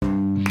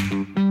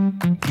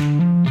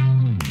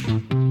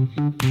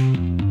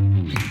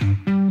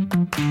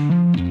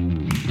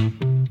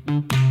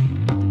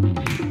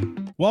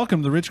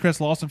welcome to the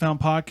Ridgecrest Lost and Found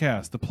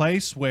podcast, the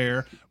place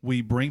where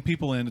we bring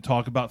people in to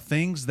talk about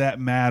things that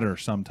matter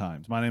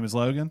sometimes. My name is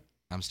Logan.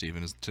 I'm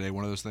Steven. Is today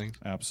one of those things?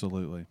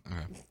 Absolutely.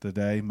 Okay.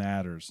 Today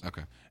matters.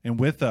 Okay. And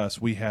with us,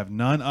 we have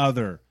none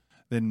other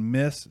than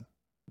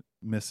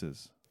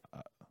Mrs.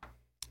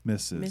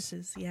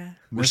 Yeah.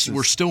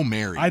 We're still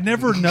married. I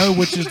never know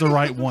which is the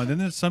right one.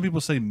 And then some people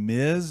say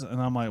Ms.,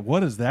 and I'm like, what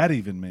does that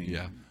even mean?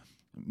 Yeah.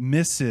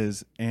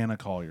 Mrs. Anna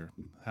Collier.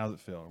 How's it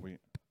feel?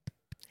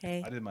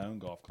 Hey. I did my own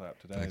golf clap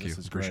today. Thank This you.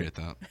 is Appreciate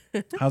great.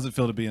 that. How's it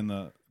feel to be in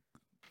the,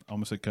 I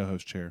almost said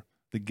co-host chair,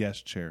 the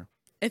guest chair?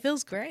 It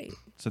feels great.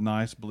 It's a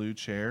nice blue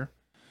chair.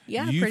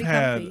 Yeah, You've pretty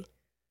had comfy.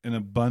 an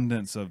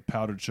abundance of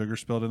powdered sugar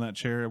spilled in that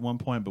chair at one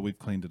point, but we've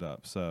cleaned it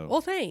up. So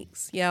Well,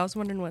 thanks. Yeah, I was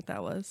wondering what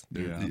that was.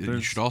 yeah, You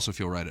should also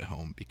feel right at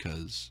home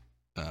because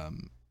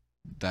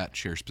that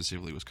chair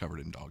specifically was covered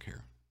in dog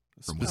hair.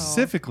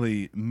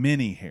 specifically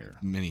mini hair.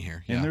 Mini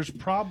hair. Yeah. And there's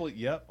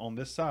probably on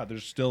this side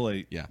there's still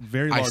a yeah.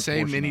 very large I say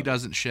portion Minnie of it.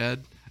 doesn't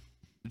shed.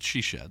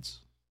 She sheds.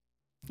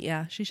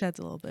 Yeah, she sheds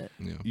a little bit.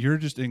 Yeah. You're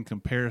just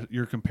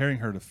you're comparing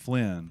her to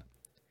Flynn,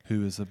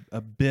 who is a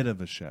bit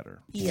of a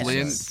shedder.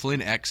 Yes.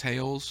 Flynn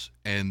exhales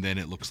and then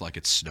it looks like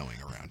it's snowing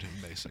around him.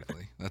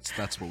 Basically,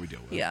 that's what we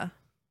deal with. Yeah.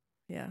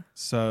 Yeah.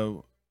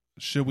 So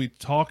should we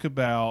talk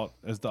about,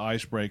 as the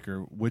icebreaker,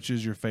 which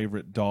is your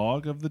favorite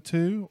dog of the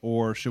two,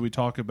 or should we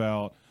talk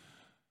about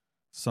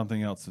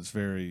something else that's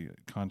very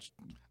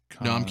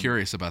No, I'm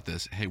curious about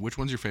this. Hey, which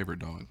one's your favorite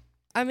dog?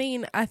 I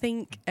mean, I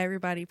think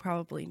everybody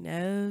probably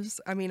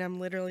knows. I mean, I'm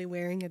literally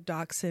wearing a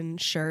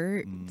Dachshund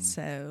shirt,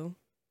 so.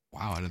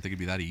 Wow, I didn't think it'd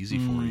be that easy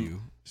for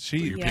you.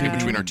 You're Yeah. picking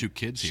between our two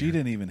kids here. She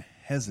didn't even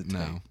hesitate.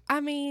 No. I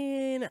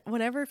mean,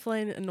 whenever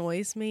Flynn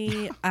annoys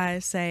me, I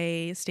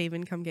say,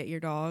 Steven, come get your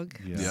dog.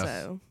 Yes.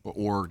 So,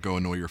 Or go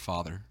annoy your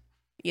father.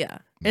 yeah.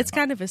 It's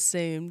kind of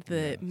assumed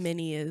that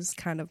Minnie is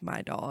kind of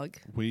my dog.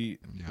 We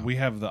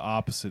have the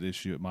opposite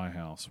issue at my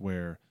house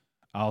where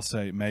I'll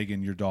say,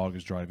 Megan, your dog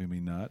is driving me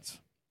nuts.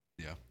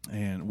 Yeah.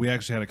 And we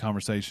actually had a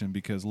conversation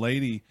because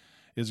Lady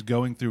is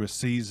going through a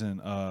season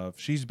of,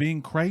 she's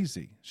being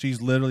crazy.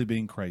 She's literally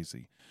being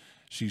crazy.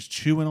 She's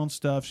chewing on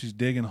stuff. She's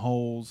digging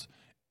holes.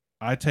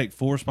 I take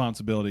full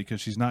responsibility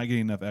because she's not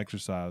getting enough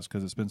exercise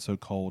because it's been so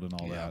cold and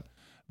all that.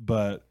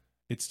 But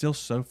it's still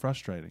so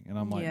frustrating. And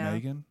I'm like,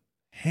 Megan,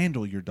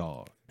 handle your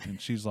dog. And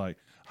she's like,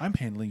 I'm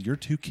handling your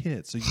two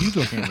kids, so you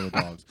go handle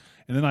the dogs.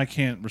 And then I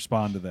can't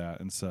respond to that.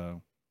 And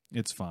so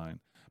it's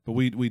fine. But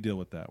we deal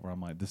with that where I'm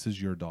like, this is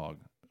your dog.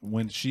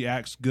 When she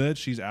acts good,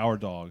 she's our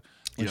dog.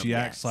 When she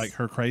acts like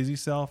her crazy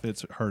self,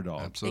 it's her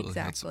dog. Absolutely.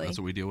 Exactly. That's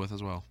what we deal with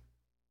as well.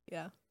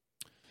 Yeah.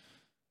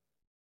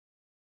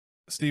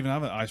 Steven, I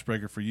have an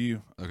icebreaker for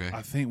you. Okay.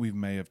 I think we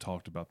may have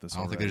talked about this I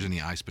don't think already. there's any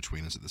ice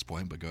between us at this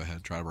point, but go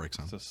ahead. Try to break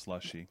some. It's a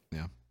slushy.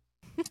 Yeah.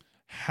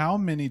 How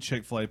many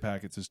Chick-fil-A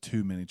packets is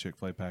too many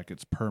Chick-fil-A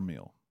packets per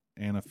meal?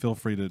 Anna, feel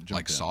free to jump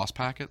Like in. sauce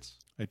packets?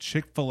 A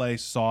Chick-fil-A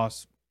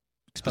sauce.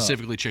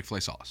 Specifically Chick-fil-A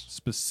sauce.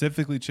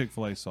 Specifically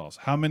Chick-fil-A sauce.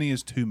 How many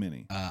is too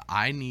many?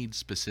 I need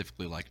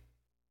specifically like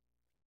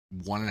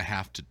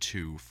 1.5 to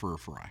 2 for a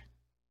fry.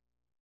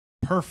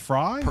 Per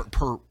fry?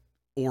 Per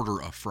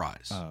order of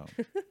fries. Oh.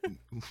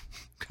 What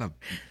kind of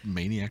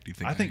maniac do you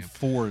think I think am?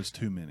 4 is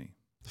too many.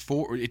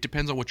 4, it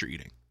depends on what you're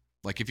eating.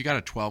 Like if you got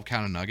a 12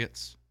 count of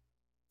nuggets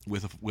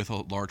with a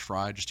large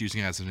fry, just using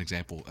it as an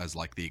example as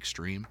like the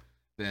extreme,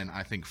 then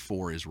I think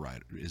 4 is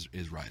right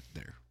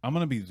there. I'm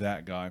going to be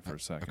that guy for a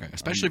second. Okay,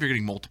 especially if you're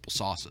getting multiple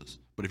sauces.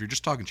 But if you're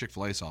just talking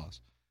Chick-fil-A sauce,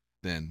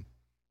 then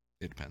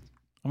it depends.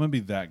 I'm going to be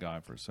that guy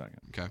for a second.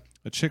 Okay.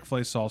 A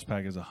Chick-fil-A sauce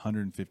pack is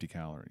 150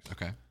 calories.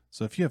 Okay.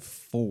 So if you have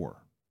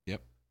 4,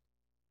 Yep.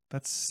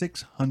 that's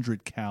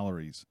 600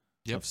 calories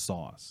of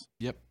sauce.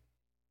 Yep.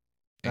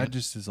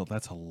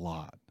 That's a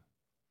lot.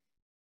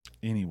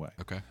 Anyway,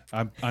 Okay.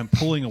 I'm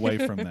pulling away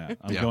from that.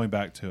 I'm Yeah. going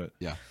back to it.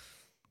 Yeah.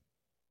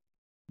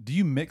 Do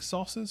you mix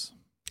sauces?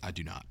 I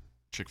do not.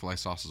 Chick-fil-A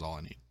sauce is all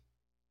I need.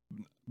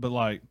 But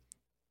like,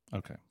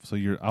 okay, so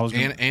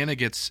Anna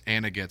gets. I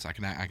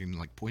can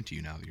like point to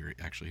you now that you're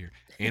actually here.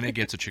 Anna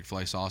gets a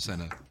Chick-fil-A sauce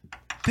and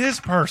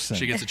this person.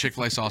 she gets a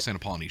Chick-fil-A sauce and a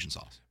Polynesian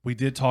sauce. We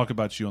did talk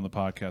about you on the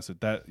podcast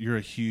that you're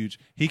a huge.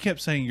 He kept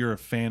saying you're a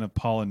fan of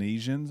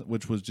Polynesians,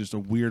 which was just a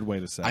weird way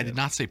to say it. I did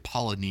not say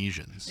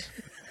Polynesians.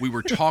 We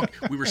were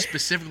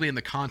specifically in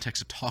the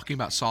context of talking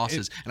about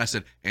sauces, and I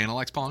said Anna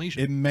likes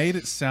Polynesian. It made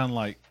it sound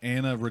like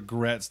Anna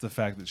regrets the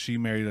fact that she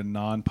married a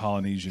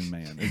non-Polynesian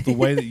man. It's the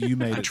way that you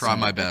made it. I try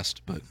sound. my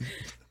best, but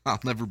I'll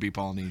never be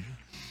Polynesian.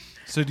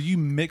 So do you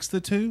mix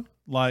the two?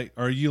 Like,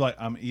 are you like,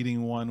 I'm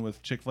eating one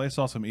with Chick-fil-A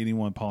sauce, I'm eating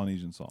one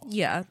Polynesian sauce?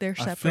 Yeah, they're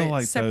I separate. feel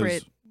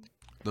like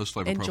those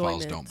flavor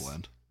profiles enjoyments. don't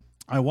blend.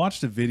 I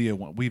watched a video.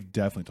 We've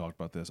definitely talked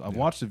about this. I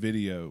watched a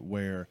video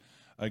where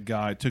a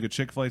guy took a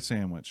Chick-fil-A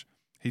sandwich.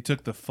 He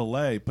took the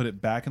filet, put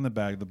it back in the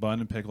bag. The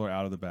bun and pickle are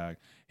out of the bag.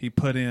 He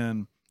put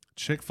in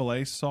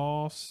Chick-fil-A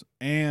sauce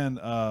and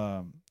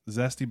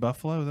Zesty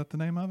Buffalo. Is that the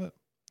name of it?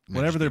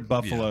 Whatever their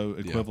buffalo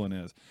equivalent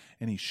is.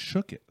 And he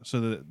shook it so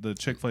that the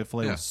Chick-fil-A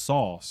filet was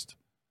sauced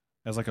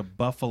as like a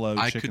buffalo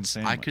chicken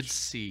sandwich. I could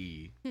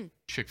see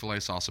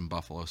Chick-fil-A sauce and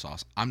buffalo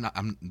sauce.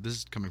 This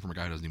is coming from a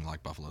guy who doesn't even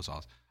like buffalo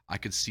sauce. I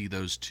could see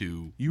those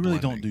two. You really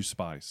blending. don't do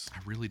spice. I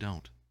really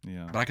don't.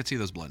 Yeah. But I could see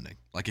those blending.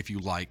 Like if you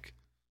like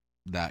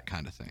that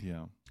kind of thing.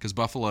 Yeah. Because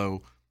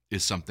buffalo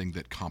is something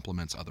that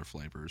complements other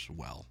flavors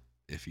well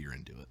if you're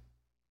into it.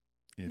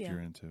 If you're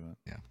into it.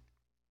 Yeah.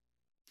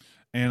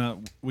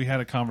 And we had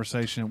a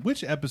conversation.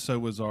 Which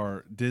episode was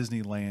our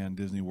Disneyland,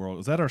 Disney World?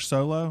 Was that our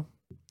solo?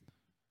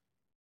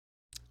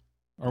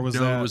 Or was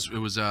that? It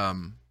was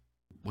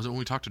when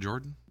we talked to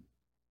Jordan?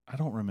 I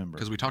don't remember.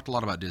 Because we talked a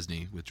lot about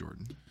Disney with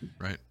Jordan,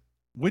 right?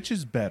 Which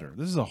is better?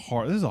 This is a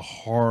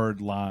hard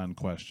line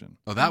question.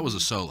 Oh, that was a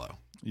solo.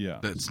 Yeah.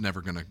 That's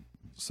never gonna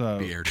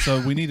be aired.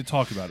 So we need to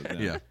talk about it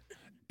then. Yeah.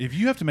 If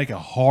you have to make a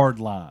hard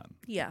line,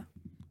 Yeah.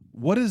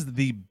 what is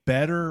the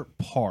better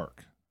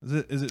park?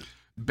 Is it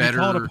Better,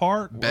 you call it a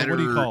park? Better what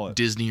do you call it?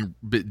 Disney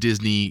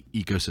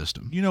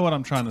ecosystem. You know what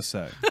I'm trying to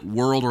say.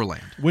 World or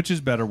land? Which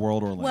is better,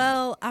 World or Land?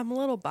 Well, I'm a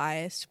little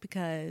biased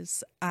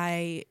because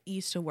I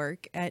used to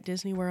work at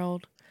Disney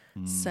World,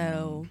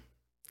 so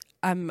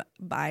I'm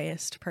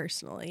biased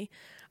personally.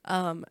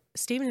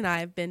 Steven and I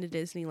have been to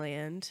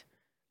Disneyland.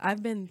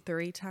 I've been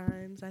 3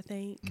 times, I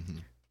think.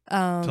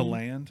 To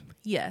land?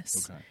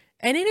 Yes. Okay.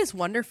 And it is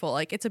wonderful.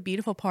 Like, it's a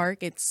beautiful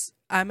park.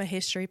 I'm a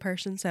history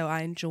person, so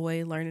I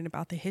enjoy learning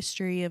about the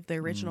history of the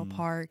original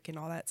park and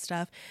all that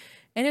stuff.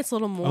 And it's a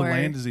little more.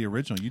 Land is the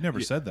original. You never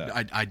said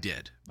that. I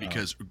did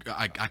because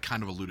I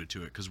kind of alluded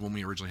to it because when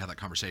we originally had that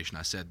conversation,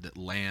 I said that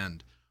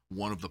land,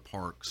 one of the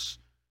parks,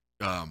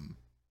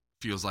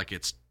 feels like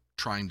it's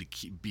trying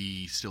to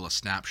be still a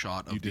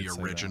snapshot of the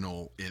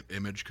original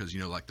image because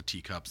like the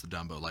teacups, the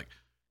Dumbo, like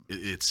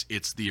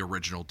it's the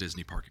original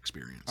Disney park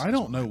experience. I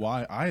don't know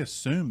why. I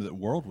assumed that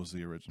World was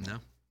the original. No.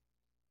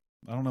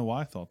 I don't know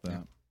why I thought that.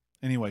 Yeah.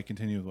 Anyway,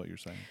 continue with what you're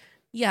saying.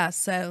 Yeah,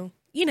 so,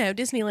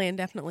 Disneyland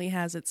definitely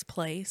has its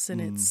place and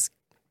it's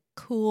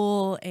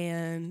cool.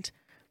 And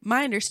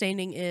my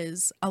understanding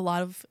is a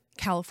lot of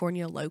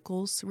California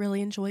locals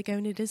really enjoy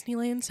going to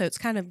Disneyland. So it's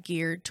kind of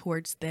geared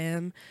towards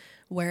them.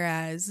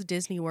 Whereas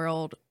Disney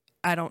World,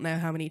 I don't know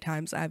how many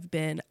times I've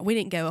been. We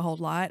didn't go a whole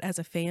lot as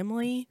a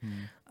family.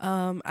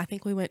 I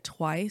think we went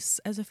twice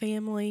as a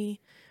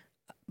family.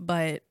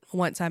 But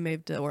once I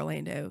moved to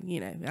Orlando,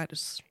 I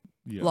just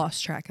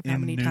lost track of how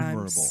many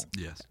times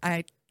Yes.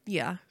 I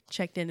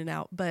checked in and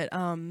out. But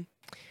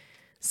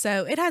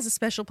so it has a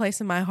special place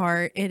in my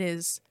heart. It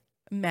is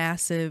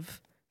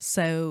massive.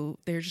 So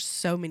there's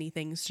so many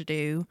things to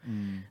do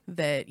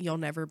that you'll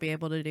never be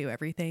able to do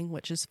everything,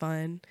 which is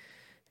fun.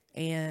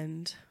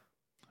 And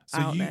so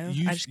I don't know.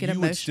 I just get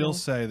emotional. You would still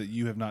say that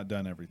you have not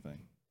done everything.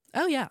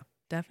 Oh yeah,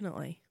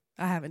 definitely.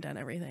 I haven't done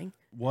everything.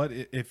 What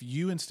if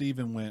you and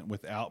Steven went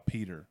without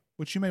Peter,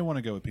 which you may want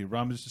to go with Peter, but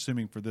I'm just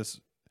assuming for this,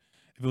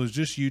 if it was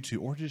just you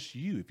two or just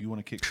you, if you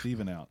want to kick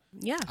Steven out.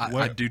 Yeah.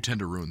 I do tend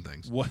to ruin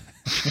things. What?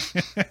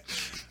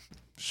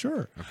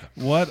 Sure. Okay.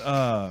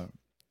 What,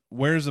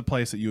 where's a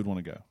place that you would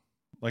want to go?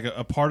 Like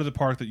a part of the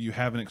park that you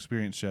haven't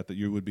experienced yet that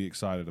you would be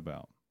excited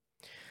about?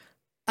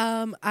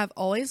 I've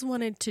always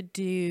wanted to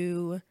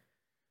do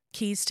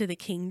Keys to the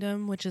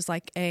Kingdom, which is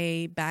like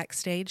a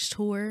backstage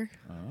tour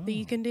that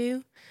you can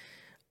do.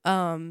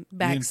 You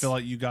didn't feel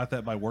like you got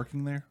that by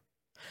working there?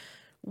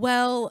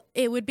 Well,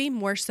 it would be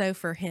more so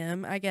for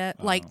him, I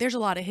get. Like, there's a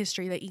lot of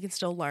history that you can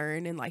still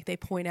learn, and like they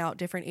point out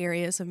different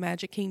areas of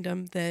Magic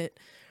Kingdom that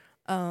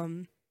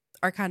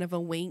are kind of a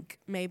wink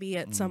maybe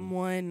at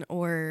someone,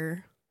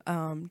 or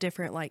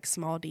different like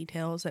small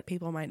details that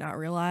people might not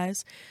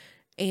realize.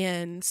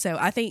 And so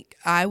I think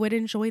I would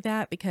enjoy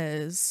that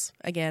because,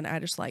 again, I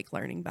just like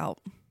learning about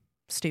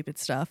stupid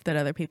stuff that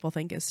other people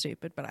think is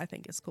stupid, but I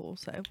think is cool.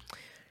 So,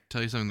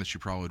 tell you something that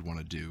you probably would want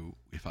to do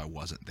if I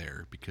wasn't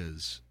there,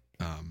 because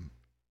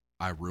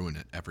I ruin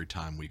it every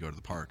time we go to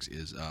the parks,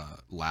 is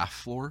Laugh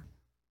Floor,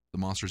 the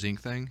Monsters Inc.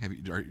 thing.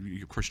 Are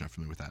you Christian not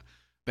familiar with that?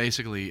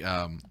 Basically,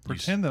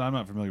 pretend that I'm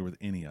not familiar with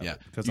any of it.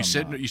 Because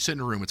you sit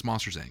in a room. It's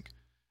Monsters Inc.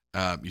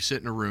 You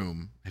sit in a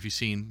room. Have you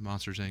seen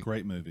Monsters Inc.?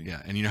 Great movie.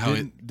 Yeah, and you know how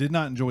did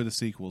not enjoy the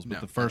sequels, but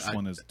the first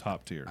one is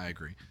top tier. I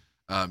agree.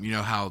 You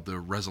know how the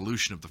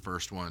resolution of the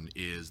first one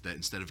is that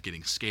instead of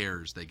getting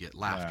scares, they get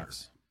laughter.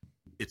 Laughs.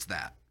 It's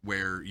that,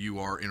 where you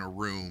are in a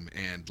room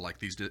and like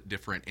these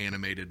different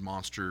animated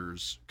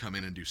monsters come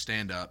in and do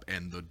stand up,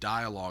 and the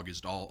dialogue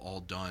is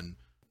all done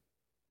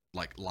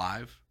like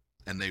live,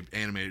 and they've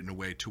animated in a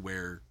way to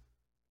where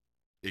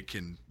it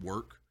can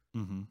work.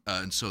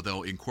 And so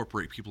they'll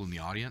incorporate people in the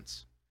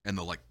audience, and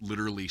they'll like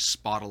literally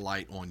spot a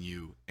light on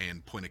you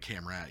and point a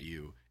camera at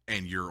you,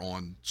 and you're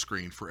on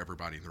screen for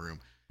everybody in the room.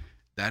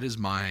 That is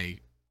my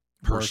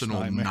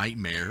personal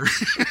nightmare.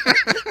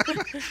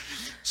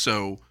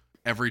 So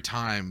every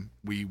time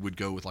we would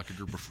go with like a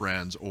group of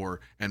friends,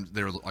 and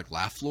they're like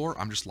Laugh Floor,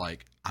 I'm just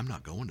like, I'm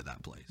not going to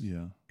that place.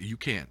 Yeah, you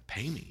can't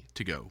pay me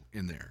to go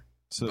in there.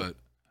 But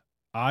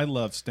I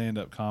love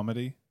stand-up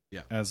comedy.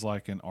 As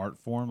like an art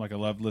form. Like I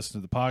love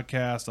listening to the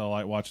podcast. I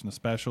like watching the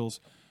specials.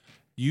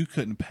 You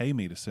couldn't pay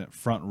me to sit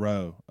front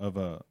row of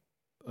a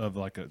of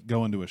like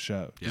going to a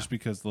show, Yeah. just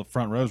because the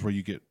front row is where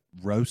you get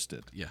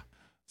roasted. Yeah.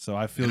 So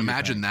I feel. And your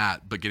imagine pain.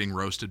 that, but getting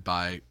roasted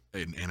by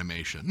an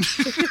animation.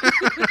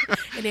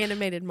 An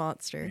animated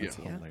monster. Yeah. That's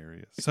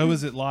hilarious. So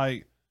is it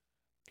like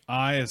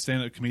I, as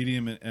stand-up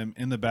comedian, am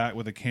in the back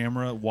with a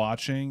camera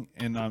watching,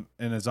 and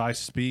as I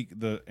speak,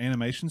 the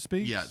animation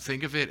speaks? Yeah,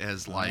 think of it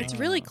as like It's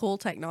really cool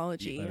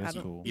technology. That is I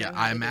don't cool. yeah, know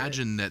how I to do it.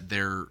 imagine that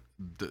they're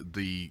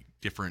the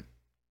different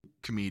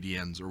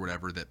comedians or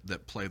whatever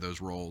that play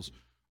those roles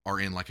are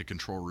in like a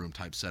control room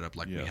type setup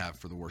like we Yeah. have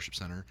for the worship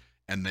center,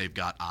 and they've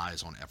got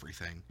eyes on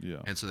everything.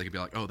 Yeah. And so they could be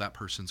like, oh, that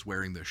person's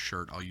wearing this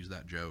shirt, I'll use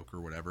that joke or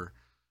whatever.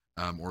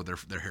 Or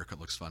their haircut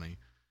looks funny.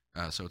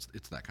 So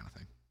it's that kind of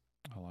thing.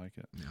 I like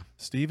it. Yeah.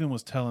 Steven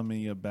was telling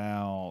me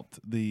about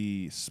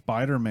the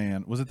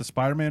Spider-Man. Was it the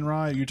Spider-Man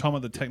ride? You're talking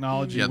about the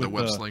technology? Yeah, the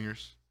with web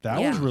slingers,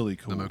 That Yeah. was really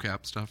cool. the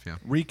mocap stuff, yeah.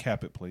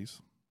 Recap it,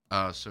 please.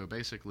 So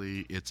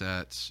basically it's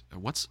at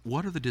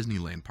what are the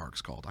Disneyland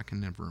parks called? I can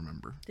never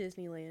remember.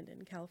 Disneyland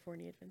and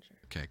California Adventure.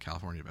 Okay,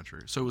 California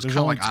Adventure. So it was There's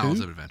kind of like only Islands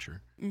two? of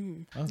Adventure.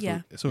 Mm-hmm. Oh,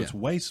 Yeah. So it's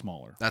way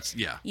smaller. That's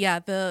yeah. Yeah,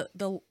 the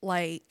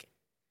like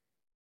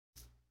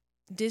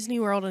Disney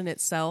World in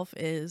itself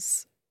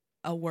is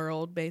a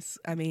world base.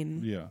 I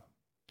mean, Yeah.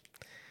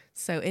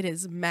 so it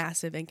is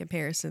massive in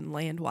comparison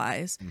land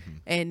wise. Mm-hmm.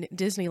 And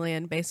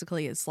Disneyland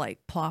basically is like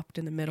plopped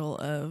in the middle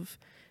of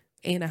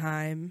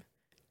Anaheim.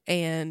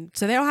 And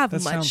so they don't have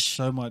That sounds much.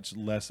 so much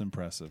less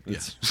impressive.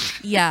 Yes.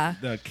 It's Yeah.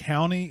 the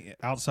county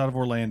outside of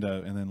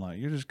Orlando, and then like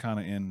you're just kind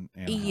of in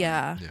Anaheim.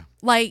 Yeah. Yeah.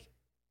 Like,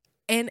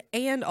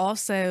 and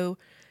also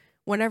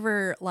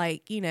whenever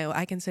like,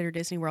 I consider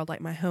Disney World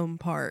like my home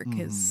park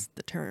is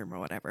the term or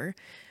whatever.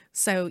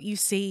 So you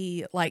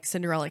see like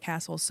Cinderella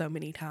Castle so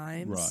many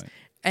times. Right.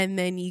 And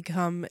then you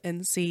come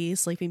and see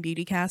Sleeping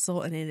Beauty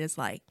Castle and it is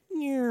like,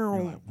 You're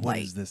like, what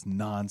is this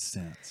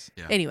nonsense?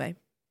 Yeah. Anyway,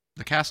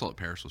 The castle at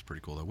Paris was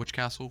pretty cool though. Which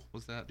castle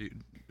was that?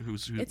 Dude,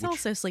 it's which,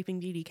 also Sleeping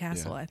Beauty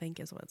Castle, I think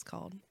is what it's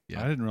called.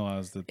 Yeah. I didn't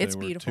realize that they It's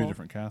were beautiful. two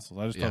different castles.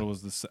 I just Yeah. thought it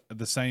was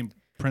the same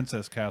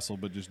princess castle,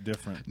 but just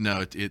different.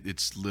 No,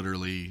 it's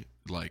literally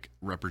like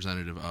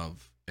representative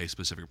of a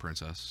specific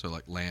princess. So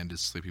like land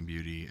is Sleeping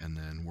Beauty, and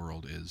then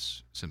world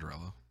is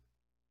Cinderella.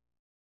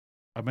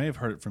 I may have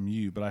heard it from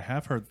you, but I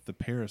have heard that the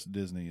Paris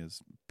Disney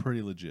is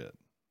pretty legit.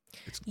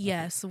 It's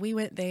Yes, we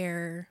went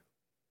there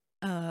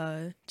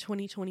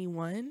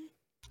 2021.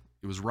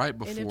 It was right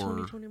End of before.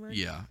 2021?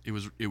 Yeah, it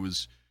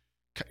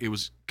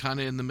was kind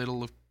of in the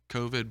middle of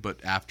COVID,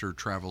 but after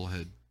travel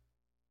had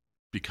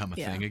become a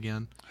Yeah. thing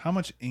again. How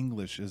much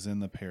English is in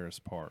the Paris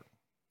part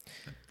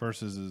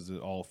versus is it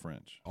all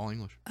French? All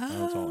English.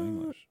 Oh, it's all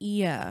English.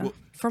 Yeah. Well-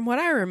 From what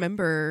I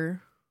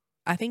remember,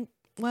 I think,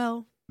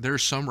 well,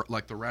 There's some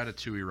like the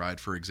Ratatouille ride,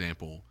 for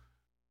example,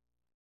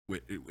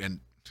 and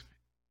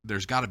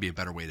there's got to be a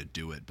better way to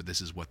do it, but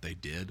this is what they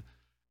did.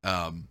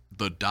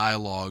 The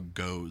dialogue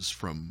goes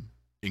from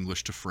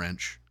English to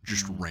French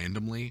just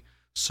randomly,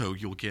 so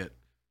you'll get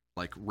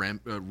like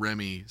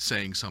Remy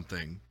saying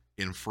something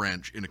in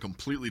French in a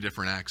completely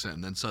different accent,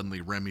 and then suddenly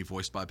Remy,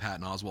 voiced by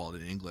Patton Oswalt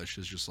in English,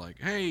 is just like,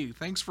 "Hey,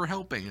 thanks for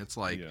helping." It's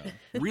like Yeah.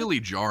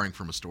 really jarring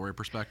from a story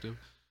perspective.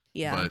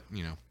 yeah. But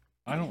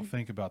I don't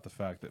think about the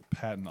fact that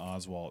Patton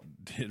Oswalt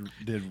did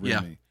Yeah.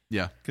 Remy.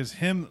 yeah, Because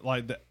him,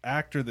 like the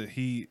actor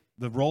the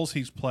roles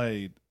he's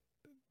played,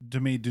 to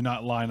me, do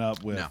not line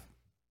up with No.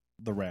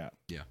 the Rat.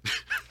 yeah.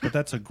 But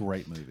that's a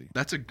great movie.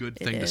 That's a good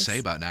It thing to is. say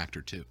about an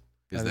actor too.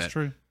 Is That is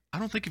true. I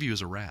don't think of you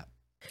as a rat.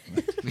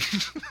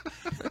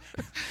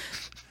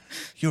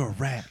 You're a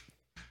rat.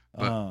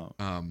 But,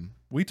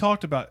 We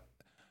talked about.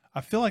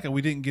 I feel like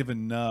we didn't give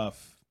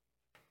enough,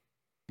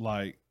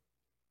 like,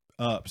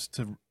 ups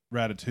to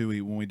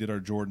Ratatouille when we did our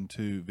Jordan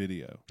 2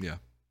 video. Yeah.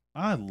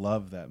 I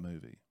love that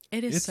movie.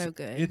 It is so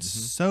good. It's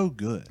so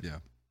good. Yeah.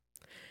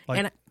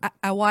 Like, And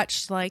I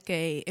watched like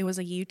it was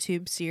a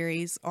YouTube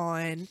series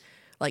on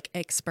like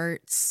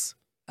experts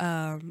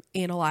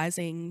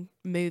analyzing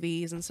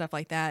movies and stuff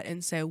like that.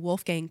 And so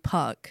Wolfgang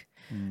Puck,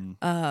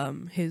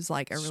 who's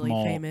like a really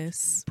Small-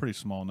 famous, pretty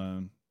small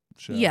known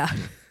show. yeah.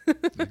 They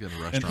got a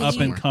An restaurant up and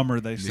somewhere. comer,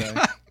 they say.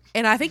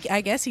 And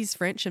I guess he's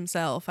French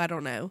himself. I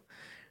don't know,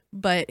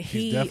 but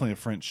He's definitely a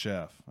French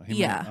chef.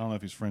 Yeah. I don't know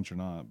if he's French or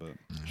not, but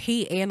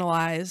he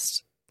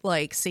analyzed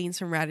like scenes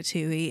from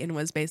Ratatouille and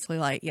was basically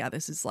like, yeah,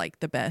 this is like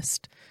the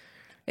best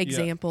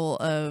example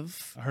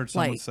of I heard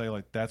someone like say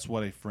like that's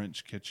what a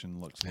French kitchen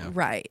looks like.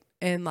 right.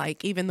 And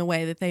like even the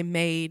way that they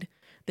made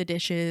the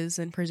dishes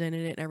and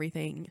presented it and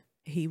everything,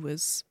 he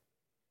was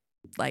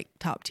like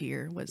top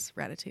tier was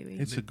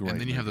Ratatouille. It's a great. And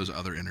then you have movie. those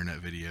other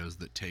internet videos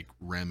that take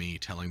Remy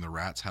telling the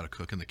rats how to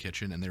cook in the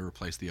kitchen, and they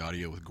replace the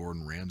audio with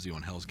Gordon Ramsay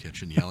on Hell's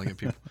Kitchen yelling at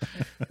people.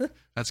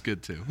 That's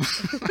good too.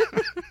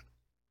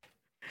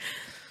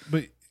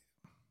 But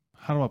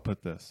how do I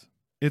put this?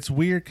 It's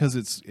weird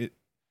because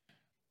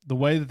the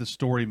way that the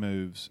story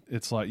moves.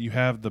 It's like you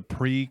have the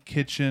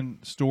pre-kitchen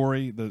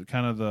story, the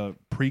kind of the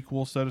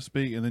prequel, so to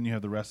speak, and then you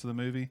have the rest of the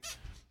movie.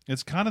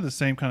 It's kind of the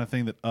same kind of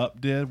thing that Up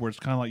did, where it's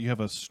kind of like you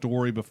have a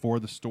story before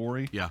the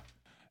story. Yeah.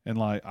 And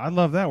like, I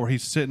love that where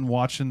he's sitting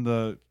watching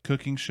the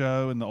cooking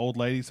show in the old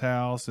lady's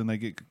house, and they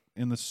get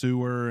in the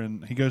sewer,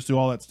 and he goes through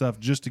all that stuff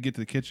just to get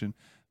to the kitchen.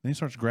 Then he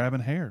starts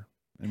grabbing hair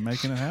and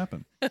making it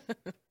happen.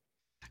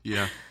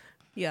 Yeah.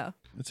 Yeah.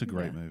 It's a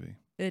great movie.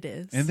 It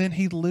is. And then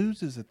he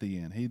loses at the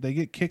end. They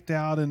get kicked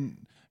out,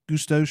 and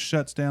Gusteau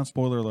shuts down.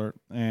 Spoiler alert!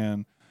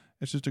 And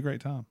it's just a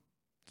great time.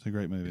 It's a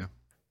great movie.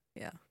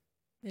 Yeah,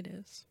 it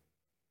is.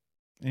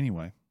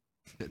 Anyway,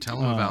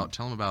 Tell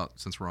him about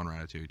since we're on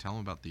Ratatouille. Tell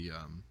him about the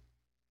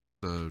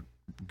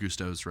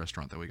Gusteau's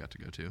restaurant that we got to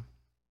go to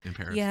in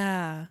Paris.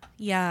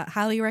 Yeah.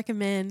 Highly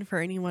recommend for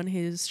anyone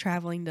who's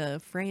traveling to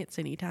France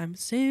anytime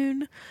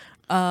soon.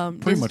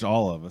 pretty much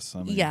all of us.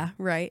 I mean. Yeah,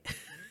 right.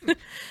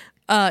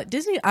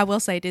 Disney. I will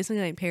say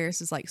Disneyland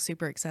Paris is like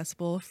super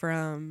accessible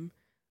from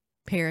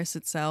Paris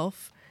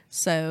itself.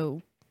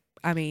 So,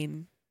 I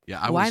mean,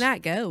 why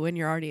not go when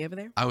you're already over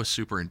there? I was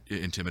super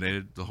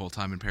intimidated the whole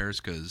time in Paris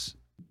because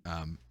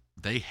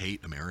they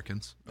hate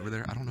Americans over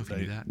there. I don't know if you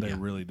knew that. They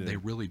really do. They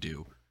really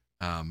do.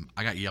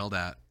 I got yelled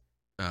at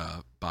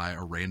by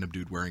a random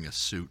dude wearing a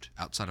suit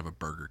outside of a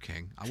Burger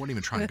King. I wasn't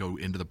even trying to go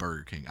into the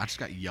Burger King. I just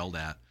got yelled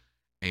at,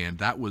 and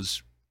that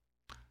was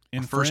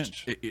in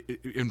French.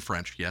 In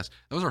French, yes.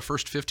 That was our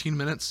first 15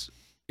 minutes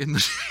in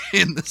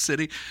the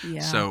city.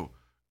 Yeah. So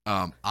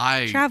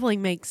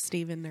traveling makes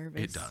Steven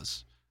nervous. It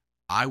does.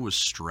 I was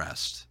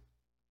stressed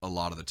a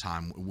lot of the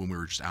time when we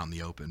were just out in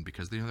the open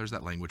because there's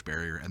that language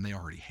barrier, and they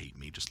already hate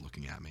me just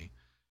looking at me.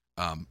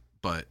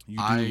 But you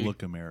do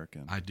look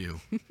American. I do.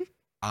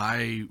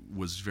 I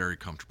was very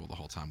comfortable the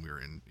whole time we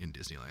were in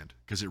Disneyland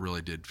because it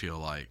really did feel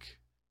like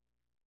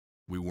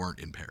we weren't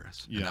in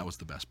Paris. Yeah. And that was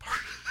the best part.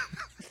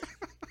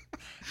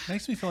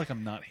 Makes me feel like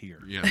I'm not here,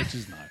 which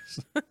is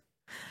nice.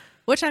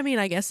 Which, I mean,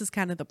 I guess is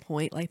kind of the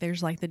point. Like,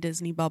 there's like the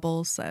Disney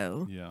bubble,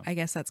 so yeah. I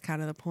guess that's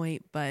kind of the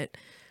point. But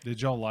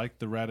did y'all like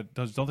the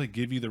ratatouille? Don't they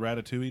give you the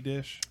ratatouille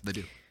dish? They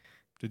do.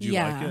 Did you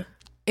like it?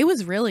 It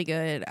was really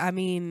good. I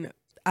mean,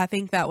 I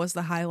think that was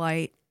the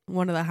highlight.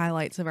 One of the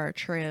highlights of our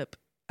trip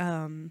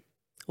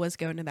was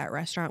going to that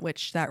restaurant,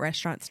 which that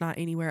restaurant's not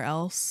anywhere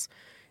else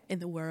in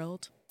the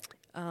world.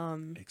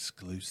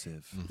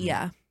 Exclusive. Mm-hmm.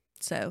 Yeah.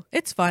 So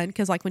it's fun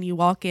because, like, when you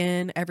walk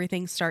in,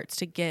 everything starts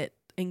to get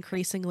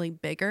increasingly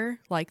bigger,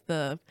 like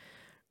the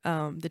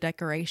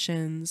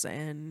decorations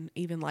and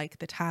even like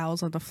the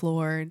tiles on the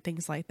floor and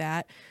things like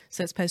that.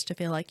 So it's supposed to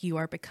feel like you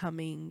are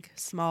becoming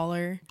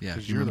smaller. Yeah,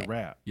 because you're the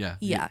rat.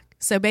 Yeah.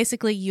 So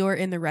basically, you're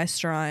in the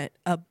restaurant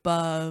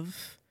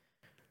above.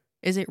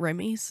 Is it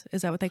Remy's?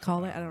 Is that what they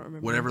call it? I don't remember.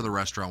 Whatever the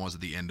restaurant was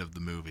at the end of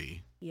the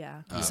movie.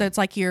 Yeah. So it's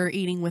like you're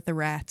eating with the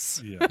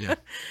rats. Yeah.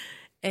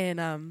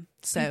 And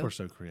so people are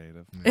so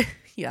creative.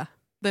 Yeah.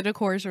 The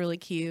decor is really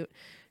cute.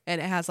 And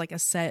it has like a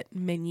set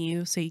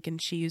menu, so you can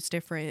choose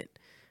different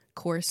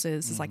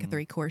courses. It's like a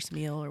 3-course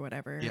meal or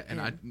whatever. Yeah, and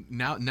I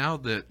now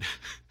that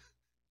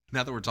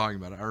we're talking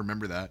about it, I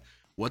remember that.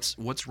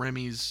 What's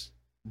Remy's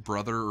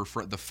brother or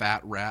the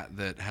fat rat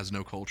that has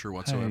no culture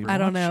whatsoever? Hey, I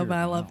don't know, but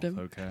I loved him.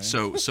 Okay.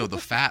 So the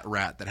fat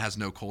rat that has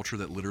no culture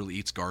that literally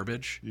eats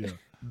garbage. Yeah.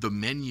 The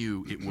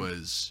menu, it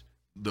was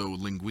the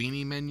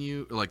linguine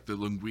menu, like the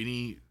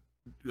linguine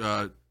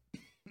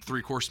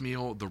 3-course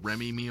meal, the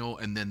Remy meal,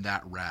 and then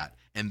that rat.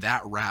 And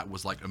that rat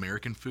was like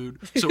American food.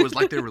 So it was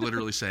like they were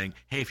literally saying,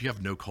 hey, if you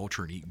have no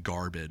culture and eat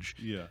garbage.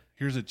 Yeah.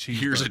 Here's a cheeseburger.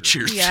 Here's a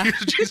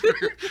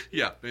cheeseburger.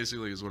 Yeah,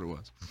 basically is what it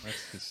was.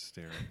 That's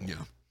hysterical.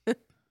 Yeah.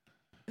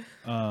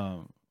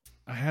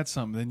 I had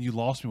something, then you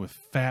lost me with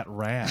fat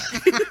rat.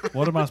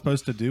 What am I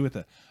supposed to do with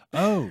that?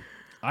 Oh,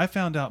 I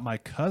found out my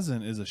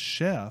cousin is a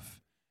chef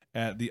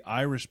at the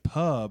Irish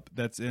pub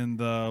that's in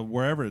the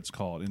wherever it's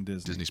called in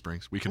Disney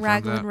Springs. We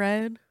confirmed Raglan that.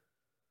 Road.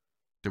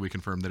 Did we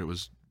confirm that it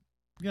was?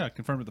 Yeah, I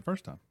confirmed it the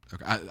first time.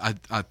 Okay,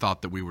 I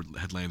thought that we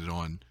had landed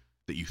on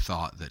that you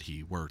thought that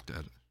he worked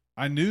at.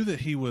 I knew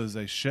that he was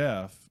a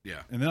chef.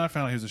 Yeah. And then I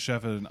found out he was a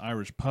chef at an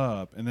Irish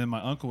pub. And then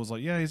my uncle was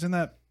like, yeah, he's in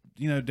that,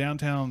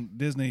 downtown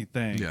Disney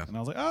thing. Yeah. And I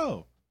was like,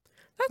 oh,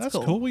 That's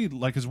cool.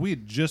 Because we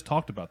had just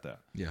talked about that.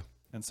 Yeah.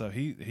 And so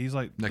he's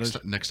like,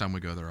 Next time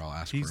we go there, I'll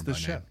ask for him. He's the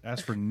chef.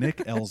 Ask for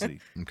Nick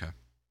Elsie. Okay.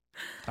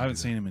 I haven't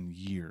seen him in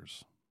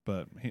years,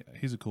 but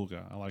he's a cool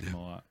guy. I like him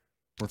a lot.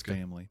 We're That's good.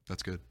 family.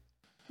 That's good.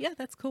 Yeah,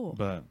 that's cool.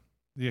 But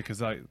yeah,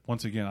 because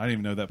once again, I didn't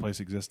even know that place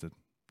existed.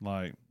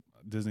 Like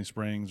Disney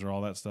Springs or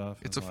all that stuff.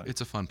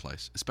 It's a fun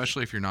place,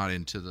 especially if you're not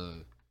into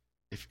the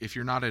if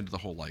you're not into the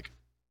whole like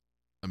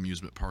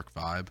amusement park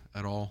vibe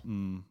at all.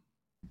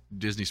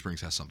 Disney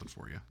Springs has something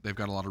for you. They've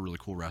got a lot of really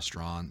cool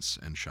restaurants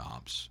and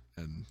shops,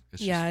 and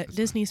it's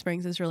Disney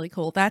Springs is really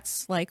cool.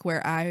 That's like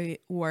where I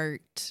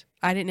worked.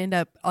 I didn't end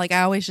up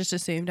I always just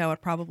assumed I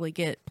would probably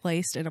get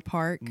placed in a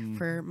park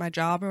for my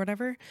job or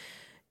whatever.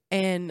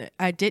 And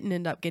I didn't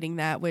end up getting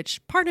that, which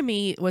part of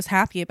me was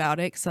happy about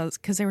it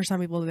because there were some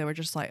people that were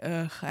just like,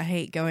 ugh, I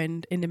hate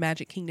going into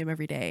Magic Kingdom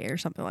every day or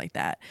something like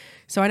that.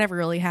 So I never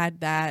really had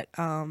that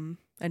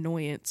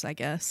annoyance, I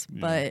guess.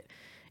 Yeah. But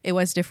it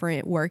was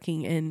different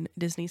working in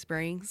Disney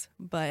Springs.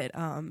 But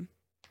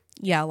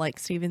yeah, like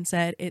Steven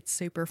said, it's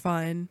super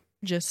fun.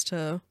 just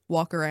to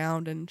walk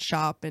around and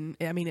shop. And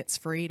I mean, it's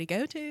free to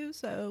go to,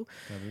 so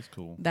That is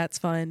cool. that's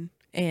fun.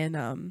 And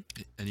And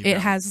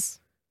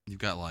you've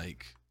got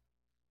like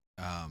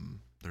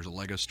there's a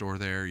Lego store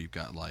there. You've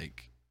got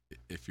like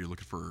if you're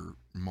looking for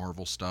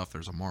Marvel stuff,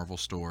 there's a Marvel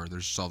store.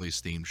 There's just all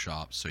these themed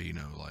shops, so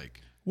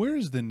like Where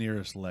is the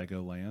nearest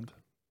Legoland?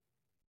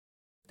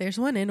 there's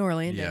one in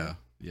Orlando.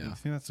 yeah. You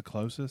think that's the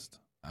closest?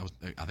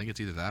 I think it's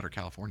either that or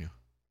California.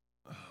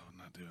 Oh, I'm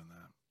not doing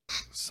that.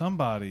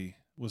 Somebody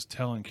was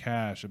telling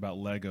Cash about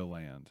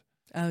Legoland,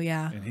 Oh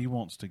yeah. and he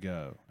wants to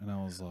go. And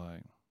I was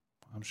like,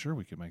 I'm sure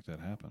we could make that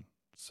happen.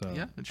 So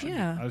Yeah, it should be.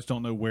 Yeah. I just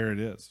don't know where it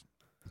is.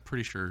 I'm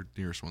pretty sure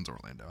nearest one's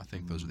Orlando. I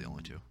think those are the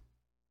only two.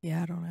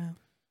 Yeah, I don't know.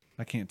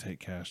 I can't take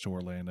Cash to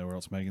Orlando, or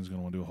else Megan's going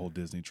to want to do a whole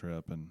Disney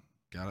trip. And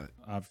Got it.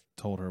 I've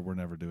told her we're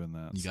never doing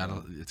that. You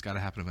gotta. It's got to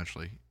happen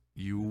eventually.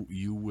 You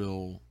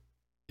will.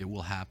 It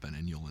will happen,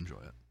 and you'll enjoy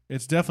it.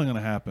 It's definitely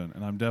going to happen,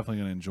 and I'm definitely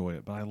going to enjoy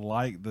it. But I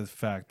like the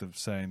fact of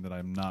saying that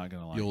I'm not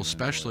going to like it. You'll and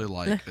especially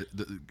enjoy it.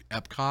 like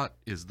Epcot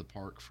is the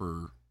park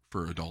for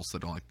adults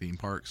that don't like theme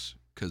parks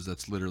because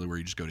that's literally where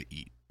you just go to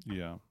eat.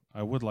 Yeah,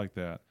 I would like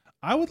that.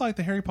 I would like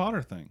the Harry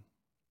Potter thing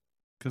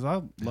because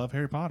I love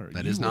Harry Potter.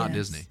 That You is not Yes.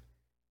 Disney.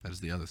 That is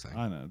the other thing.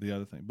 I know the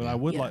other thing, but Yeah. I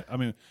would Yeah. like. I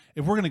mean,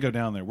 if we're going to go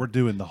down there, we're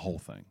doing the whole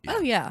thing.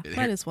 Oh yeah, Yeah,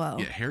 might as well.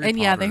 yeah, Harry and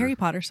yeah, the Potter- Harry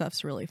Potter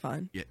stuff's really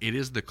fun. Yeah, it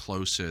is the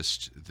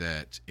closest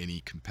that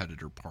any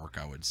competitor park,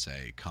 I would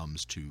say,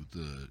 comes to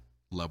the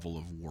level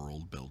of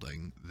world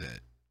building that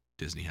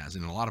Disney has.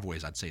 And in a lot of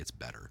ways, I'd say it's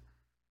better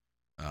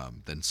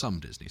than some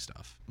Disney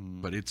stuff.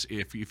 Mm. But it's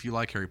if you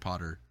like Harry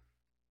Potter,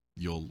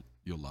 you'll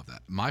love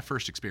that. My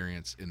first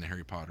experience in the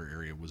Harry Potter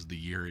area was the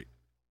year it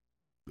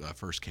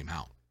first came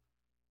out.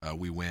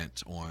 We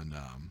went on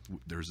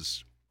there was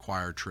this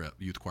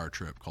youth choir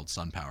trip called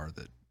Sun Power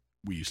that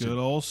we used Good to.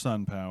 old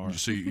Sun Power.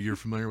 So you're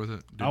familiar with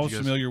it? Did I was you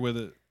guys- familiar with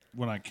it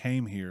when I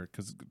came here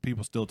because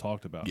people still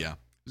talked about it. Yeah, it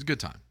was a good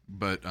time,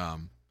 but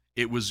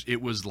it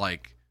was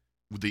like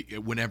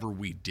whenever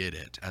we did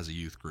it as a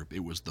youth group, it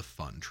was the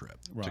fun trip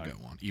to Right.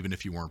 go on. Even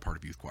if you weren't part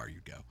of youth choir,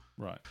 you'd go.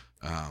 Right.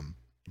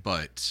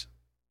 But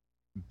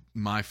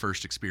my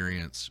first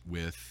experience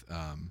with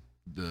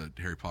the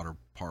Harry Potter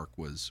park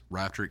was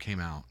right after it came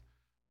out.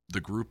 The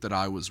group that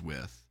I was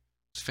with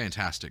was a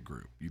fantastic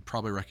group. You'd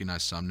probably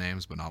recognize some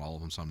names, but not all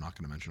of them, so I'm not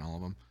going to mention all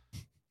of them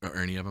or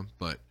any of them.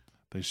 But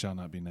They shall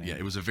not be named. yeah,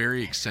 it was a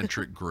very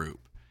eccentric group,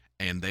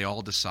 and they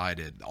all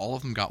decided, all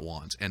of them got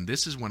wands. And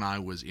this is when I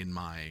was in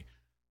my,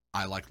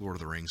 I like Lord of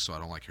the Rings, so I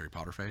don't like Harry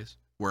Potter phase,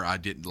 where I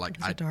didn't like,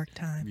 It was a dark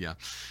time. yeah.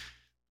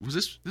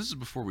 This is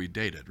before we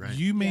dated, right?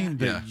 You mean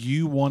Yeah. that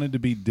you wanted to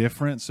be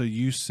different, so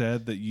you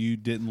said that you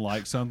didn't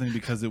like something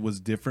because it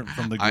was different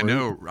from the group?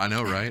 I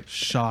know, right?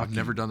 Shocking. I've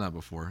never done that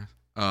before.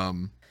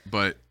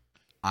 But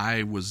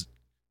I was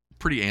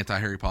pretty anti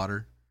Harry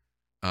Potter.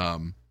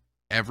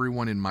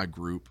 Everyone in my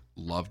group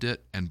loved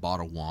it and bought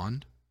a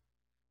wand,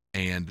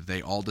 and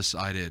they all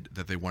decided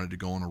that they wanted to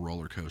go on a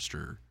roller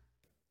coaster,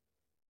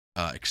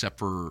 except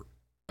for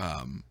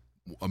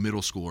a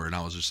middle schooler, and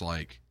I was just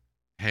like,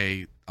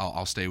 "Hey,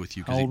 I'll stay with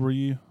you." How old were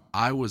you?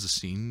 I was a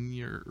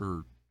senior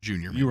or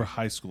junior. You maybe. were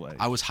high school age.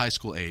 I was high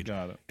school age.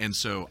 Got it. And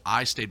so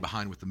I stayed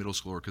behind with the middle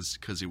schooler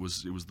because it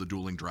was the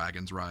Dueling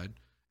Dragons ride,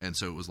 and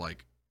so it was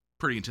like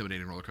pretty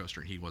intimidating roller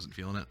coaster, and he wasn't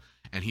feeling it.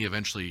 And he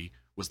eventually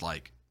was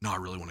like, "No, I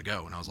really want to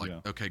go," and I was like,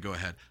 Yeah. "Okay, go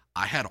ahead."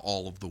 I had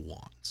all of the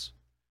wands.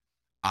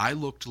 I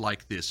looked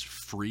like this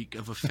freak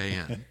of a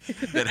fan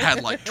that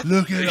had like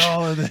Look at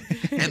all of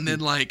that. and then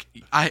like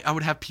I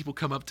would have people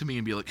come up to me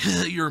and be like,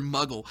 "You're a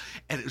muggle,"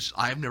 and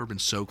I've never been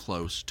so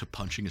close to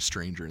punching a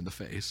stranger in the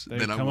face They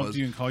than I come up was. to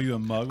you and call you a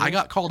muggle. I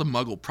got called a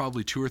muggle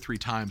probably 2 or 3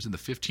 times in the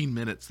 15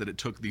 minutes that it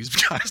took these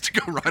guys to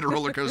go ride a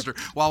roller coaster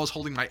while I was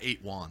holding my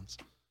 8 wands.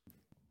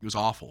 It was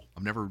awful.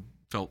 I've never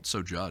felt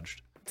so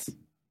judged.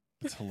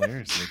 It's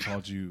hilarious. They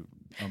called you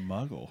a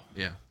muggle.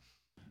 Yeah,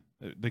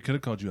 They could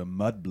have called you a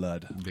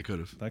mudblood. they could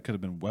have. That could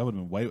have been. That would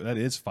have been way. That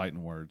is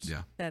fighting words.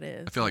 Yeah, That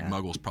is. I feel like yeah.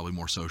 muggle's probably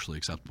more socially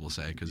acceptable to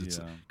say because it's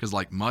Yeah. because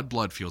like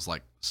mudblood feels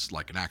like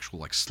an actual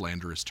like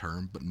slanderous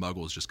term, but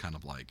muggle is just kind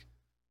of like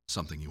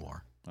something you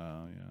are.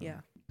 Oh yeah.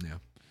 Yeah. Yeah.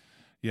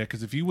 Yeah,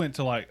 because if you went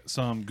to like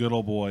some good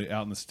old boy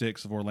out in the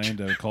sticks of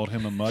Orlando and called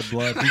him a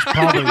mudblood, he's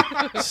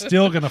probably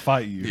still gonna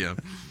fight you. Yeah.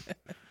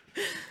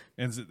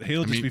 And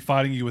he'll just mean- be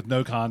fighting you with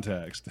no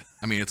context.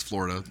 I mean, it's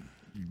Florida.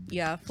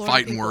 Yeah. Florida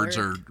Fighting people words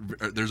are.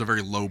 there's a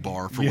very low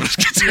bar for Yeah. what is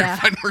considered Yeah.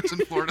 fighting words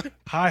in Florida.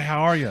 Hi,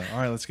 how are you? All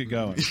right, let's get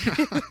going.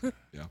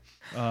 Yeah.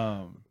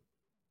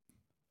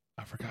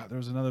 I forgot there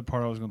was another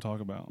part I was going to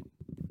talk about.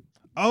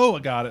 Oh, I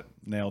got it.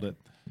 Nailed it.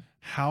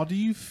 How do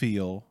you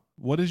feel?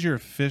 What is your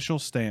official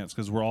stance?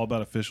 Because we're all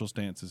about official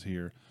stances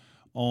here.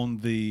 On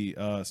the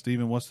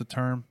Stephen, what's the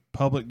term?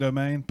 Public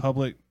domain,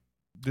 public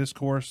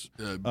discourse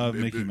of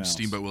Mickey Mouse.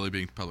 Steamboat Willie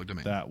being public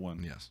domain. That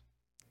one. Yes.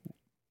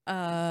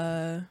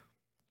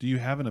 Do you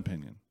have an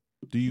opinion?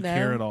 Do you No.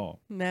 care at all?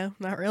 No,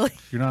 not really.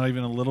 You're not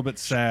even a little bit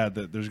sad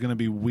that there's going to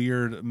be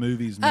weird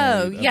movies made.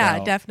 Oh yeah,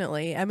 about-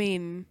 definitely. I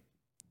mean,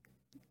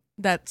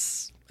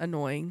 that's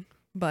annoying,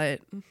 but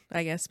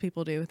I guess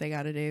people do what they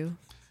got to do.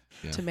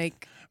 Yeah. to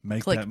make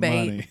Make clickbait. that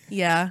money.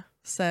 Yeah.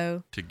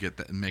 So To get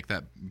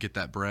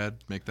that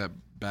bread, make that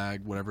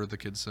bag, whatever the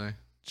kids say.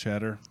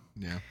 Cheddar.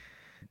 Yeah.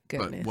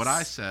 goodness. But what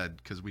I said,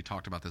 because we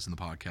talked about this in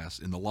the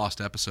podcast, in the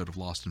lost episode of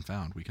Lost and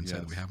Found, we can say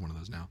that we have one of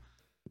those now.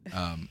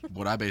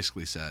 What I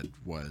basically said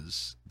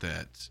was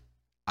that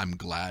I'm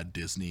glad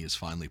Disney is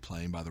finally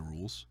playing by the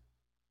rules.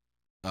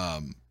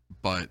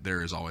 But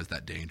there is always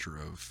that danger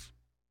of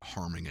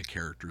harming a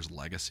character's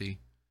legacy,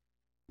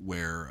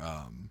 where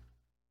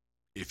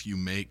if you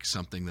make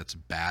something that's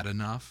bad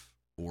enough,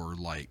 or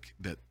like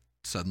that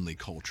suddenly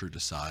culture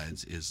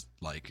decides is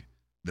like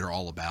they're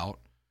all about,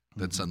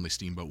 then suddenly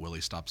Steamboat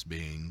Willie stops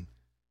being,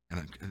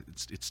 and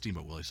it's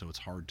Steamboat Willie, so it's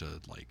hard to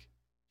like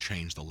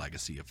change the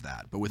legacy of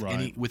that. But with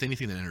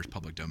anything that enters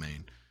public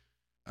domain,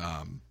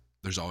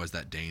 there's always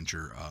that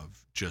danger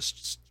of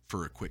just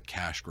for a quick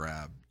cash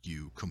grab,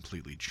 you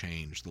completely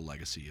change the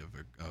legacy of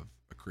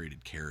a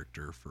created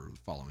character for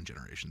following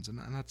generations, and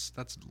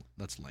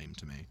that's lame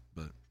to me.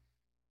 But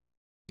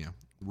yeah,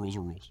 rules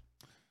are rules.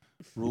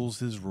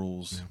 Rules is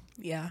rules.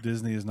 Yeah.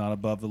 Disney is not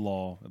above the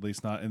law, at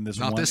least not in this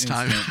Not one this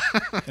time.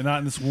 and not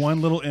in this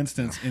one little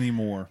instance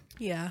anymore.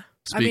 Yeah.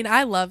 I mean,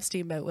 I love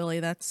Steamboat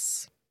Willie.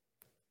 That's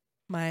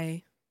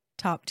my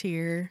top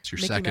tier. It's your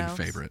Mickey second Mouse.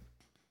 favorite.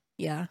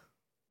 Yeah.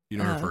 You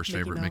know her first Mickey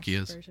favorite Mouse Mickey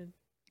is? version.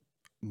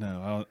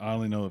 No, I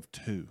only know of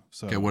two.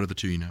 So Okay, what are the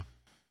two you know?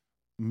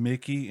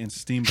 Mickey and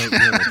Steamboat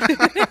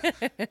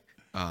Willie.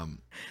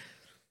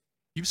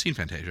 You've seen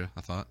Fantasia, I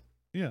thought.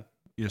 Yeah.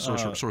 You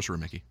know, Sorcerer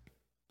Mickey.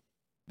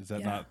 Is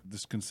that not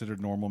just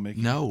considered normal Mickey?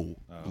 No,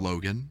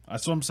 Logan.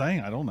 That's what I'm saying.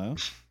 I don't know.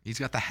 He's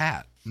got the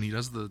hat, and he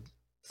does the...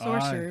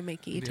 Sorcerer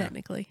Mickey,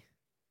 technically.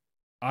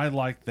 I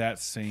like that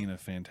scene of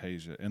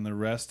Fantasia, and the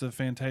rest of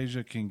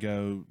Fantasia can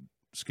go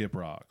skip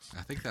rocks.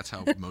 I think that's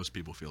how most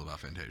people feel about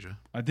Fantasia.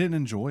 I didn't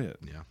enjoy it.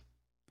 Yeah.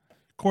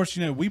 Of course,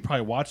 we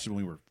probably watched it when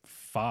we were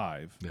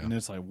 5, Yeah. and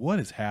it's like, what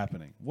is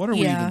happening? What are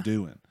we even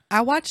doing? I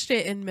watched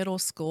it in middle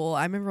school.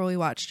 I remember we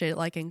watched it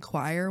like in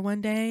choir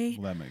one day.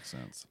 Well, that makes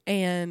sense.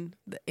 And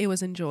it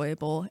was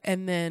enjoyable.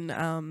 And then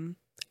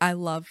I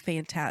love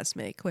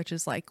Fantasmic, which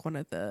is like one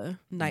of the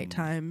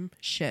nighttime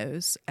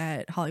shows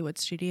at Hollywood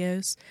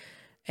Studios.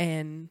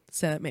 And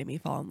so that made me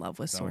fall in love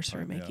with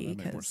Sorcerer Mickey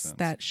because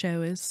that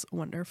show is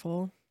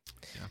wonderful.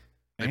 Yeah.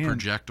 They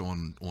project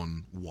on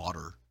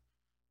water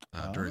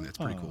during it's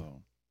pretty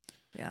cool.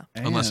 Yeah.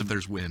 Unless if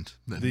there's wind,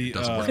 then it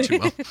doesn't work too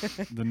well.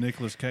 The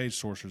Nicolas Cage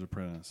Sorcerer's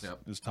Apprentice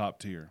is top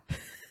tier.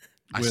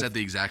 I said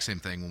the exact same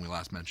thing when we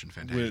last mentioned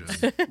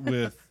Fantasia.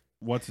 With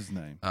what's his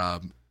name?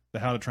 The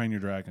How to Train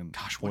Your Dragon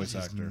voice what is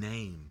actor. His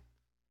name?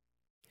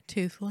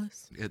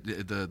 Toothless.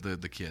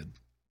 The kid.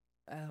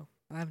 Oh,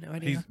 I have no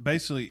idea. He's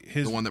basically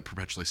the one that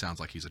perpetually sounds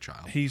like he's a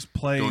child. He's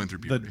played going through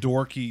the puberty.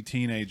 dorky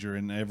teenager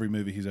in every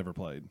movie he's ever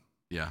played.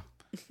 Yeah.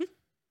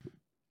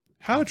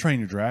 How to Train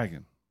Your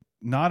Dragon.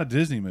 Not a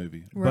Disney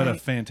movie, but a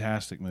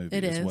fantastic movie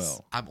as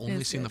well. I've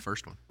only seen the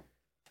first one.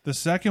 The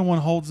second one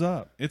holds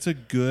up. It's a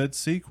good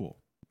sequel.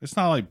 It's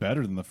not like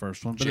better than the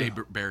first one. But Jay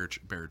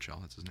Baruchel,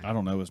 that's his name. I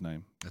don't know his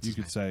name. That's you his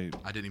could name. say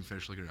I didn't even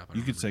finish looking it up.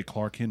 You could say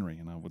Clark Henry,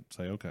 and I would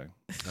say okay.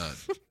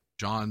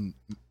 John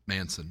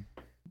Manson.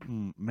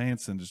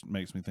 Manson just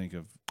makes me think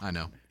of I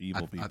know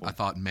evil people. I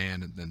thought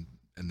man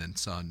and then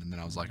son, and then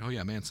I was like, oh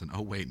yeah, Manson.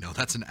 Oh wait, no,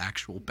 that's an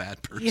actual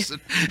bad person.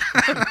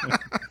 Yeah.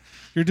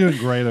 You're doing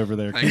great over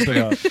there. Keep it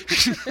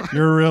up.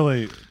 You're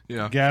really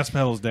gas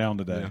pedals down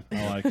today.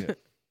 Yeah. I like it.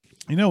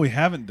 We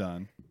haven't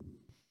done.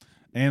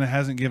 Anna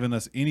hasn't given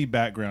us any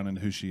background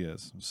into who she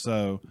is.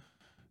 So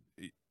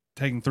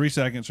taking 3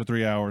 seconds or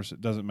 3 hours,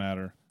 it doesn't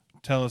matter.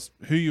 Tell us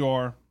who you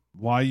are,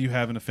 why you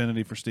have an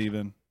affinity for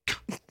Steven,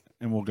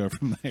 and we'll go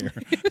from there.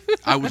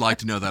 I would like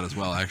to know that as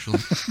well, actually.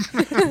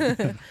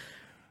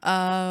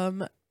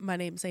 My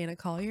name's Anna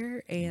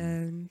Collier,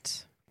 and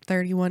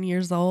 31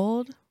 years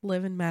old,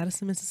 live in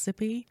Madison,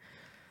 Mississippi.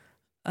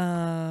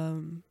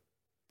 Married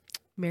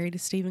to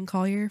Stephen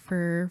Collier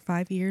for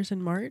 5 years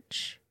in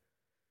March.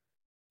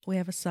 We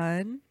have a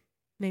son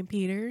named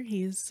Peter.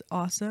 He's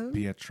awesome.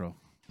 Pietro.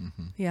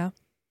 Mm-hmm. Yeah.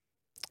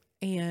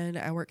 And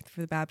I work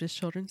for the Baptist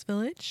Children's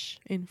Village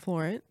in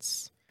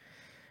Florence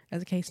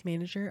as a case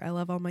manager. I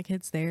love all my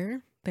kids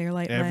there. They're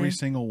like every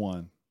single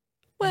one.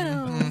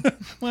 Well,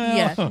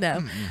 yeah,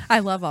 no. I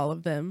love all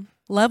of them.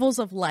 Levels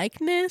of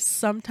likeness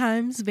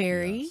sometimes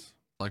vary. Yes.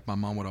 Like my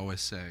mom would always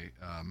say,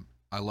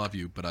 I love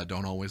you, but I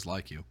don't always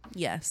like you.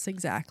 Yes,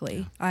 exactly.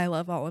 Yeah. I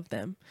love all of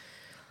them.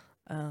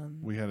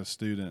 We had a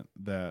student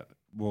that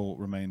will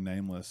remain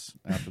nameless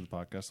after the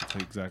podcast. I'll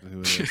tell you exactly who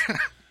it is.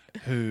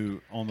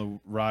 Who, on the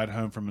ride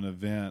home from an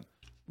event,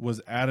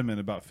 was adamant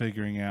about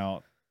figuring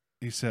out.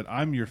 He said,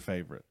 I'm your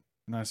favorite.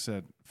 And I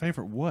said,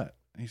 favorite what?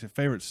 And he said,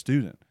 favorite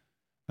student.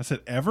 I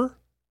said, ever?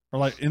 Or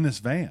like in this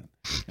van?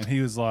 And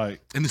he was like,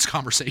 in this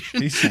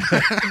conversation? He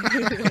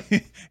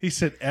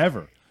said,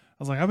 ever. I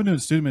was like, I've been doing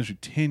student ministry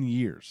 10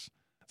 years.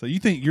 So you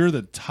think you're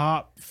the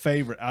top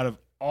favorite out of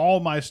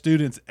all my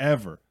students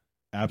ever?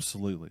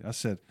 Absolutely. I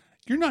said,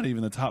 you're not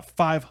even the top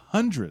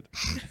 500.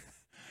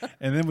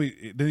 And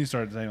then he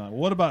started saying like,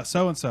 what about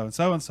so and so and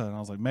so and so? And I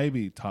was like,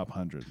 maybe top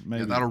 100.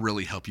 Maybe Yeah, that'll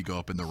really help you go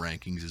up in the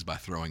rankings is by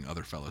throwing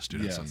other fellow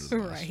students Yes.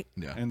 under the bus. Right.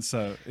 Yeah. And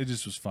so it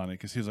just was funny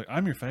because he was like,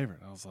 I'm your favorite.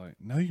 I was like,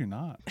 no, you're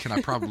not. Can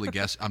I probably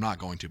guess? I'm not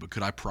going to, but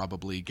could I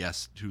probably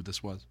guess who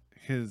this was?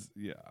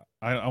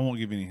 I won't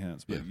give you any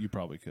hints, but Yeah. you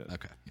probably could.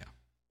 Okay.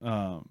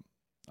 Yeah.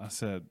 I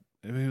said,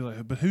 he was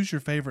like, but who's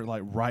your favorite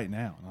like right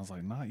now? And I was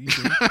like, not you,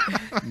 dude.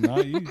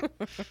 Not you.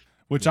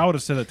 Which I would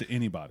have said that to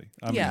anybody.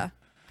 I Yeah.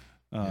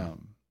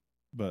 mean,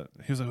 but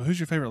he was like, well, who's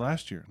your favorite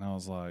last year? And I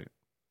was like,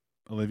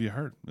 Olivia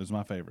Hurt is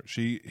my favorite.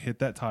 She hit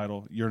that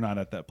title. You're not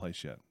at that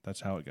place yet.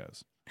 That's how it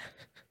goes.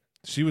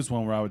 She was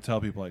one where I would tell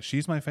people like,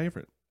 she's my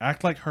favorite.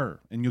 Act like her,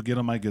 and you'll get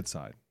on my good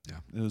side. Yeah.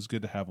 It was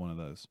good to have one of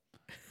those.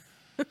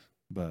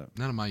 But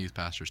None of my youth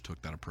pastors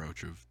took that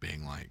approach of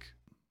being like,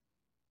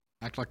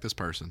 act like this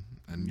person,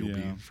 and you'll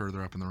Yeah. be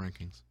further up in the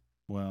rankings.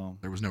 well,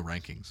 There was no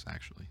rankings,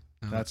 actually.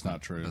 No, that's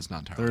not true. That's not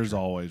entirely There's true.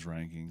 always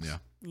rankings. Yeah.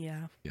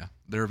 Yeah. Yeah.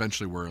 There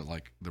eventually were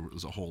like, there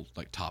was a whole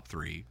like top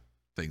 3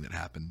 thing that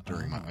happened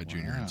during my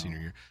junior and senior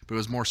year. But it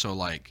was more so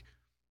like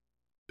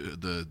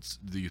the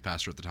youth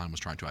pastor at the time was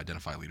trying to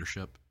identify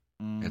leadership.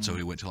 And so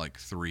he went to like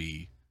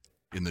 3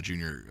 in the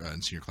junior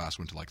and senior class,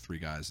 went to like 3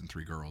 guys and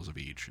 3 girls of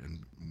each,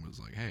 and was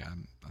like, hey,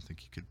 I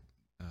think you could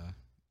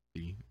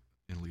be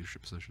in a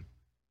leadership position.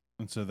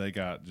 And so they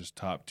got just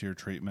top tier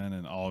treatment,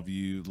 and all of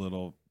you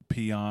little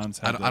peons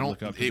I had to don't.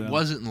 look up to It them.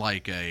 wasn't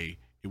like a.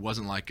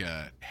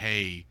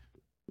 Hey,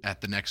 at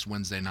the next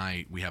Wednesday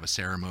night we have a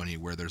ceremony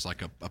where there's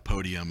like a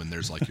podium and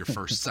there's like your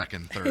first,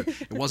 second, third.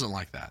 It wasn't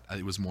like that.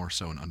 It was more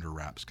so an under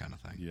wraps kind of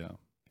thing. Yeah,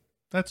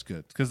 that's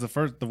good because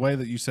the way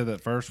that you said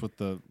that first with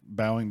the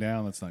bowing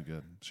down, that's not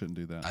good. Shouldn't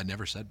do that. I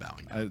never said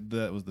bowing down.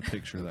 That was the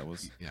picture that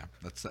was. Yeah,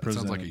 that sounds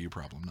presented. like a you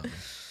problem. Nothing.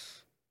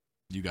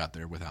 You got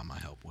there without my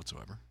help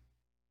whatsoever.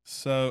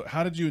 So,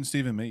 how did you and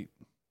Steven meet?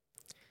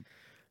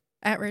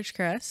 At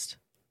Ridgecrest,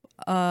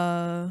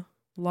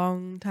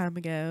 long time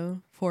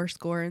ago,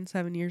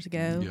 7 years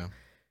ago.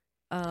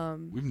 Yeah,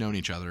 we've known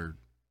each other,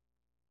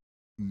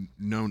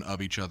 known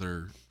of each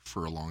other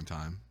for a long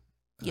time.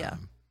 Yeah.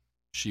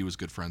 She was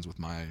good friends with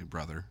my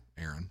brother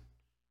Aaron,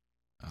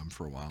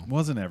 for a while.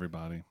 Wasn't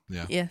everybody?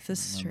 Yeah, Yeah,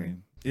 this is I true.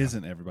 mean,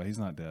 isn't everybody? He's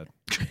not dead.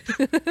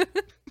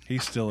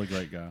 He's still a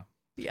great guy.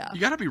 Yeah. you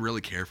got to be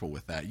really careful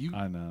with that.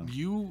 I know.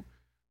 You,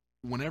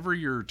 whenever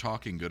you're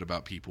talking good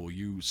about people,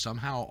 you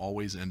somehow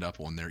always end up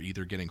on they're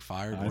either getting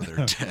fired I or they're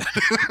know.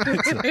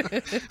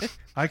 dead.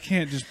 I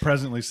can't just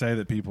presently say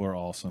that people are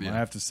awesome. Yeah. I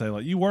have to say,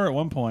 like, you were at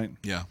one point.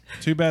 Yeah,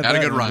 Too bad. had a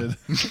that good run.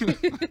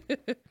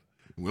 ended.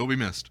 Will be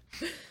missed.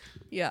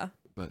 Yeah.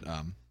 But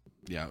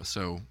yeah.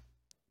 So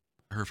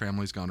her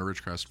family's gone to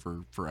Ridgecrest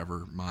for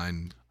forever.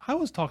 Mine. I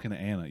was talking to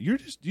Anna. You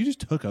just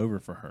took over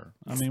for her.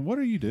 I mean, what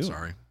are you doing?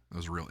 Sorry, that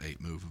was a real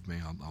 8 move of me.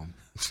 I'll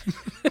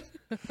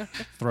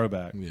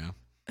Throwback. yeah.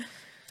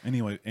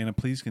 Anyway, Anna,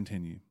 please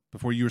continue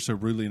before you were so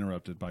rudely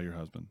interrupted by your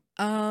husband.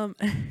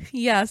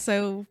 Yeah,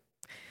 so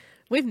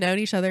we've known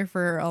each other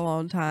for a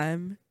long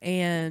time,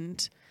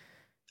 and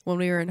when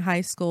we were in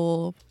high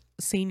school,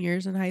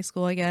 seniors in high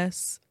school, I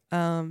guess,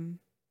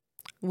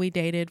 we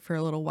dated for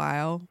a little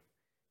while,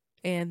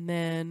 and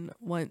then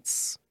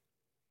once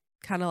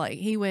kind of like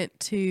he went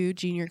to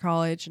junior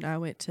college and I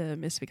went to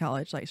Mississippi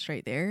College, like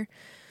straight there.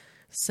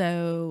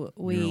 So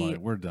You're like,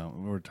 we're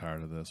done. We're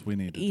tired of this. We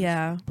need to.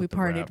 yeah, just we put the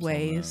parted wraps on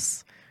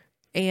ways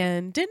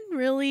and didn't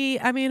really,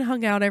 I mean,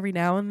 hung out every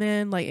now and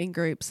then, like in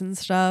groups and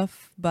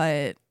stuff,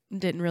 but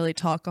didn't really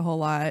talk a whole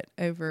lot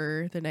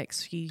over the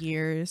next few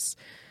years.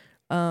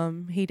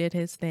 He did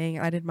his thing,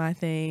 I did my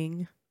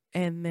thing,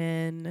 and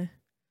then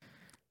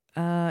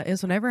it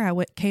was whenever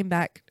I came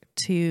back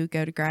to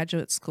go to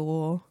graduate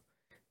school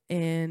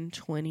in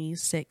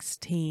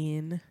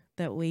 2016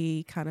 that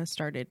we kind of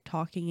started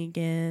talking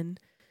again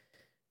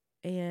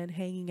and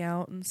hanging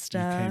out and You came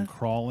stuff.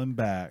 crawling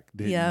back,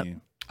 didn't Yep.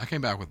 you? I came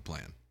back with a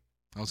plan.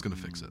 I was going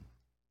to fix it.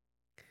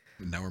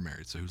 And now we're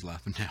married, so who's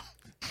laughing now?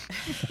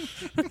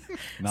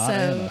 Not So-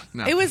 Anna.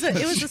 No. It was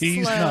a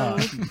She's slow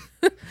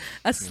not.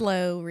 a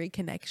slow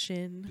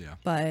reconnection. Yeah.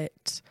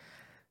 But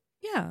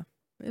yeah,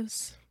 it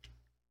was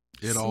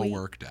It all sweet.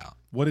 worked out.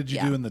 What did you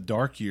Yeah. do in the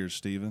dark years,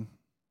 Steven?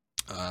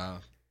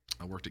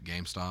 I worked at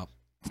GameStop.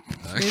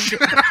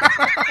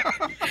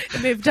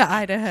 Moved to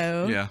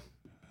Idaho Yeah.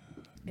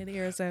 in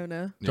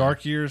Arizona. Yeah.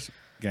 Dark years,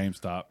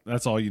 GameStop.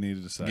 That's all you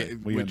needed to say.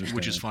 We Which is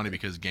understand. funny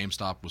because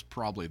GameStop was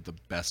probably the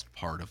best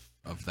part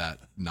of that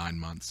 9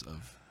 months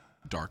of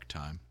dark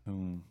time.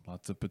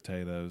 Lots of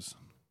potatoes.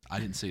 I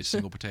didn't see a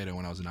single potato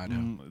when I was in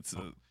Idaho. It's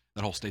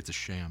That whole state's a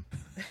sham.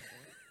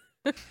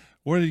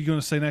 what are you going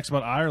to say next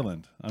about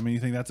Ireland? I mean, you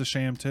think that's a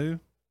sham too?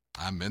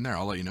 I'm in there.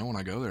 I'll let you know when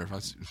I go there if I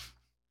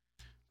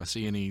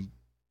see any.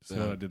 See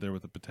what I did there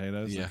with the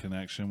potatoes? Yeah. The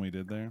connection we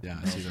did there? Yeah,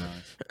 I That see was that.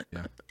 nice.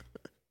 Yeah,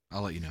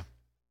 I'll let you know.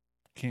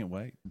 Can't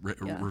wait.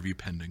 Yeah. Review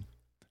pending.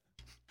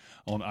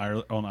 On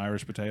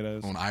Irish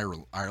potatoes? On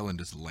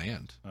Ireland is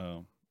land.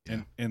 Oh.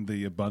 Yeah. And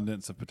the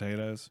abundance of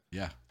potatoes?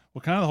 Yeah.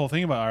 Well, kind of the whole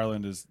thing about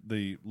Ireland is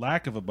the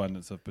lack of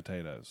abundance of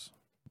potatoes,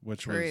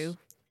 which was True.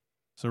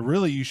 So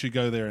really, you should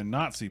go there and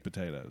not see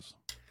potatoes.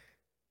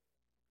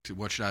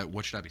 What should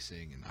I be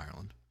seeing in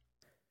Ireland?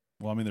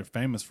 Well, I mean, they're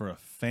famous for a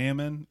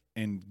famine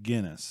and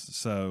Guinness.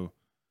 So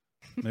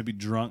maybe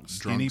drunk,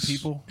 skinny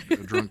people.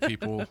 Drunk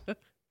people.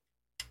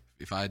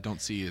 If I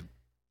don't see a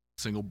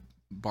single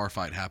bar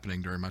fight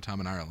happening during my time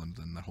in Ireland,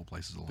 then that whole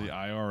place is a lie. The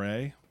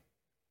IRA.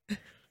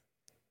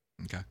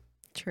 Okay.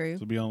 True.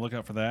 So be on the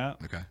lookout for that.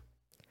 Okay.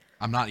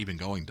 I'm not even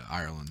going to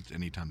Ireland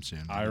anytime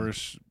soon.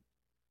 Irish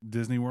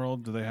Disney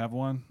World. Do they have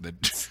one?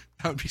 That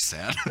would be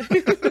sad.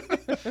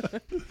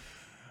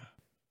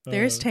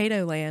 There's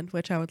Tato Land,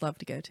 which I would love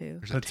to go to.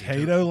 There's a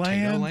Potato Land?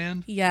 Potato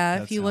Land? Yeah,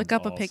 That if you look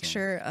sounds up a awesome.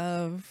 picture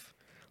of,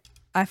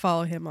 I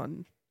follow him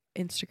on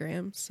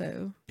Instagram,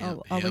 so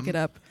I'll look Him? it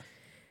up.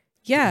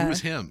 Yeah, Who's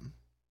him?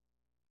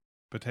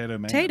 Potato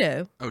Man.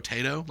 Tato. Oh,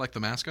 Tato, like the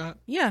mascot?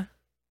 Yeah,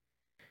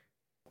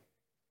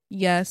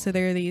 yeah. So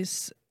there are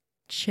these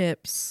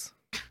chips.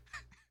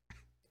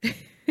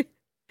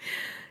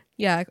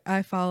 Yeah,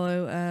 I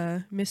follow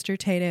Mr.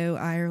 Tato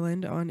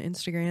Ireland on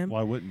Instagram.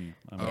 Why wouldn't you?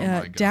 I mean, Oh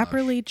my gosh.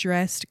 Dapperly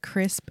dressed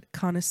crisp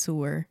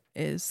connoisseur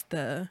is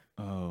the.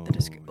 oh,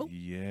 Oh.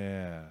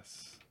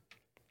 yes.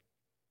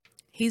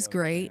 He's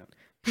great.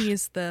 He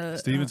is the.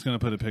 Steven's going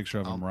to put a picture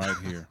of him right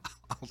here.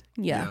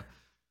 Yeah.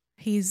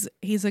 He's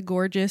a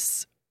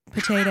gorgeous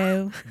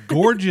potato.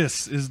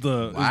 Gorgeous is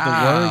the word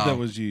Wow. that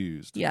was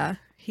used. Yeah,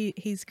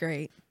 he's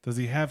great. Does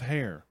he have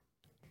hair?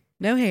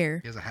 No hair.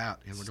 He has a hat.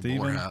 He has like a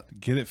bowler Steven, hat.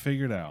 get it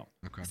figured out.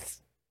 Okay.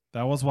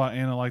 That was why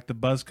Anna liked the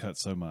buzz cut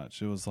so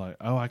much. It was like,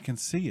 oh, I can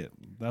see it.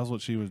 That was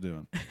what she was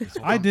doing.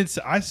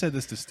 I said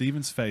this to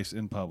Steven's face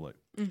in public.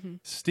 Mm-hmm.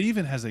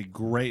 Steven has a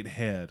great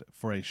head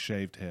for a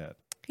shaved head.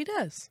 He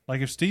does.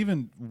 Like if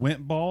Steven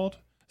went bald,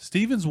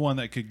 Steven's one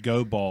that could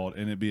go bald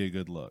and it'd be a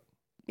good look.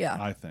 Yeah.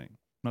 I think.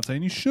 I'm not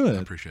saying you I should.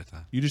 appreciate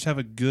that. You just have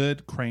a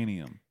good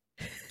cranium.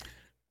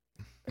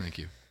 Thank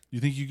you. You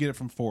think you get it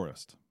from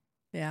Forrest?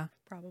 Yeah,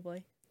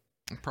 probably.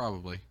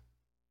 Probably.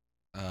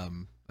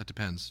 That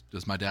depends.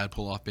 Does my dad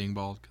pull off being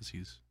bald? Because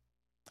he's.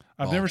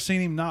 I've Bald. never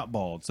seen him not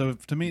bald. So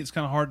to me, it's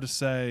kind of hard to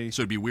say.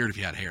 So it'd be weird if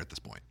he had hair at this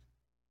point.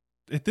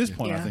 At this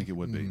point, I Yeah. think it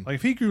would be. Mhm. Like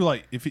if he grew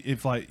like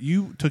if like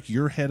you took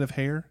your head of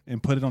hair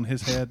and put it on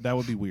his head, that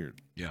would be weird.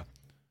 Yeah.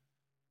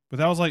 But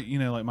that was like,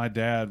 like my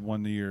dad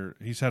one year,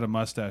 he's had a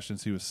mustache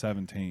since he was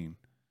 17,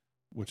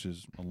 which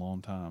is a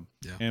long time.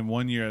 Yeah. And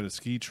one year at a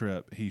ski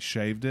trip, he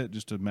shaved it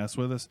just to mess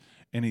with us,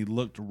 and he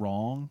looked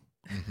wrong.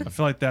 Mhm. I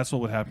feel like that's what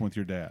would happen with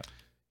your dad.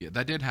 Yeah,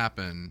 that did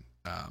happen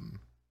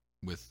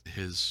with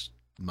his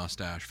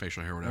mustache,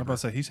 facial hair, I'm whatever. about to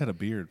say he's had a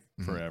beard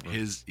Mhm. forever.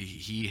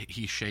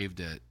 He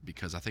shaved it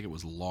because I think it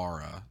was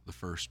Laura, the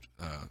first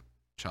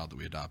child that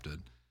we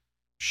adopted.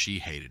 She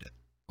hated it.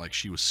 Like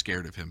she was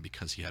scared of him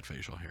because he had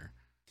facial hair.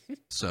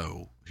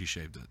 So he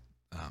shaved it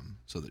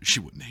so that she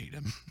wouldn't hate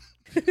him.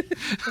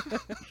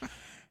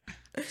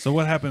 So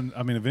what happened?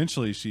 I mean,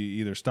 eventually she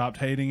either stopped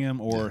hating him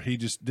or he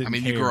just didn't. I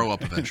mean, you care. grow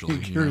up eventually.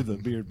 He you grew know? the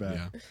beard back.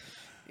 Yeah.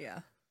 Yeah.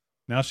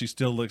 Now she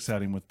still looks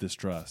at him with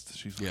distrust.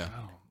 She's like, Yeah.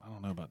 I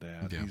don't know about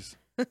Dad. Yeah. He's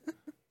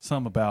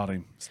something about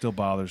him still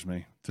bothers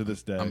me to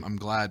this day. I'm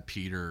glad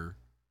Peter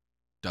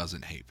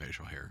doesn't hate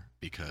facial hair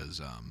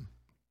because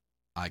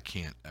I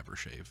can't ever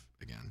shave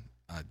again.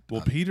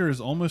 Peter is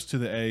almost to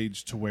the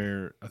age to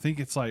where I think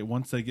it's like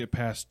once they get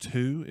past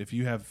 2, if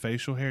you have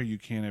facial hair, you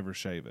can't ever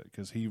shave it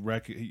because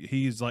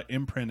he's like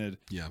imprinted.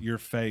 Yeah. Your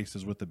face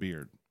is with the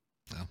beard.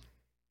 Well,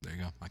 there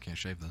you go. I can't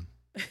shave then.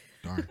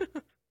 Darn.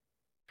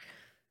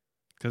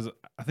 Because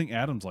I think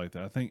Adam's like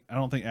that. I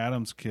don't think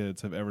Adam's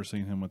kids have ever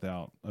seen him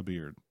without a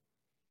beard.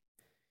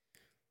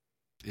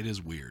 It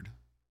is weird.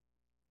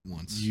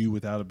 Once You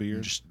without a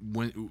beard. just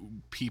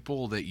when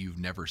people that you've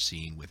never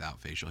seen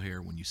without facial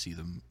hair, when you see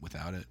them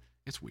without it,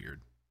 it's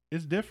weird.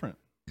 It's different.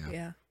 Yeah.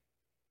 Yeah.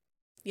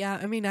 Yeah.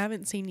 I mean, I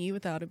haven't seen you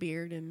without a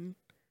beard, and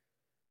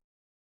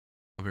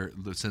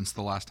Since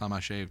the last time I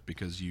shaved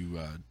because you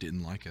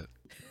didn't like it.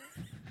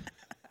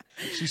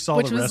 She saw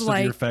Which the was rest of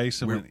like- your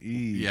face and We're- went,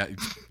 "Ee." Yeah.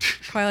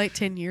 probably like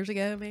 10 years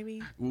ago,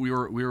 maybe.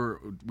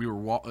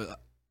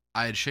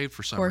 I had shaved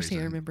for Of some course, reason.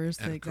 he remembers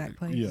the and- exact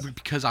place. Yeah.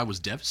 Because I was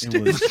It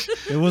devastated.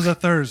 was a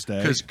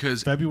Thursday,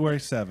 Because February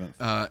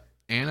 7th.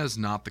 Anna's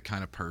not the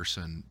kind of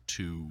person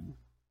to,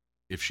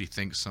 if she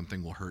thinks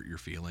something will hurt your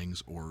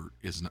feelings or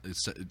is not,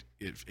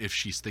 if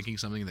she's thinking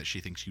something that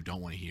she thinks you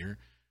don't want to hear,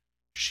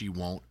 she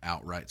won't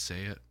outright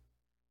say it.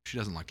 She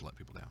doesn't like to let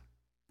people down.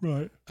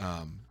 Right.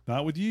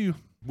 Not with you.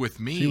 With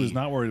me, She was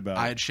not worried about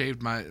I it. had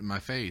shaved my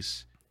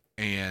face,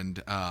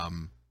 and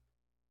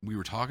we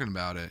were talking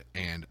about it,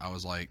 and I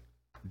was like,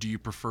 "Do you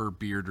prefer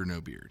beard or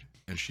no beard?"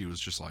 And she was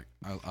just like,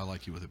 "I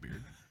like you with a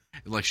beard."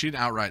 Like she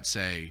didn't outright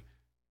say,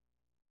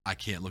 "I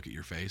can't look at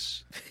your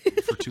face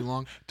for too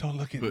long." Don't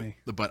look at me.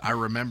 But I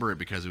remember it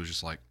because it was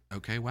just like,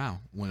 okay,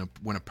 wow. When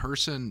a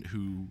person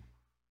who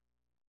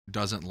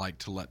doesn't like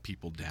to let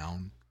people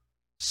down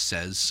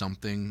says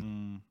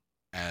something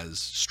as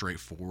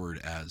straightforward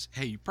as,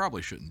 "Hey, you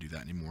probably shouldn't do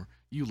that anymore,"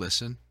 you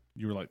listen.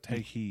 You were like,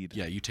 take heed.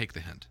 Yeah, you take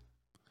the hint.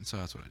 And so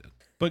that's what I did.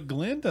 But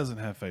Glenn doesn't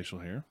have facial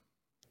hair.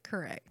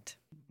 Correct.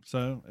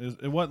 So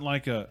it wasn't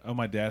like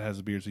my dad has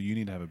a beard, so you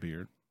need to have a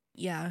beard.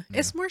 Yeah. Yeah.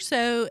 It's more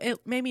so,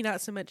 maybe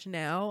not so much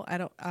now.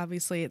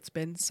 Obviously it's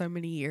been so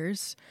many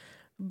years,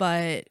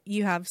 but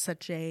you have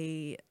such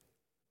a,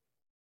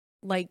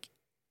 like,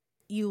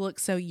 you look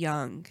so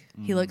young.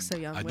 He looks so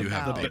young. I do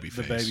have the baby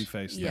The face. baby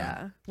face.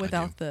 Yeah.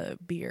 Without the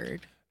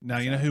beard. Now,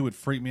 you know who would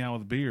freak me out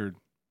with a beard?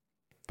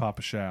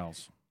 Papa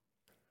Show's.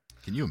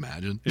 Can you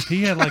imagine? If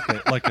he had like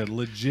a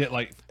legit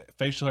like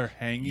facial hair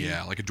hanging,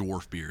 Yeah, like a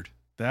dwarf beard.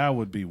 that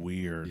would be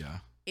weird. Yeah.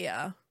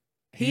 Yeah.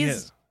 He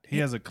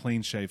has a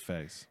clean shaved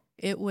face.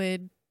 It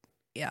would,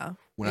 yeah.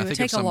 When it I would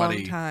think take of a long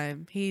somebody,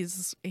 time.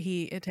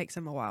 It takes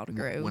him a while to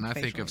grow. when I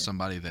think facial of hair.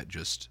 somebody that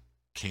just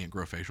can't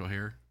grow facial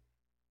hair,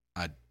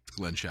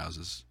 Glenn Show's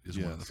is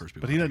one of the first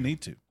people. But he I doesn't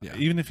think need to. Yeah.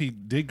 Even if he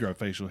did grow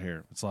facial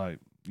hair, it's like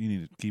you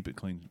need to keep it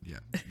clean. of. Yeah.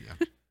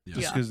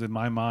 Just Yeah. because in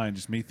my mind,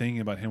 just me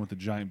thinking about him with the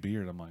giant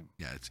beard, I'm like,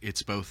 Yeah,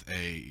 it's both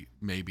a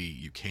maybe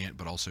you can't,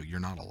 but also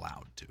you're not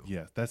allowed to.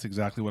 yeah, that's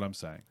exactly what I'm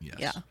saying. Yes.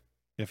 Yeah.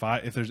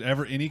 If there's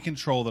ever any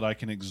control that I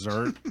can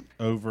exert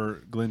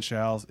over Glenn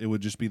Show's, it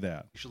would just be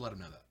that. You should let him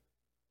know that.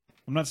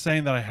 I'm not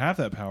saying that I have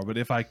that power, but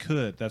if I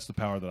could, that's the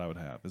power that I would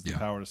have. Is the Yeah.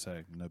 power to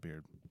say, no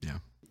beard. Yeah.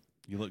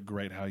 You look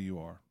great how you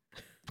are.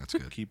 That's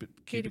good. Keep it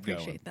He'd going.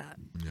 appreciate that.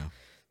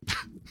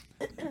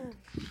 Yeah.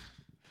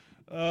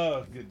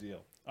 Oh, good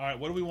deal. All right,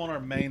 what do we want our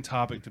main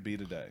topic to be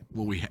today?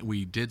 Well,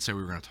 we did say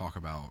we were going to talk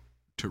about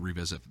to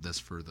revisit this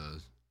for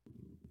the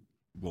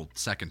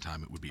second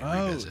time. It would be a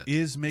revisit.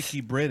 Is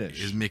Mickey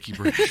British? Is Mickey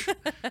British?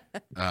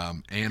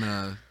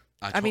 Anna.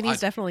 I mean, he's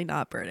definitely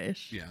not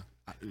British. Yeah.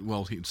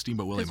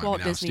 Steamboat Willie Because might Walt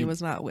be now. Disney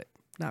was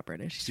not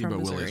British. He's Steamboat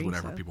from Willie is Missouri,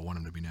 whatever so. people want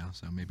him to be now,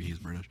 so maybe he's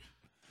British.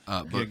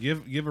 Yeah, But give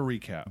a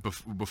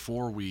recap.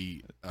 before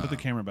we Put the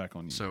camera back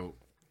on you. So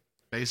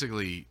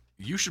basically,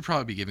 you should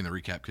probably be giving the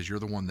recap because you're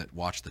the one that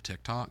watched the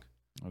TikTok.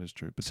 That is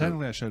true. But So-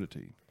 technically, I showed it to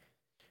you.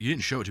 You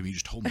didn't show it to me. You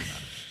just told me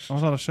about it. I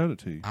thought I showed it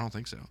to you. I don't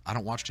think so. I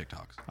don't watch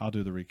TikToks. I'll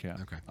do the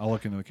recap. Okay. I'll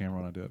look into the camera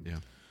when I do it. Yeah.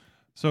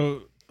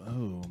 So,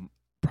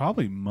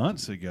 probably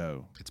months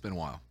ago, It's been a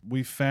while.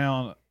 we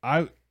found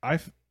I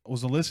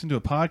was listening to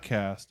a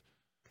podcast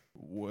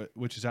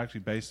which is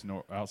actually based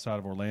in outside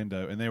of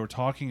Orlando, and they were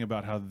talking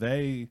about how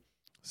they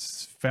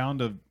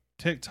found a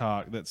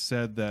TikTok that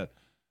said that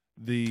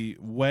the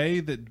way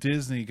that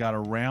Disney got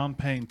around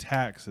paying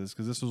taxes,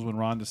 because this was when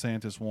Ron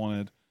DeSantis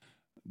wanted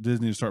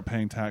Disney to start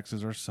paying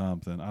taxes or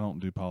something. I don't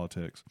do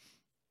politics.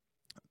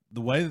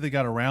 The way that they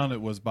got around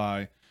it was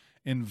by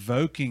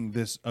invoking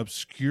this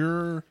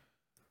obscure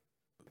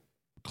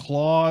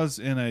clause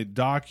in a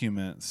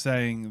document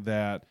saying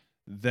that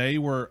they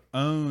were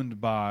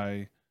owned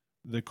by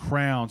the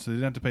crown, so they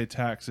didn't have to pay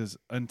taxes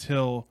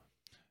until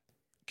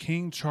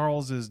King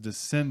Charles's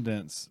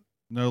descendants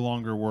no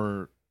longer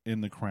were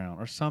in the crown,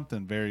 or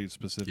something very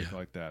specific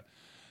like that.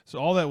 So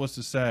all that was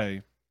to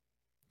say,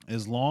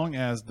 as long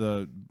as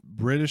the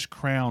British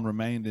crown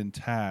remained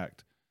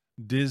intact,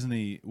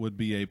 Disney would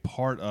be a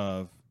part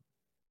of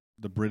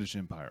the British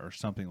Empire or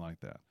something like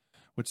that,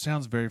 which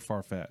sounds very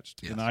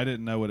far-fetched. Yes. And I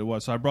didn't know what it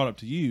was. So I brought it up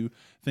to you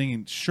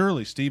thinking,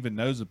 surely Steven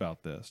knows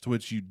about this, to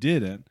which you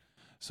didn't.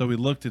 So we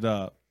looked it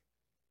up.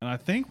 And I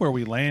think where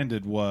we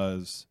landed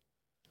was,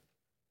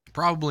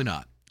 Probably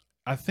not.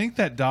 I think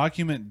that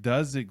document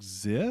does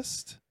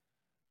exist,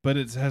 but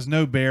it has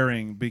no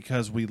bearing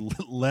because we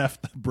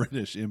left the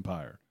British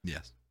Empire,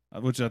 Yes.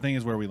 which I think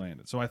is where we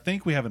landed. So I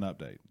think we have an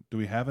update. Do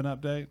we have an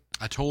update?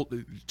 I told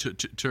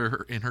to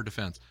her, in her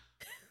defense,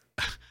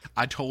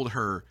 I told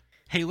her,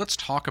 hey, let's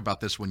talk about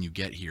this when you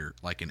get here,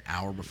 like an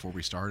hour before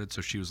we started.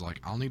 So she was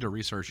like, I'll need to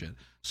research it.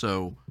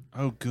 So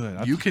Oh,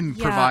 good. you can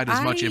Yeah, provide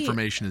as much I-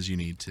 information as you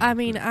need to. I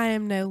mean, I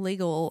am no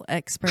legal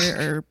expert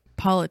or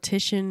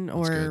politician good.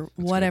 or That's good.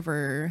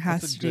 whatever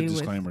has That's a to good do with.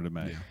 disclaimer to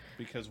make, Yeah.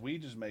 because we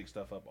just make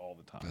stuff up all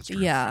the time. That's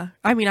true. Yeah.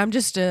 I mean,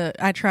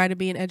 I try to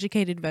be an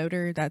educated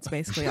voter. That's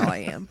basically all I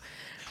am.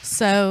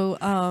 So,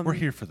 We're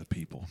here for the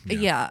people.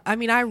 yeah. I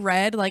mean, I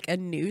read like a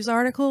news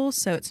article,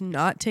 so it's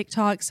not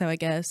TikTok. So I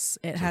guess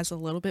it has a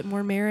little bit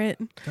more merit.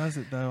 Does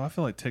it though? I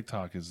feel like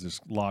TikTok is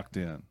just locked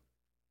in.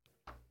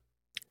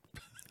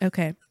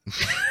 Okay.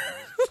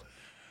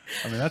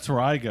 I mean, that's where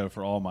I go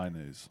for all my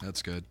news.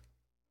 That's good.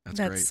 That's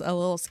That's great. a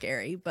little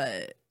scary,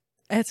 but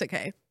it's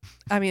okay.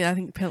 I mean, I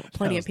think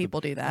plenty of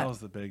people do That that. was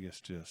the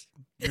biggest. Just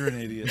you're an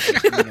idiot.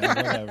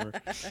 Whatever.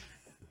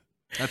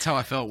 That's how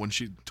I felt when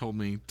she told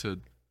me to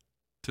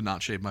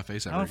not shave my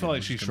face. I don't feel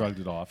like she shrugged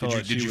it off. I felt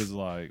like she was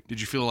like, Did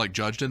you feel like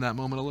judged in that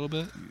moment a little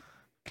bit?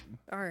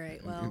 All right.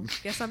 Well,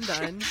 guess I'm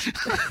done.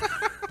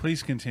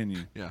 please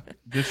continue. Yeah.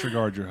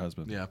 Disregard your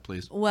husband. Yeah,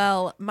 please.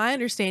 Well, my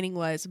understanding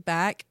was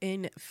back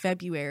in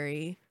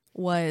February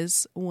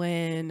was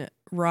when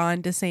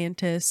Ron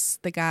DeSantis,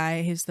 the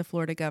guy who's the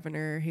Florida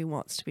governor who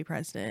wants to be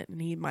president,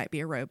 and he might be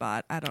a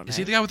robot. I don't know. Is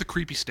he the guy with the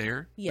creepy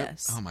stare?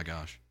 Yes. Oh my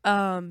gosh.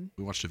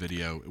 We watched a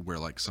video where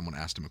like someone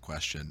asked him a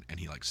question and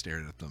he like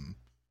stared at them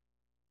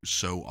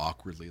so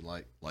awkwardly,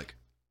 like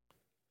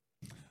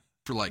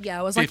for like Yeah,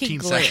 it was like he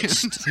 15 glitched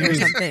seconds. or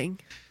something.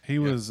 He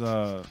was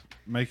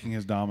making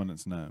his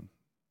dominance known.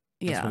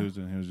 That's what Yeah. he was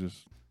doing. He was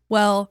just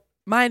Well,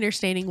 my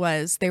understanding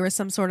was there was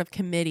some sort of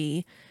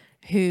committee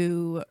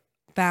who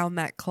found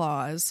that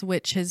clause,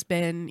 which has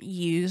been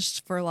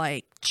used for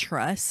like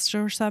trust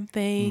or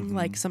something,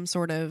 like some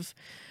sort of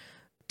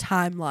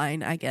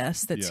timeline, I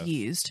guess, that's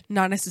used.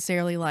 Not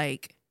necessarily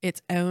like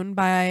it's owned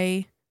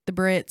by the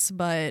Brits,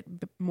 but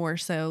more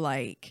so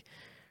like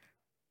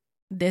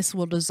this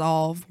will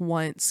dissolve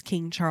once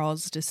King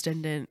Charles'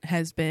 descendant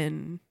has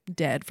been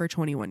dead for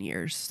 21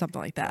 years,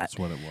 something like that. That's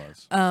what it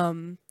was.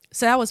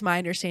 So that was my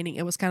understanding.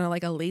 It was kind of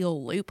like a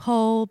legal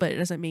loophole, but it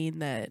doesn't mean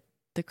that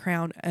the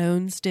crown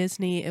owns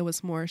Disney. It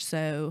was more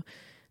so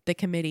the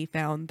committee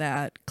found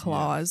that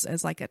clause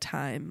as like a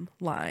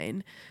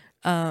timeline.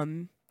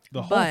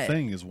 The whole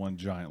thing is one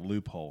giant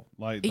loophole.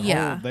 Like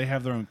whole, they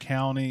have their own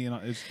county,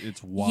 and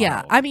it's wild.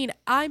 Yeah, I mean,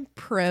 I'm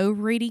pro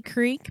Reedy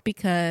Creek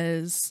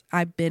because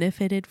I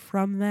benefited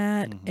from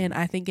that, and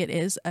I think it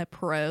is a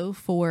pro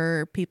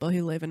for people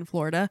who live in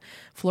Florida.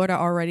 Florida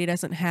already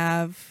doesn't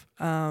have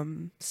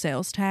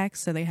sales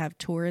tax, so they have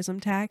tourism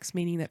tax,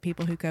 meaning that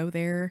people who go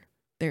there,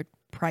 their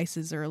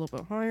prices are a little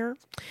bit higher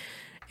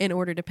in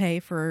order to pay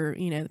for,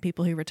 the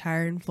people who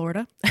retire in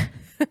Florida.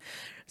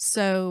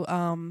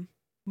 So,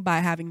 by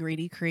having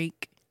Reedy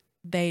Creek,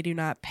 they do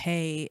not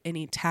pay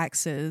any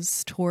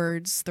taxes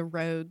towards the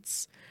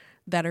roads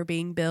that are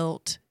being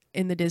built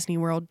in the Disney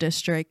World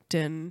district,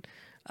 and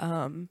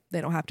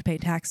they don't have to pay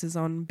taxes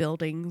on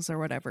buildings or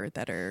whatever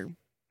that are...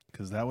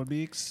 Because that would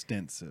be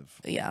extensive.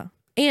 Yeah.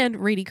 And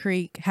Reedy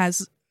Creek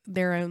has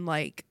their own,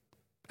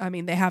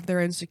 they have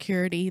their own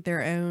security,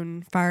 their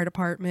own fire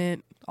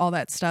department, all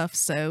that stuff.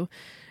 So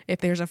if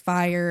there's a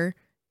fire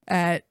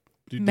at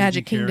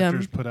Magic Disney Kingdom...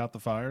 characters put out the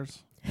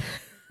fires?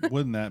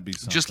 Wouldn't that be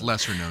something? Just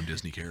lesser known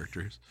Disney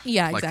characters.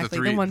 Yeah, like exactly.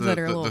 The ones that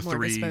are a little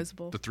more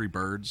disposable. The three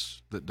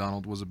birds that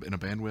Donald was in a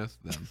band with.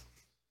 Them.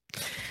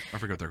 I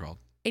forget what they're called.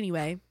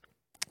 Anyway.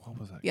 What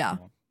was that? Yeah.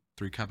 Called?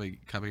 Three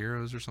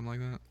Caballeros or something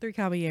like that? Three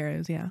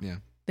Caballeros, yeah. Yeah.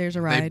 There's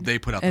a ride. They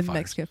put out the in fires.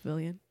 Mexico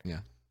Pavilion. Yeah.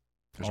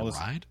 There's a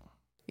ride?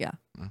 Yeah.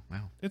 Oh,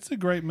 wow. It's a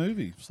great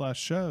movie /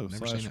 show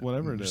 /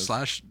 whatever it is.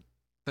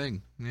 /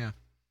 thing. Yeah.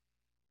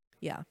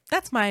 Yeah,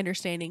 that's my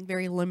understanding.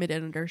 Very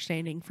limited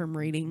understanding from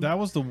reading. That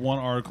was the one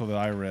article that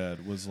I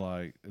read was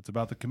like, it's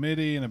about the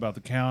committee and about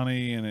the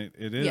county, and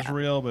it is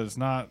real, but it's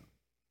not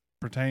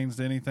pertains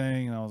to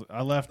anything. And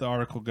I left the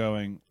article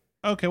going,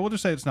 okay, we'll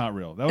just say it's not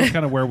real. That was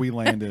kind of where we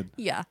landed.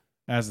 Yeah.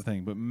 As the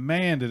thing, but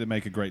man, did it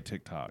make a great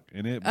TikTok,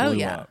 and it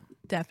blew up.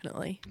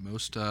 Definitely.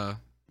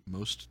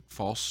 Most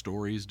false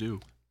stories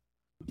do.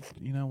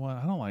 You know what?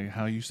 I don't like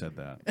how you said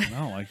that. I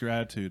don't like your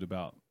attitude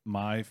about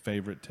my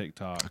favorite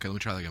TikTok. Okay, let me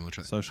try that again.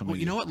 Social media. Well,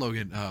 you know what,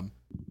 Logan?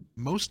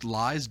 Most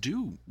lies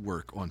do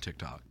work on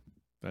TikTok.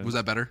 Was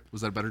that better?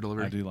 Was that a better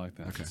delivery? I do like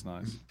that. Okay. It's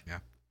nice. Yeah.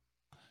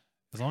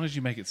 As long as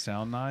you make it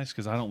sound nice,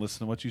 because I don't listen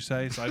to what you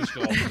say, so I just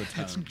go off of the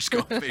tone. Just go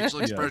off facial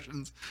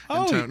expressions.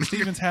 Oh, tone.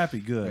 Steven's happy.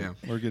 Good. Yeah.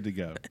 We're good to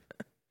go.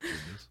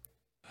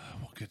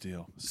 Well, good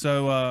deal.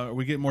 So, are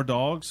we getting more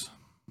dogs?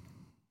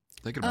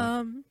 Thinking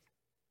about it.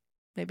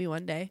 Maybe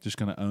one day. Just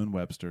going to own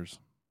Websters.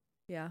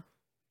 Yeah.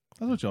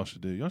 That's what y'all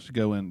should do. Y'all should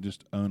go and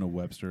just own a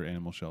Webster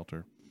animal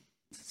shelter.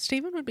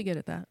 Steven would be good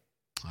at that.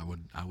 I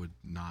would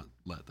not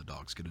let the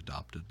dogs get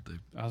adopted.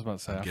 I was about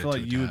to say, I feel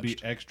like you would be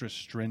extra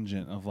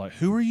stringent of like,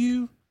 who are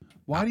you?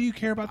 Why do you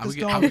care about this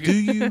dog? Do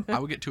you? I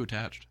would get too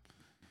attached.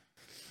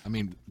 I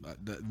mean,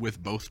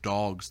 with both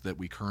dogs that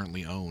we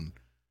currently own,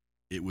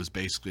 it was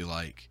basically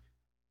like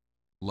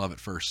love at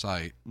first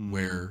sight,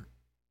 where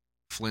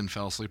Flynn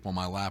fell asleep on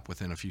my lap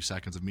within a few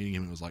seconds of meeting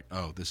him, and it was like,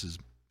 oh,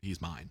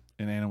 he's mine.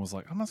 And Anna was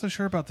like, I'm not so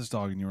sure about this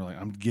dog, and you were like,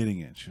 I'm getting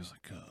it. She was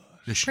like,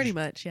 gosh. Pretty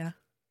much, yeah.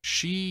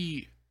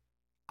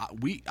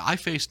 I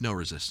faced no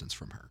resistance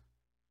from her,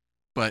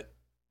 but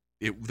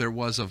there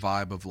was a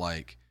vibe of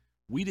like,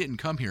 we didn't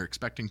come here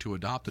expecting to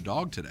adopt a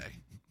dog today,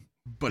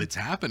 but it's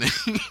happening.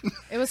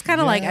 It was kind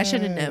of like I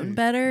should have known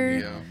better.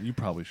 Yeah, you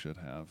probably should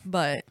have.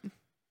 But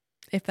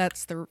if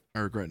that's I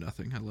regret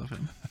nothing. I love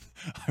him.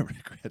 I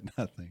regret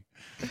nothing.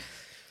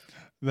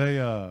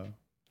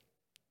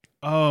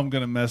 I'm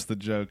gonna mess the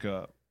joke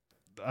up.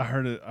 I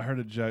heard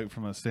a joke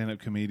from a stand-up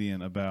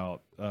comedian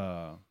about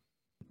I'm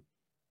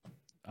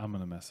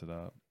gonna mess it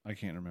up. I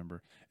can't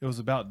remember. It was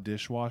about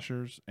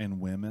dishwashers and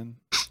women.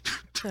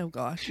 Oh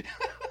gosh.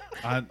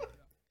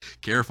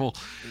 Careful.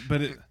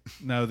 But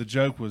the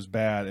joke was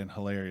bad and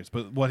hilarious.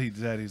 But what he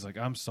said, he's like,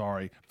 I'm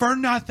sorry for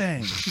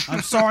nothing.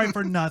 I'm sorry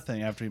for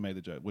nothing after he made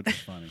the joke, which is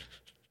funny.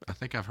 I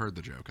think I've heard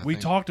the joke. We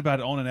talked about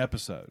it on an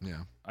episode.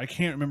 Yeah. I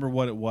can't remember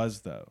what it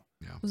was though.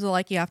 Yeah. Was it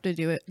like you have to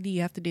do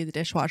the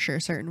dishwasher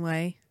a certain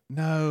way?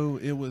 No,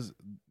 it was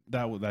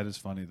that is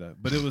funny though.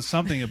 But it was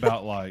something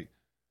about like,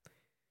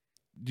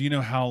 do you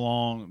know how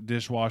long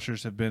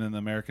dishwashers have been in the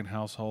American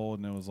household?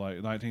 And it was like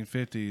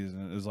 1950s,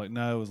 and it was like,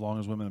 no, as long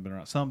as women have been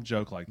around. Some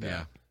joke like that.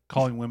 Yeah.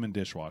 Calling women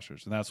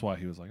dishwashers. And that's why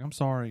he was like, I'm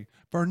sorry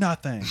for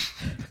nothing.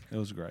 It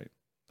was great. It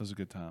was a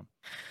good time.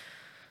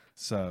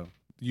 So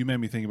you made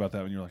me think about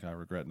that when you're like, I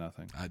regret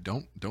nothing.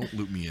 Don't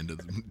loop me into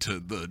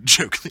the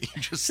joke that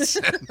you just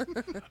said.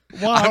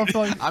 Well,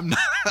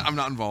 I'm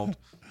not involved.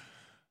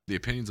 The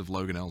opinions of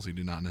Logan Elsie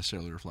do not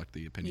necessarily reflect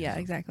the opinions. Yeah, of,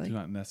 exactly. Do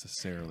not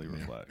necessarily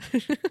reflect.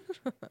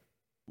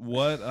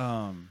 What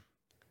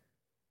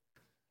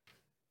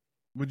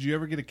would you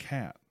ever get a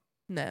cat?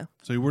 No,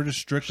 So we're just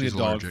strictly She's a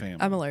dog allergic. family.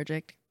 I'm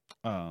allergic.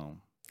 Oh.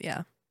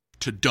 Yeah.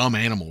 To dumb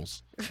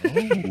animals.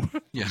 Oh.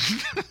 Yeah.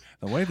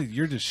 The way that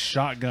you're just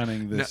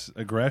shotgunning this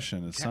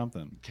aggression is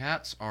something.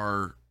 Cats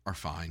are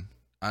fine.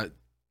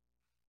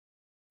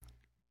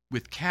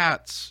 With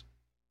cats,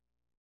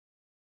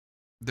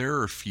 there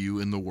are a few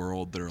in the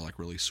world that are like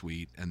really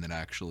sweet and that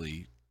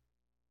actually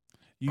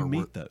You Or meet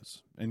we're-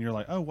 those, and you're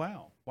like, oh,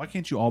 wow. Why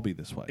can't you all be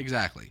this way?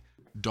 exactly.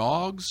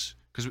 Dogs,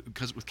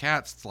 because with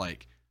cats, it's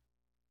like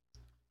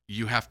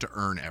you have to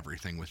earn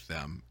everything with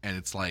them, and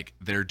it's like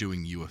they're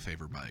doing you a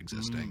favor by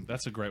existing.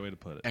 That's a great way to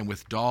put it. And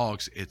with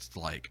dogs, it's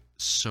like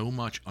so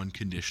much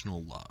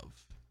unconditional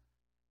love,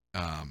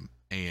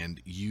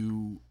 and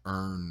you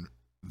earn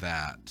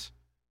that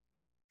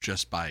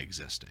just by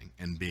existing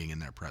and being in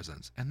their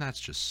presence, and that's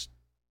just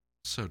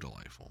so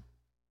delightful.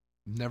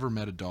 Never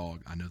met a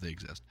dog. I know they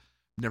exist.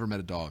 Never met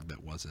a dog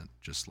that wasn't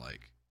just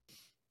like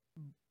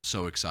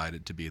so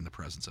excited to be in the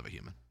presence of a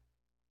human.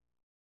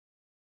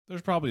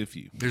 There's probably a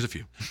few. There's a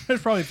few.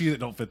 There's probably a few that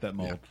don't fit that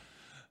mold.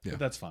 Yeah. But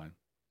that's fine.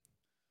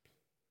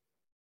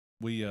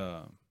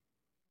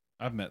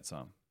 I've met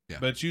some. Yeah.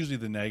 But it's usually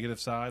the negative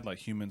side, like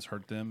humans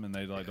hurt them and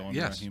they like don't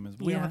Yes. around humans.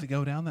 But we don't Yeah. have to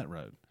go down that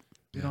road.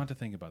 We Yeah. don't have to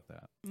think about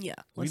that. Yeah.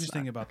 We let's just not.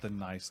 think about the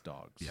nice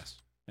dogs.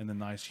 Yes. And the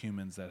nice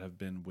humans that have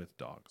been with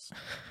dogs.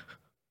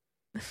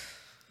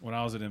 When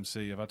I was at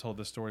MC, have I told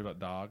this story about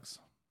dogs?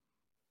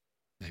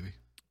 Maybe.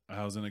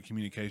 I was in a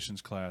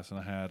communications class and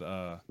I had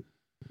a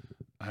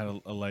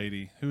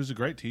lady who was a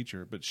great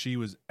teacher, but she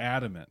was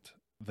adamant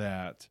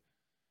that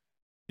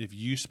if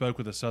you spoke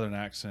with a Southern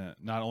accent,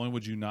 not only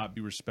would you not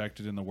be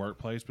respected in the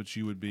workplace, but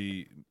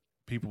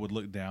people would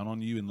look down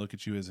on you and look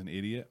at you as an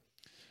idiot.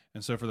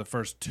 And so for the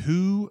first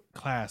 2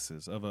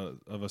 classes of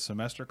a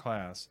semester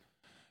class,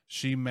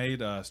 she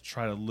made us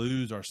try to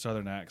lose our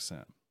Southern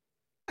accent.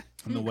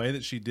 And the way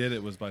that she did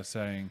it was by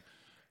saying,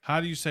 how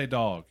do you say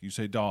dog? You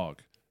say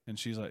dog. And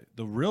she's like,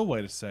 the real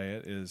way to say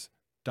it is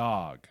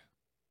dog.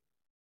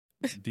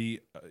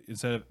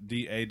 Instead of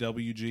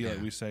D-A-W-G, like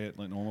Yeah. we say it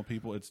like normal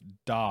people, it's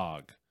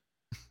dog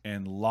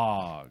and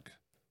log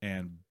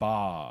and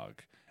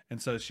bog. And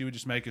so she would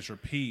just make us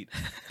repeat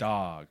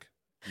dog,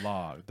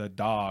 log. The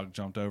dog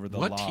jumped over the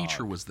What log.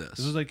 teacher was this?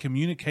 This was a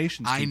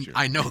communications teacher.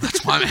 I know.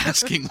 That's why I'm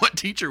asking. What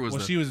teacher was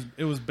this?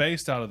 It was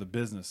based out of the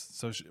business.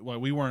 So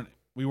we weren't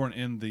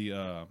in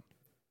the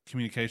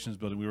communications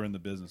building. We were in the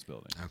business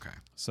building. Okay.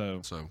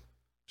 So So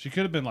she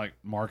could have been like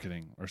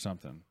marketing or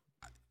something.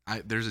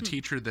 there's a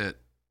teacher that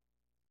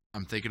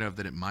I'm thinking of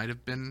that it might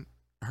have been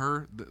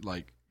her. That,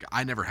 like,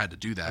 I never had to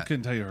do I that.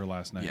 couldn't tell you her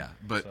last name. Yeah,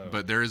 but so.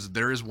 but there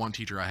is one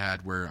teacher I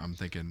had where I'm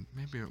thinking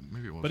maybe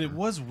it was. But it her.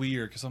 was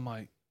weird because I'm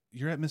like,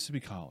 you're at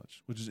Mississippi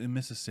College, which is in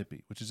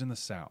Mississippi, which is in the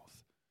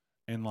South,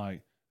 and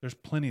like, there's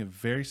plenty of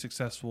very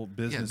successful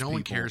business. Yeah, no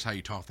one people. cares how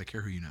you talk. They care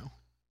who you know.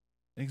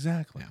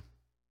 Exactly. Yeah.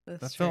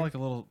 That's That felt true. like a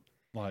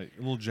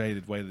little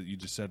jaded way that you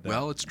just said that.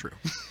 Well, it's true.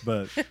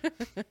 but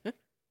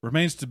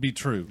remains to be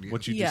true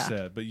what you just Yeah.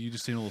 said. But you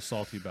just seemed a little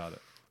salty about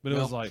it. But it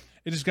Well- was like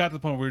it just got to the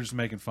point where we were just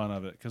making fun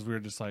of it because we were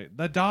just like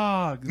the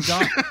dog.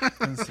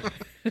 And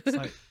it's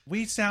like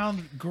we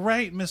sound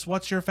great, Miss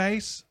What's Your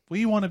Face.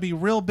 We want to be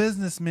real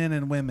businessmen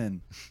and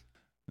women.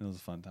 It was a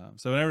fun time.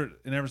 So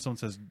whenever someone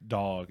says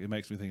dog, it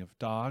makes me think of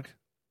dog.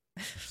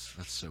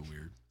 That's so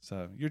weird.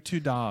 So your 2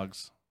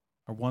 dogs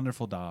are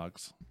wonderful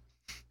dogs.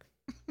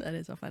 That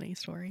is a funny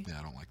story. Yeah,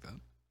 I don't like that.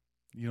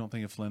 You don't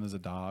think of Flynn as a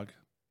dog?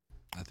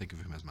 I think of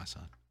him as my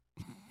son.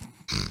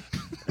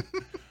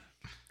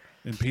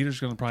 And Peter's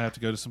going to probably have to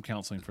go to some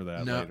counseling for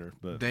that No, later.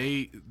 But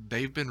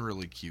they've been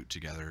really cute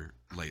together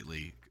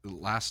lately.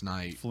 Last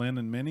night, Flynn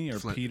and Minnie, or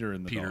Flynn- Peter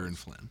and the Peter dogs? and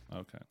Flynn.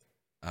 Okay.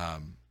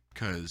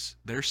 Because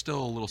they're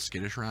still a little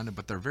skittish around him,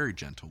 but they're very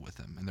gentle with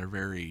him, and they're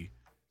very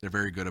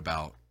good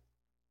about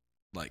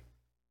like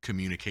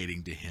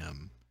communicating to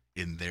him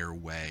in their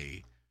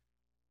way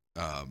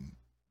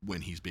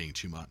when he's being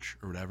too much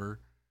or whatever,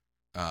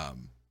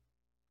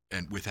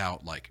 and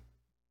without like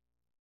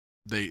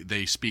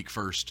they speak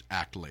first,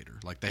 act later.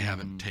 Like they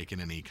haven't taken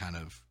any kind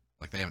of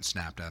like they haven't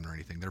snapped at him or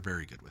anything. They're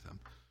very good with him.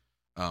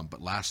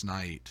 But last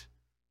night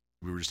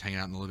we were just hanging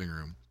out in the living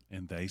room.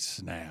 And they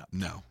snapped.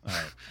 No, All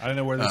right. I didn't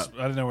know where this.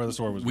 I didn't know where the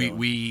story was going.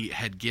 we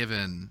had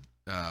given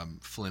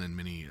Flynn and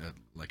Minnie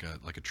like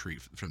a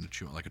treat from the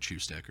chew, like a chew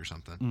stick or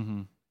something,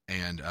 Mm-hmm.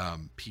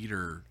 and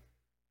Peter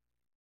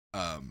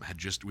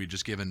we'd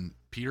just given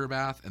Peter a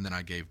bath, and then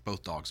I gave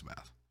both dogs a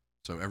bath,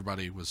 so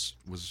everybody was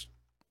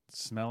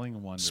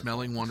Smelling wonderful.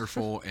 smelling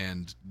wonderful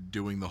and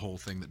doing the whole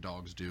thing that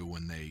dogs do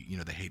when they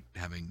hate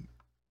having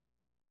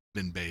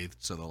been bathed,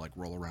 so they'll like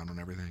roll around and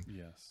everything.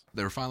 Yes.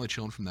 They were finally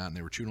chilling from that, and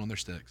they were chewing on their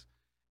sticks.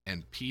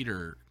 And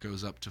Peter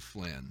goes up to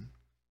Flynn,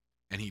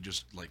 and he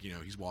just like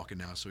he's walking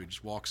now, so he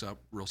just walks up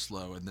real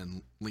slow and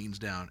then leans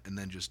down and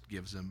then just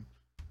gives him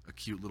a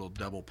cute little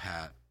double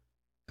pat,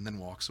 and then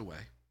walks away.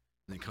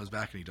 And he comes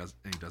back and he does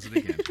it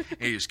again.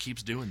 And he just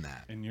keeps doing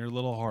that. And your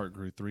little heart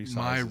grew 3 sizes.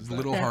 My that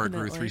little day. heart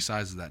grew Definitely. 3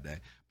 sizes that day.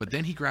 But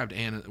then he grabbed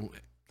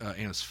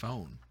Anna's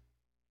phone,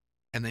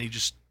 and then he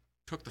just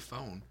took the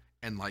phone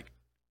and, like,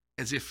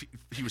 as if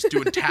he was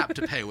doing tap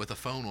to pay with a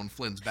phone on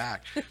Flynn's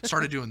back,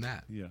 started doing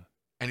that. Yeah.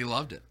 And he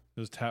loved it. It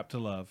was tap to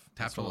love.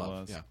 Tap That's to what it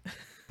love. was. Yeah.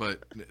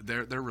 But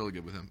they're really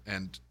good with him.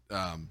 And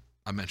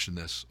I mentioned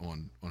this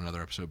on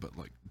another episode, but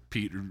like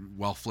Peter,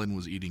 while Flynn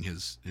was eating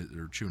his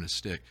or chewing his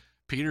stick,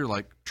 Peter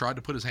like tried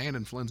to put his hand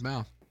in Flynn's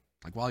mouth,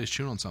 like while he's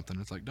chewing on something.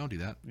 It's like, don't do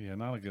that. Yeah,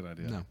 not a good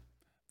idea. No.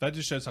 That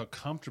just shows how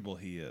comfortable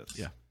he is.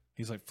 Yeah.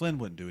 He's like, Flynn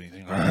wouldn't do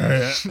anything like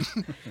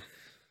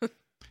that.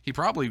 He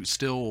probably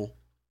still.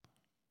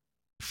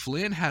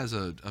 Flynn has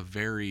a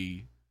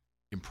very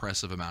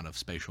impressive amount of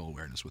spatial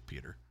awareness with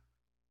Peter.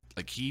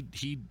 Like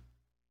he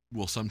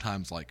will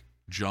sometimes like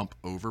jump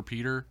over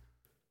Peter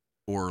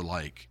or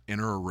like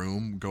enter a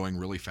room going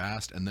really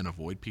fast and then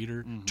avoid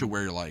Peter to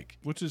where you're like,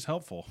 Which is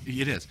helpful.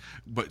 it is.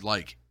 But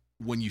like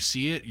when you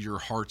see it, your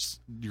heart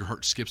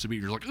skips a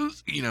beat. You're like, ugh,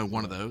 you know,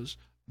 one of those.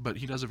 But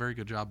he does a very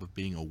good job of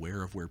being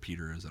aware of where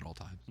Peter is at all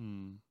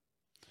times.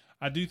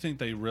 I do think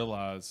they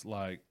realize,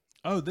 like,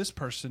 oh, this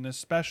person is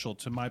special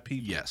to my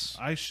people. Yes.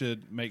 I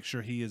should make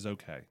sure he is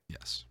okay.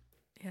 Yes.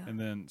 Yeah. And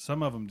then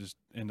some of them just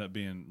end up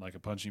being like a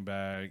punching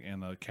bag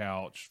and a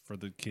couch for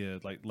the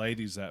kid. Like,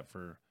 ladies that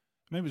for,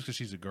 maybe it's because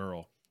she's a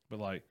girl, but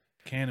like,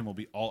 Cannon will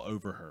be all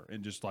over her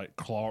and just like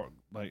claw,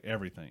 like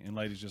everything. And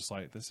Lady's just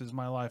like, this is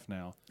my life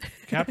now.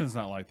 Captain's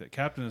not like that.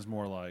 Captain is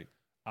more like,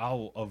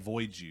 I'll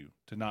avoid you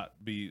to not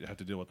have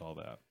to deal with all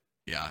that.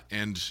 Yeah.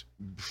 And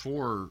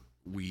before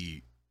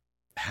we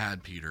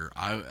had Peter,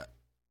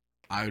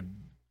 I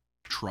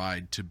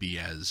tried to be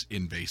as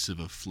invasive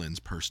of Flynn's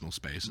personal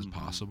space as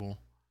possible.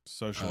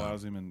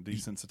 Socialize him and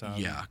desensitize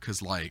him. Yeah,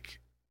 because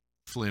like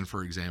Flynn,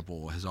 for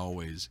example, has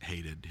always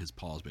hated his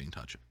paws being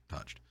touched,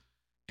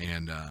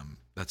 and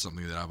that's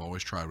something that I've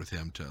always tried with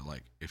him to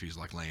like. If he's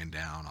like laying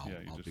down,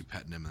 I'll be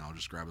petting him and I'll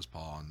just grab his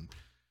paw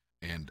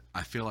and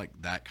I feel like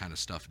that kind of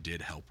stuff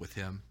did help with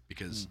him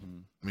because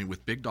I mean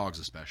with big dogs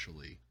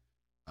especially,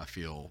 I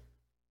feel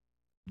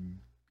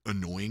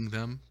annoying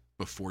them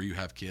before you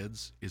have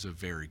kids is a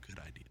very good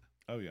idea.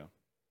 Oh yeah,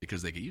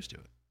 because they get used to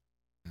it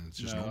and it's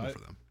just normal for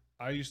them.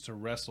 I used to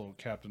wrestle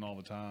Captain all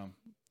the time,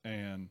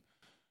 and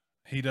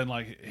he doesn't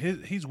like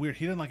he's weird.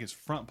 He doesn't like his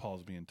front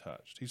paws being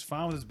touched. He's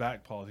fine with his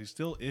back paws. He's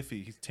still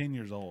iffy. He's 10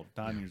 years old,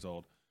 9 years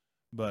old.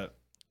 But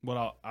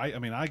what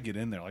I get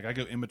in there, like I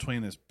go in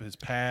between his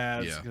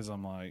pads because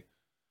I'm like,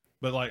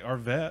 but like our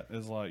vet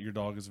is like, your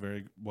dog is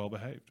very well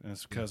behaved, and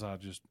it's because I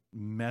just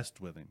messed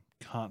with him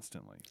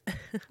constantly.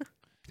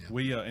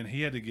 We and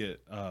he had to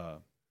get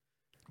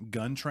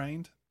gun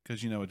trained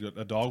because you know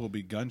a dog will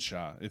be gun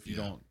shy if you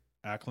don't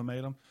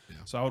acclimate them.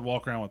 So I would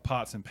walk around with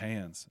pots and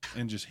pans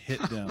and just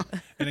hit them.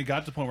 And it got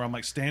to the point where I'm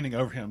like standing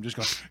over him, just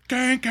going,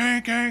 gang,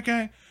 gang, gang,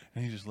 gang.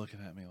 And he's just looking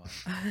at me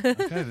like,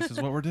 okay, this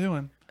is what we're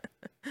doing.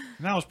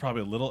 And that was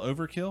probably a little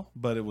overkill,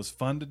 but it was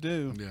fun to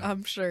do. Yeah.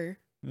 I'm sure.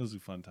 It was a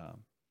fun time.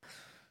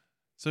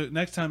 So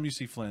next time you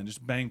see Flynn,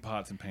 just bang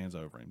pots and pans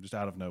over him, just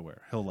out of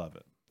nowhere. He'll love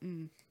it.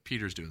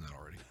 Peter's doing that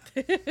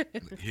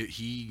already.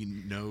 he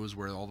knows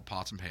where all the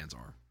pots and pans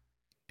are.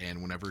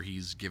 And whenever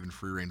he's given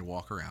free rein to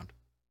walk around,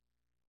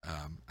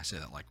 I say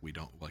that like we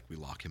don't, like we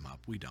lock him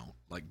up. We don't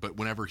like, but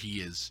whenever he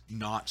is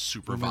not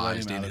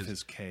supervised Let him in out of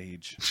his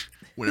cage,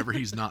 whenever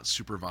he's not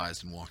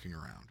supervised and walking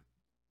around,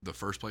 the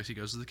first place he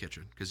goes is the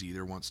kitchen because he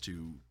either wants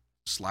to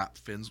slap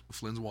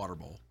Flynn's water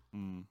bowl,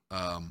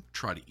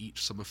 try to eat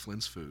some of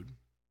Flynn's food,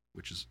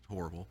 which is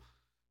horrible,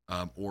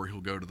 or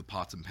he'll go to the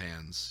pots and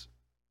pans,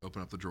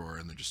 open up the drawer,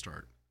 and then just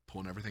start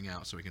pulling everything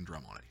out so he can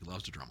drum on it. He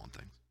loves to drum on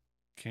things.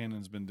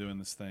 Cannon's been doing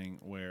this thing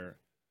where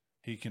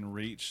he can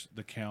reach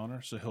the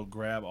counter, so he'll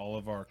grab all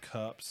of our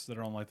cups that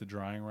are on like the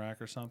drying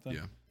rack or something,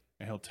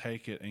 and he'll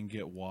take it and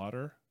get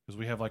water because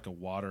we have like a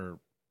water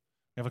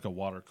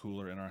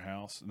cooler in our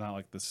house, not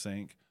like the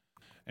sink,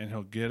 and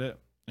he'll get it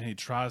and he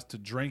tries to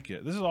drink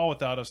it. This is all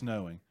without us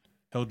knowing.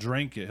 He'll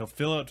drink it, he'll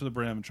fill it up to the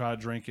brim and try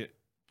to drink it,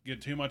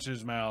 get too much in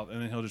his mouth,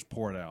 and then he'll just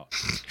pour it out.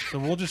 So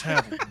we'll just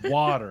have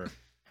water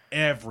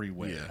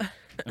everywhere. Yeah.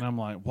 And I'm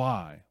like,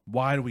 why?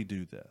 Why do we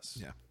do this?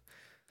 Yeah.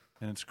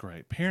 And it's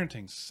great.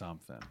 Parenting's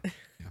something.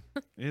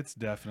 Yeah. It's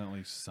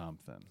definitely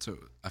something. So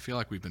I feel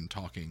like we've been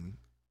talking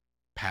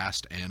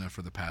past Anna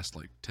for the past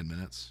like 10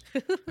 minutes.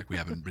 Like we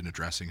haven't been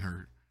addressing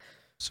her.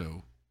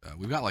 So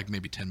we've got like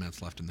maybe 10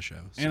 minutes left in the show.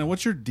 So. Anna,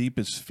 what's your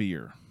deepest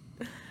fear?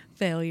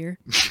 Failure.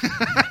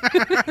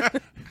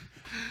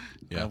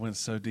 That went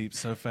so deep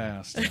so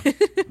fast. All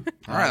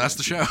right, that's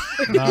the show.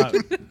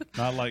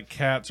 not like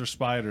cats or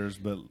spiders,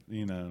 but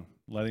you know,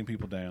 letting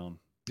people down.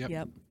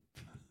 Yep.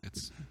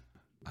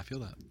 I feel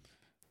that.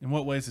 In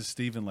what ways has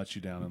Steven let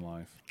you down in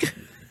life?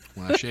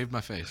 When I shaved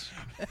my face.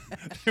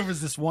 There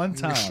was this one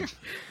time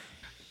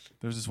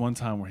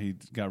where he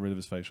got rid of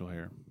his facial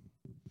hair.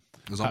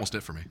 It was almost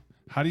it for me.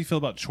 How do you feel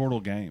about chortle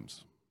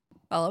games?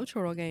 I love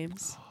chortle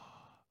games.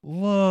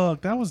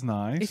 Look, that was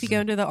nice. If you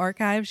go into the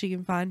archives, you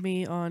can find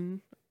me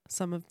on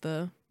some of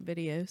the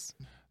videos.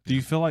 Do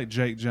you feel like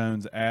Jake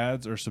Jones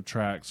adds or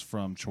subtracts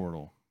from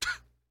Chortle?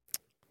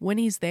 When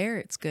he's there,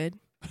 it's good.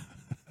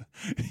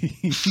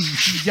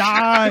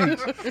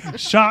 Yikes!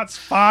 Shots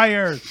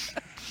fired.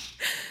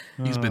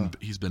 He's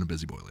been a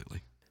busy boy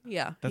lately.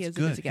 Yeah, That's he is a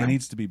good. busy He guy.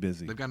 needs to be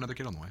busy. They've got another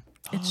kid on the way.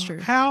 It's true.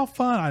 How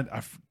fun!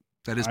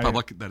 That is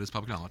public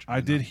knowledge.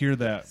 I did hear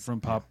that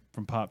from Pop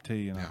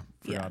T, and I Yeah.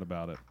 forgot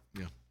about it.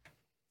 Yeah.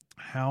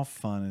 How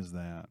fun is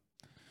that?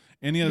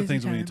 Any other Busy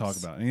things that we need to talk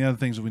times. about? Any other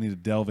things that we need to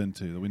delve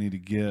into that we need to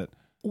get?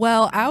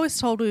 Well, I was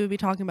told we would be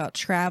talking about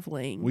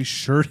traveling. We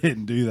sure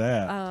didn't do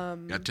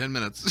that. Got 10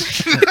 minutes.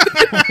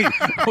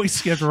 we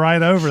skipped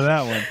right over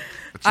that one.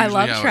 That's I usually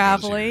love how it goes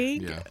traveling.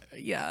 here. Yeah.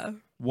 Yeah.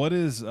 What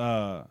is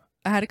I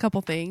had a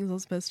couple things. I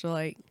was supposed to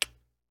I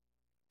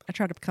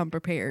tried to become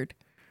prepared.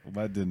 well,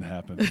 that didn't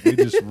happen. We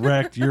just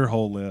wrecked your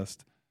whole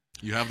list.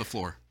 You have the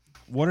floor.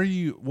 What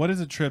is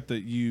a trip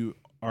that you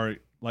are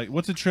like,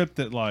 what's a trip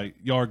that like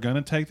y'all are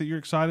gonna take that you're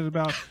excited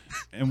about?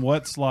 And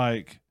what's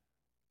like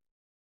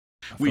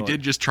We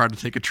did just try to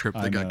take a trip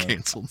I that got know.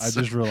 canceled. I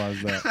just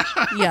realized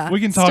that. Yeah. We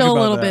can talk Still about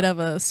a little that. bit of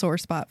a sore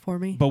spot for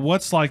me. But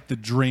what's like the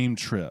dream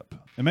trip?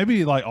 And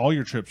maybe like all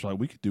your trips, like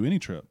we could do any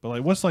trip. But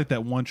like what's like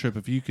that one trip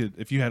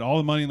if you had all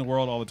the money in the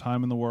world, all the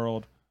time in the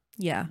world,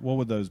 Yeah. what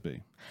would those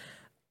be?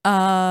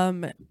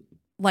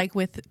 Like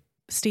with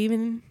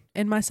Steven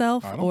and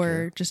myself, I don't or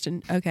care. just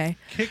okay.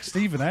 Kick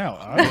Steven out.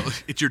 Well,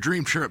 it's your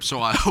dream trip,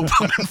 so I hope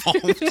I'm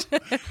involved.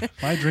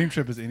 My dream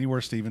trip is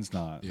anywhere Steven's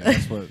not. Yeah.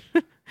 That's what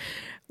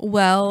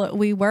Well,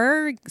 we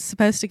were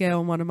supposed to go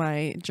on one of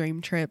my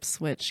dream trips,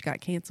 which got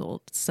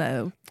canceled.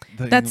 So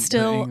That's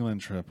still the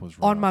England trip was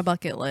rough. on my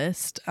bucket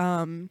list.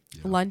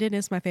 London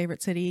is my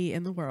favorite city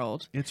in the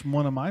world. It's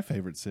one of my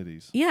favorite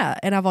cities. Yeah,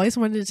 and I've always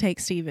wanted to take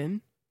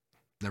Steven,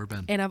 Never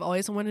been. and I've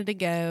always wanted to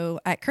go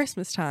at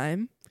Christmas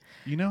time.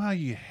 You know how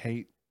you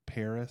hate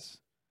Paris?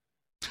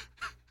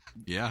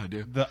 Yeah, I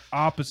do. The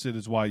opposite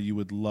is why you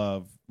would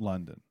love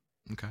London.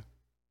 Okay.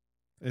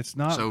 It's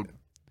not So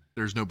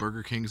there's no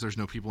Burger Kings. There's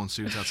no people in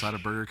suits outside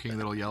of Burger King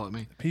that'll yell at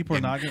me. people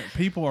are not gonna,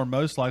 people are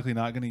most likely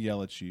not going to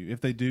yell at you. If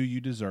they do, you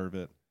deserve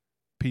it.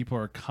 People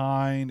are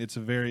kind. It's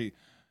a very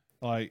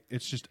like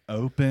it's just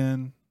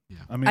open. Yeah.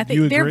 I mean, I do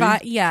you think their agree? vibe.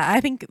 Yeah,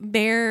 I think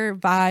their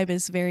vibe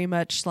is very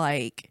much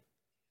like,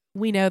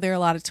 we know there are a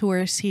lot of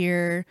tourists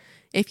here.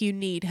 If you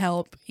need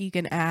help, you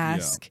can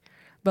ask.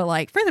 But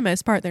like for the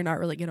most part, they're not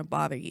really going to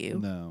bother you.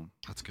 No.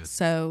 That's good.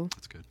 So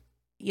That's good.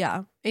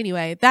 yeah.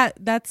 Anyway,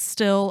 that's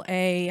still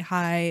a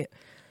high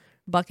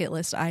bucket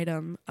list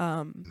item.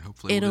 And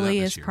hopefully we'll do that Italy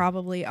this is year.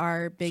 probably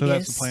our biggest. So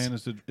that's the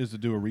plan is to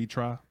do a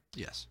retry.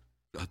 Yes.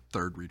 A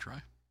third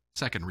retry.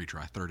 Second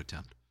retry. Third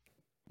attempt.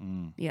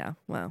 Yeah.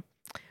 Well,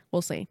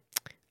 we'll see.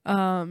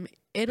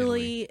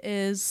 Italy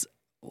is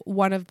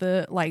one of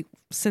the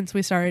since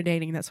we started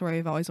dating, that's where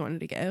we've always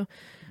wanted to go.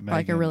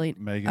 Like a really-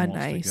 Megan a wants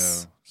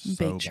nice to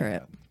go big so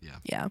trip. bad. Yeah.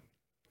 Yeah.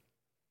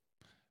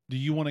 Do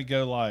you want to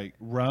go like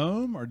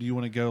Rome, or do you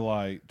want to go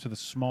like to the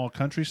small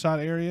countryside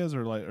areas,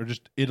 or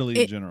just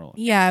Italy in general?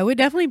 Yeah, it would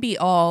definitely be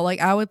all. Like,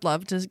 I would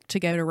love to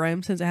go to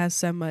Rome since it has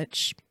so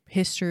much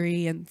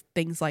history and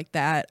things like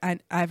that.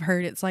 I've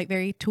heard it's like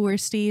very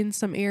touristy in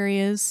some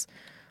areas.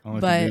 I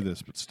don't know if you but- knew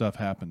this, but stuff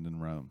happened in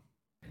Rome.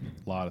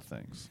 A lot of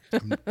things.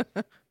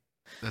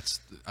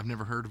 I've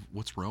never heard of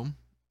what's Rome.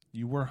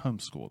 You were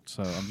homeschooled,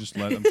 so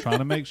I'm trying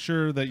to make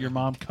sure that your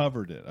mom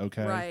covered it.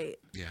 Okay, Right.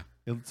 Yeah.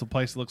 It's a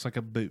place that looks like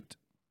a boot.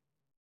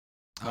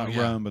 Oh, Not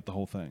yeah. Rome, but the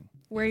whole thing.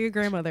 Where your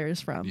grandmother is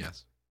from.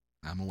 Yes.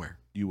 I'm aware.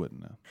 You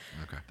wouldn't know.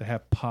 Okay. They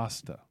have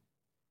pasta.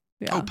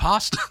 Yeah. Oh,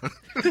 pasta.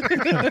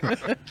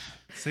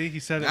 See, he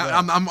said it.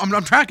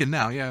 I'm tracking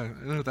now. Yeah,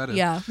 I know what that is.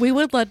 Yeah. We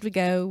would love to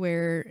go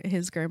where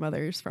his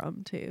grandmother's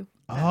from, too.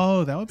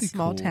 Oh, that would be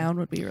Small cool. town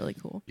would be really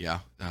cool. Yeah.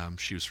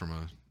 She was from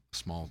a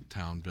small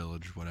town,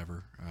 village,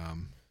 whatever.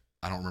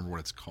 I don't remember what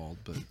it's called,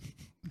 but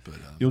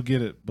You'll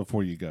get it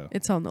before you go.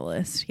 It's on the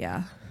list.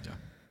 Yeah.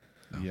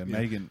 Yeah,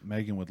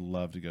 Megan would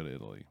love to go to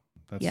Italy.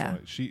 That's Yeah.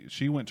 like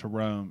she went to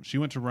Rome. She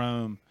went to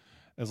Rome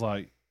as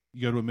like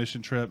you go to a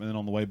mission trip, and then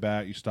on the way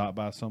back you stop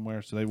by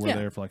somewhere. So they were Yeah.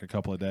 there for like a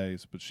couple of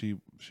days, but she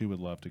would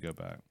love to go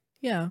back.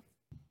 Yeah.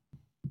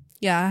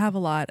 Yeah, I have a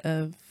lot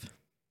of.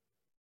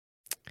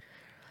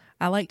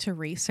 I like to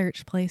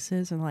research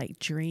places and like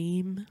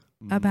dream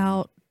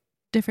about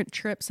different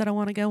trips that I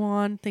want to go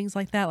on, things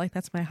like that. Like,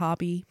 that's my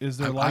hobby. Is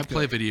there I like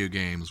play a video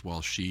games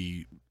while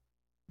she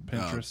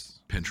Pinterest?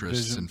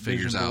 Pinterests and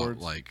figures vision out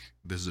boards? like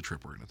this is a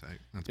trip we're gonna take.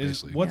 That's Is,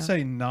 basically what's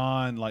a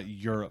non like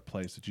Europe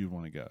place that you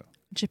want to go?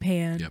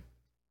 Japan. Yep.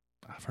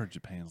 I've heard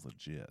Japan's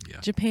legit. yeah.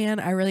 Japan,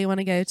 I really want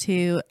to go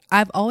to.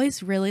 I've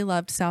always really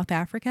loved South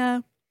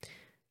Africa.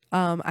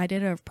 I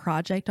did a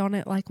project on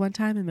it like one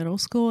time in middle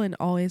school and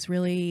always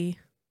really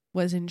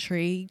was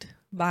intrigued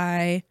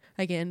by,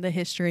 again, the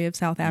history of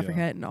South Africa.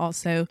 Yeah. And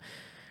also,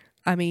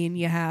 I mean,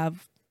 you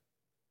have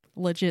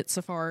legit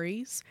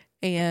safaris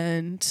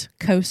and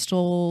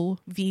coastal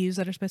views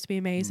that are supposed to be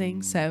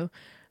amazing. So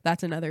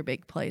that's another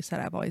big place that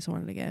I've always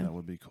wanted to go. That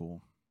would be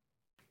cool.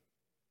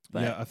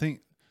 But- yeah, I think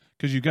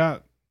because you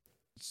got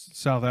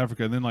South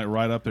Africa, and then like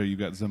right up there, you've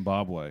got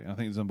Zimbabwe. I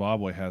think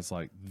Zimbabwe has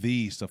like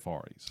the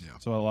safaris. Yeah.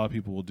 So a lot of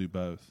people will do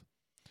both.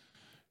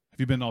 Have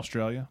you been to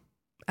Australia?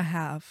 I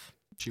have.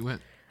 She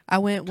went. I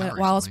went Kinda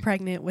while I was recently.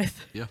 pregnant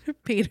with Yeah.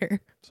 Peter.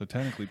 So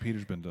technically,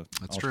 Peter's been to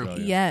That's true.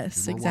 Australia.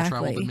 Yes, You're more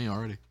well-traveled than exactly. me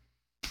already.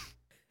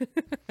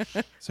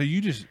 So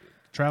you just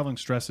traveling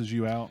stresses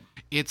you out.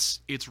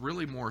 It's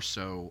really more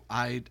so.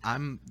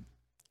 I'm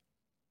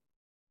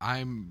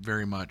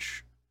very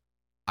much.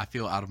 I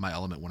feel out of my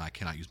element when I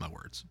cannot use my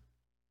words.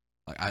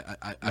 Like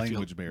I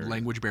Language feel barrier.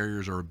 language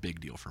barriers are a big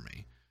deal for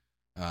me.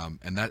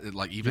 And that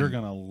like You're even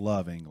gonna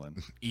love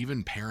England.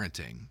 even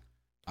parenting,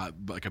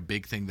 like a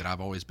big thing that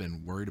I've always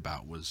been worried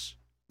about was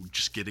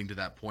just getting to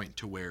that point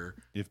to where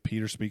If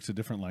Peter speaks a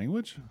different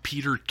language,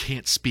 Peter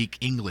can't speak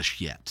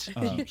English yet.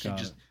 oh, He got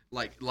just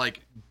it.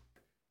 like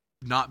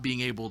not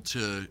being able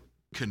to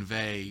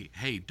convey,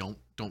 hey, don't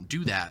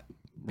do that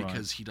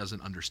because he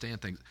doesn't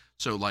understand things.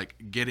 So like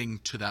getting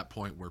to that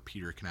point where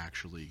Peter can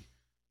actually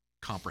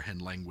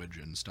comprehend language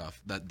and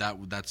stuff,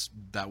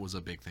 that was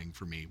a big thing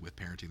for me with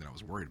parenting that I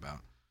was worried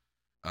about.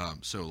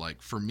 So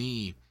like for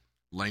me,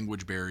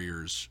 language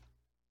barriers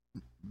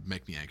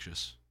make me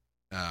anxious.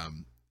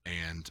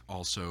 And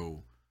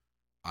also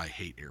I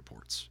hate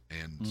airports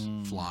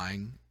and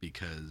flying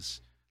because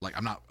like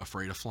I'm not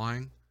afraid of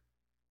flying.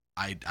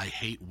 I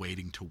hate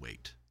waiting to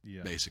wait,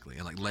 Yeah. basically.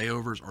 And like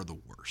layovers are the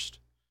worst.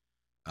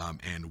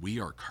 And we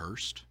are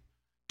cursed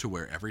to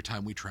where every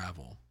time we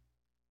travel,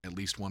 at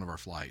least one of our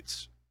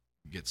flights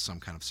gets some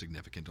kind of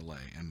significant delay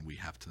and we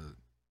have to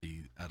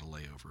be at a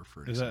layover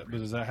for Is that? But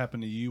does that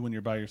happen to you when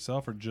you're by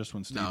yourself, or just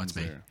when Steven's No, it's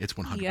me. there? It's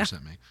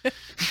 100% me.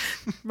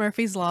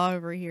 Murphy's Law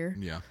over here.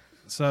 Yeah.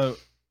 So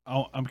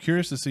I'm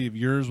curious to see if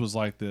yours was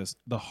like this.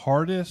 The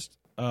hardest,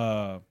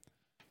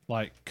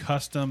 like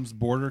customs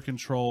border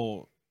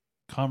control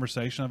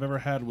conversation I've ever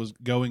had was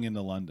going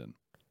into London.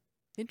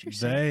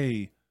 Interesting.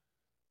 They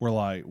were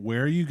like,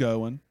 "Where are you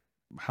going?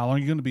 How long are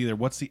you going to be there?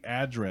 What's the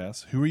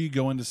address? Who are you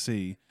going to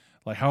see?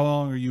 Like, how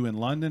long are you in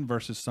London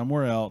versus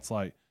somewhere else?"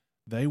 Like,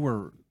 they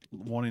were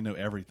wanting to know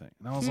everything,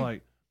 and I was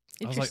like,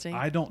 Interesting.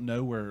 I don't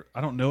know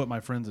what my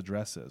friend's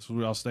address is. I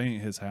was staying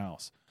at his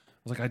house. I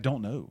was like, I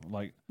don't know.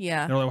 Like,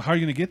 Yeah. they're like, well, how are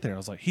you going to get there? I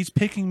was like, he's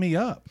picking me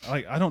up.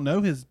 Like, I don't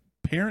know his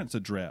parents'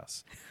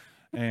 address.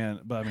 But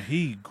I mean,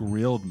 he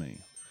grilled me.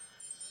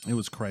 It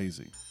was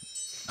crazy.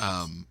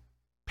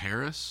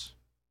 Paris,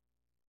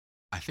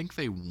 I think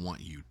they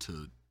want you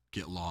to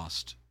get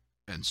lost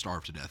and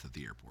starve to death at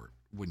the airport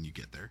when you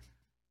get there.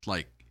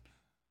 Like,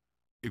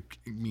 I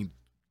mean,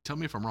 tell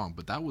me if I'm wrong,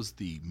 but that was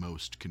the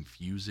most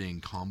confusing,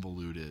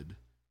 convoluted.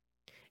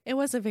 It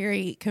was a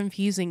very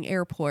confusing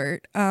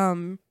airport.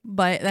 But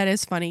that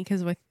is funny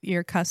because with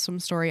your custom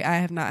story, I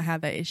have not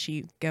had that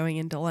issue going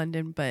into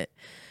London, but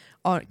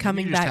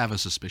coming you just back have a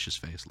suspicious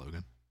face,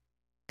 Logan.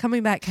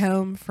 coming back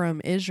home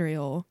from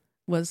Israel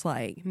was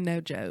like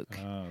no joke.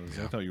 I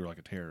thought you were like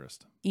a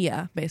terrorist.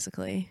 Yeah,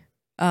 basically.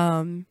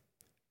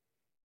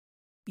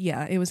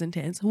 Yeah, it was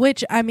intense.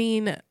 Which I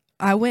mean,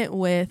 I went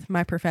with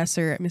my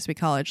professor at Mississippi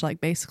College.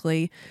 Like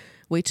basically,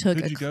 we took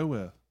Who'd you go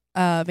with?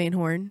 Van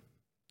Horn.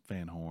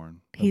 Van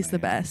Horn. He's the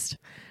man. best.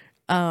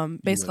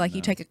 Basically, like you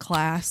know. take a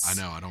class.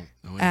 I know, I don't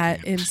know At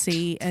anything.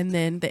 MC, and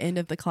then the end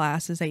of the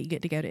class is that you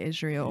get to go to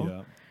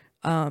Israel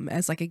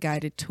as like a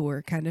guided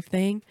tour kind of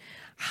thing.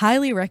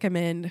 Highly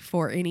recommend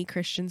for any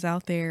Christians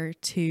out there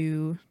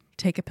to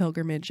take a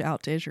pilgrimage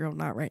out to Israel.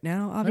 Not right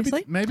now,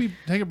 obviously. Maybe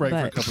take a break for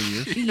a But- couple of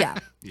years. Yeah,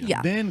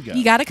 yeah. Then go.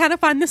 You got to kind of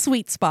find the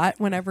sweet spot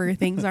whenever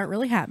things aren't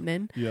really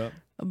happening. Yeah.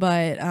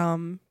 But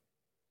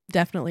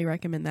definitely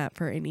recommend that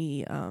for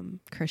any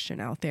Christian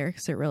out there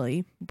because it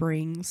really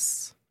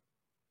brings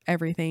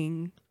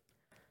everything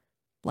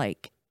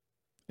like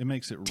It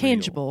makes it real.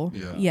 tangible.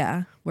 Yeah.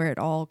 Yeah, where it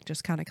all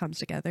just kind of comes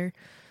together.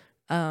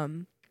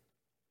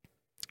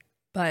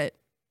 But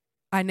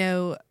I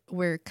know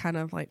we're kind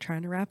of like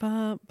trying to wrap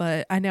up,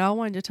 but I know I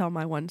wanted to tell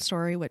my one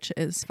story, which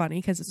is funny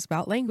because it's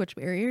about language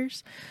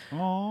barriers.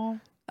 Aw.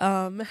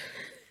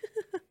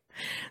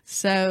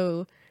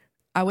 So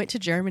I went to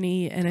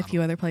Germany and a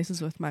few other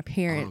places with my I don't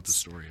know what the parents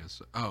story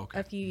is. Oh, okay.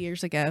 a few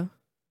years ago.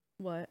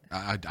 What?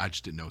 I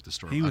just didn't know what the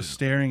story He was. was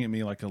staring at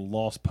me like a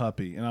lost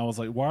puppy, and I was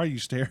like, "Why are you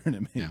staring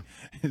at me?" Yeah.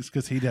 It's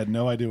because he had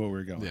no idea where we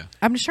were going. Yeah.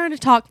 I'm just trying to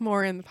talk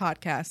more in the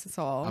podcast. That's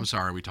all. I'm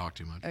sorry, we talked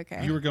too much.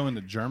 Okay. You were going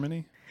to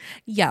Germany.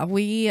 Yeah,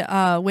 we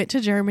went to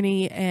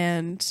Germany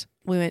and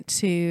we went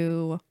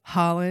to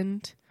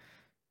Holland,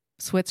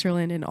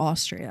 Switzerland, and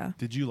Austria.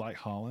 Did you like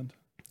Holland?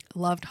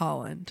 Loved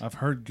Holland. I've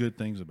heard good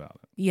things about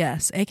it.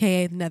 Yes,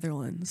 aka the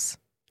Netherlands.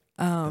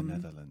 The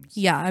Netherlands.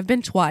 Yeah, I've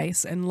been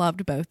twice and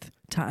loved both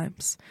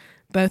times.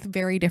 Both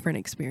very different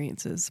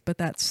experiences, but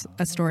that's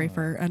a story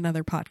for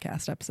another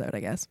podcast episode, I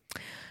guess.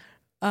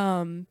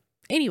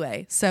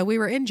 Anyway, so we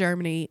were in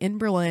Germany, in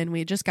Berlin. We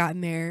had just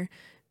gotten there,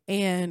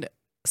 and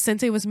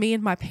since it was me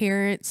and my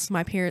parents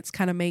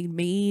kind of made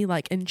me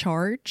like in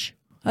charge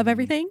of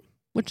everything,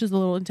 which is a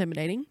little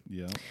intimidating.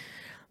 Yeah.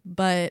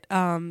 But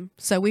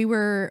so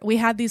we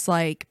had these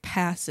like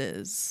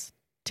passes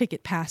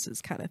ticket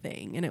passes kind of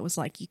thing, and it was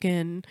like you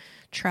can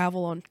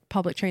travel on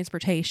public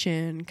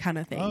transportation kind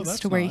of things that's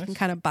to where you nice. can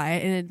kind of buy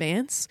it in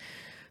advance.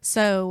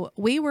 So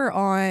we were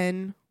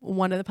on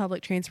one of the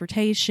public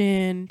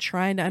transportation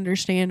trying to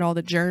understand all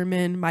the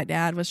German. My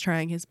dad was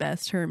trying his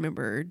best to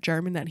remember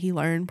German that he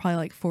learned probably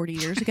like 40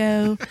 years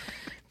ago.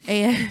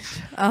 And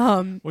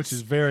which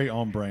is very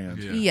on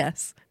brand. Yeah.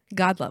 yes,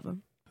 God love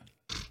him.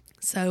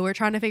 So we're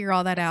trying to figure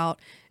all that out.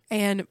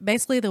 And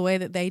basically the way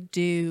that they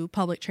do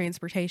public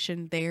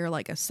transportation there,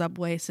 like a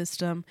subway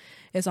system,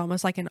 is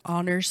almost like an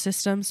honor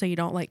system. So you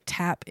don't like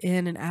tap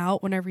in and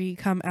out whenever you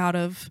come out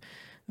of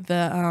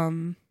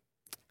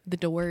the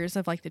doors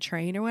of like the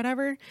train or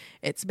whatever.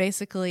 It's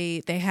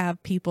basically they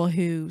have people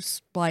who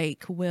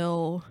like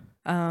will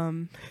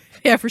you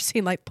ever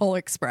seen like Polar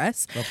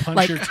Express? They'll punch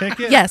Like, your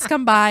ticket? Yes,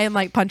 come by and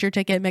like punch your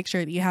ticket, make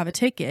sure that you have a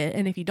ticket,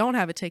 and if you don't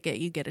have a ticket,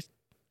 you get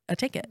a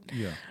ticket.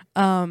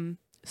 Yeah.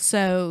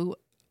 So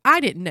I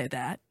didn't know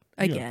that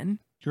again.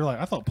 You're like,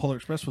 I thought Polar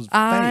Express was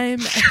I'm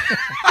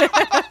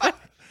fake.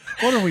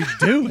 What are we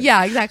doing?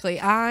 yeah, exactly.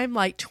 I'm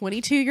like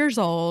 22 years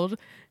old.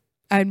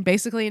 I'm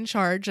basically in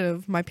charge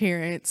of my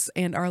parents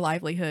and our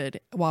livelihood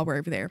while we're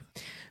over there.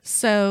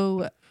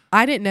 So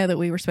I didn't know that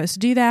we were supposed to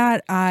do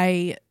that.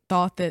 I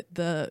thought that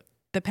the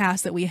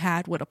pass that we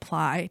had would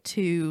apply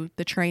to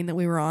the train that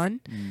we were on.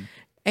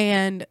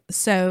 And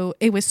so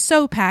it was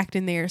so packed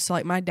in there. So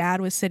like my dad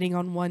was sitting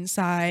on one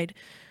side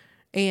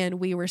and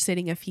we were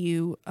sitting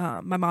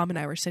my mom and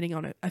I were sitting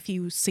on a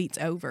few seats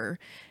over,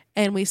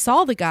 and we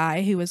saw the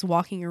guy who was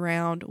walking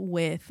around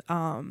with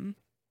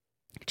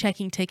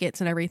checking tickets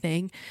and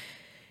everything.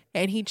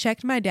 And he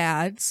checked my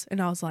dad's,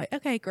 and I was like,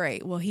 okay,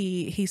 great. Well,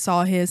 he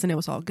saw his and it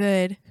was all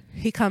good.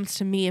 He comes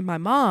to me and my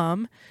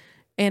mom,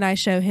 and I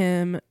show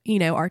him,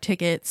 our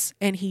tickets,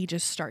 and he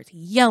just starts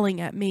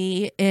yelling at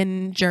me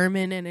in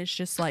German, and it's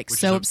just like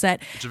so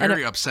upset. It's a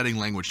very upsetting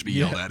language to be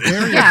yelled at.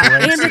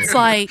 Yeah, and it's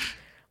like,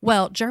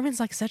 well, German's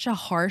like such a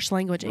harsh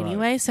language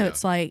anyway, so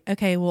it's like,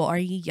 okay, well, are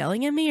you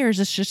yelling at me, or is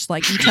this just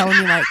like you telling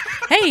me like,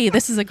 hey,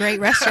 this is a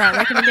great restaurant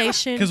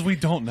recommendation? Because we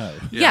don't know.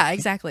 Yeah,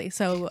 exactly.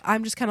 So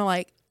I'm just kind of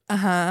like,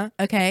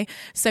 okay.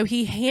 So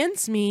he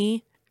hands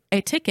me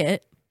a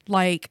ticket,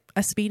 like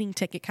a speeding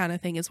ticket kind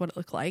of thing is what it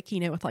looked like,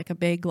 with like a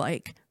big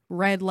like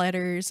red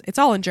letters. It's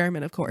all in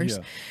German, of course.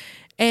 Yeah.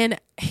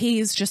 And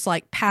he's just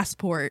like,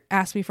 passport,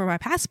 asked me for my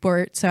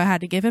passport. So I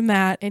had to give him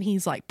that. And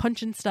he's like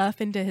punching stuff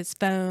into his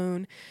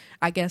phone,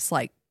 I guess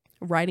like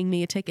writing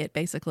me a ticket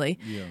basically.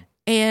 Yeah.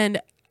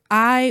 And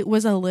I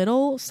was a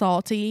little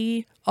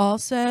salty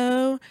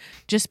also,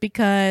 just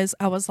because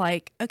I was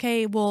like,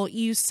 okay, well,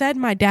 you said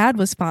my dad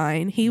was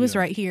fine. He was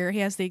right here. He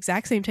has the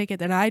exact same ticket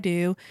that I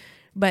do,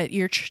 but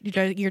you're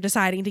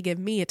deciding to give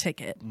me a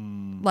ticket.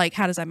 Like,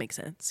 how does that make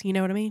sense? You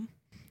know what I mean?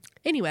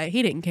 Anyway,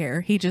 he didn't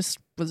care. He just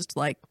was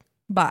like,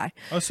 bye.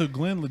 Oh, so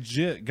Glenn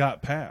legit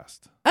got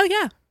passed. Oh,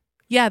 yeah.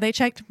 Yeah, they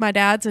checked my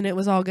dad's and it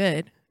was all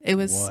good. It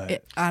was,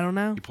 What? I don't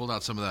know. You pulled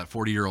out some of that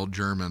 40-year-old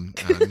German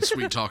and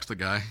sweet talks the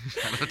guy.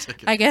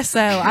 I guess so.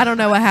 I don't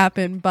know what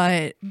happened,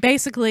 but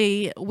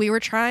basically we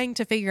were trying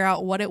to figure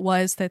out what it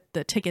was that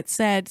the ticket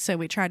said. So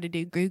we tried to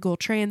do Google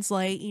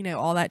Translate,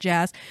 all that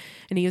jazz.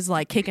 And he was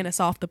like kicking us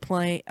off the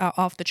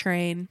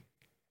train.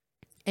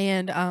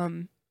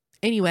 And,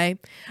 anyway,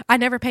 I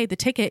never paid the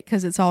ticket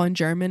because it's all in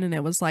German, and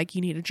it was like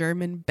you need a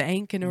German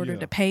bank in order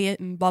to pay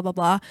it and blah, blah,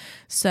 blah.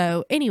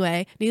 So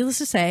anyway, needless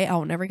to say, I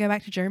will never go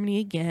back to Germany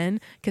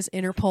again because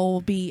Interpol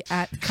will be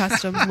at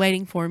customs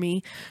waiting for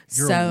me.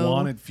 You're a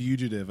wanted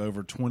fugitive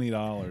over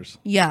 $20.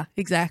 Yeah,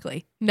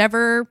 exactly.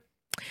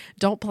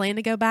 Don't plan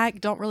to go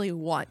back. Don't really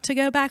want to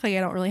go back. Like I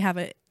don't really have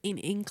an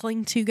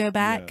inkling to go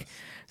back.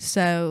 Yes.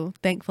 So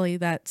thankfully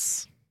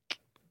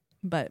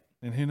but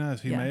And who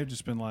knows? He may have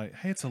just been like,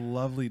 "Hey, it's a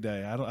lovely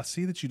day. I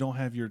see that you don't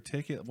have your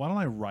ticket. Why don't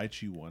I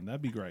write you one?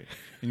 That'd be great."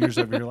 And you're just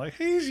over here like,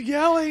 "He's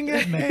yelling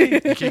at me."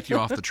 He kicked you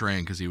off the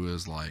train because he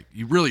was like,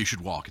 "You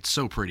should walk. It's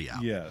so pretty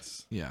out."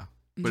 Yes. Yeah.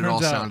 But it Turns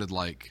all out- sounded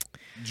like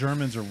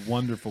Germans are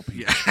wonderful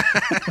people.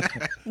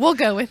 we'll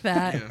go with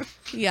that.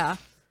 Yeah.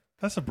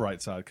 That's a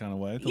bright side kind of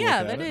way. To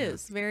Yeah, look at that it,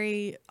 is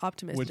very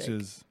optimistic. Which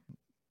is,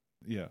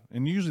 yeah.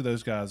 And usually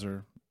those guys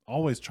are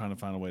always trying to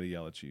find a way to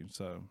yell at you.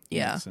 So it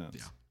Yeah. makes sense.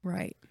 Yeah.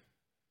 right.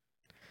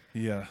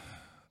 Yeah.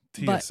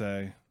 But-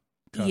 TSA.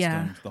 Customs,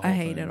 Yeah, the whole I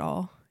hate thing. it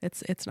all.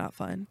 It's not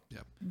fun.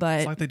 Yep. But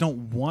It's like they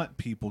don't want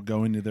people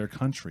going to their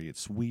country.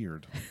 It's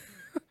weird.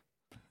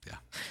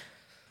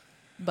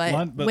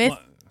 but,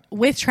 But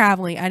with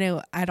traveling, I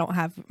know I don't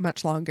have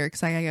much longer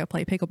because I gotta go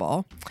play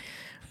pickleball.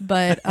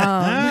 But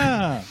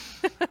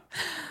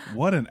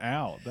what an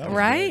out. That was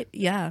right?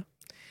 Yeah.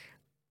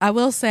 I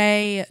will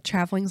say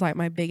traveling's like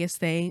my biggest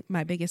thing,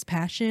 my biggest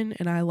passion,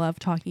 and I love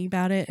talking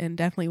about it and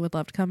definitely would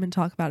love to come and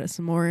talk about it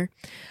some more.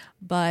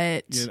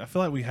 But great. Yeah, I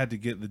feel like we had to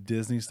get the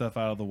Disney stuff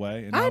out of the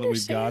way. And I now that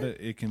we've got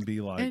understand. it, it can be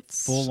like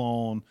It's- full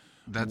on.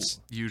 that's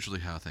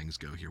usually how things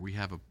go here. We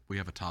have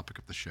a topic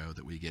of the show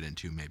that we get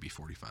into maybe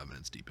 45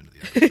 minutes deep into the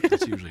episode.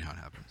 That's usually how it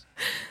happens.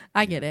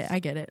 I get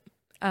it.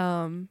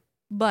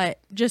 But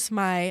just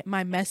my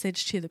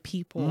message to the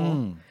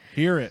people.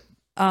 Hear it.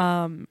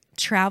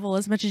 Travel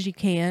as much as you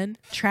can.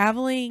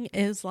 Traveling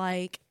is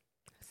like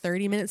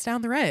 30 minutes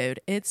down the road.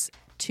 It's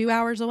 2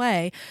 hours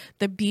away.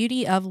 The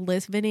beauty of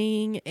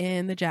living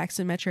in the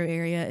Jackson metro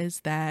area is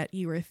that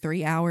you are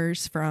 3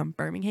 hours from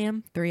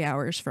Birmingham, 3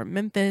 hours from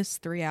Memphis,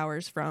 3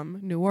 hours from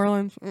New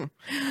Orleans,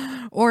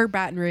 or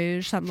Baton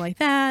Rouge, something like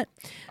that.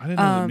 I didn't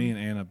know that me and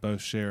Anna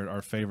both shared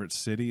our favorite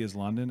city is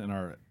London and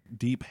our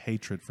deep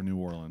hatred for New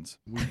Orleans.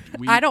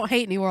 I don't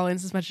hate New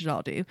Orleans as much as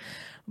y'all do,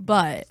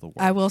 but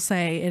I will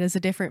say it is a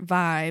different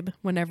vibe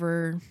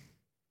whenever,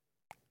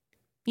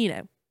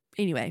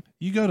 anyway.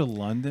 You go to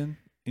London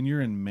and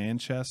you're in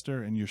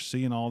Manchester and you're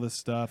seeing all this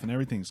stuff and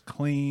everything's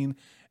clean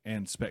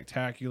and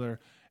spectacular.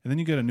 And then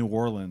you go to New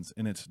Orleans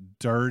and it's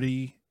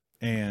dirty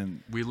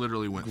and we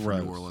literally went gross.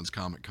 for New Orleans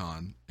Comic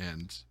Con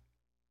and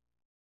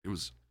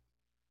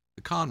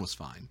the con was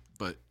fine,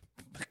 but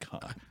the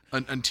con.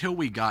 Until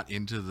we got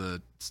into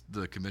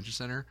the convention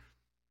center,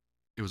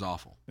 it was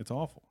awful. It's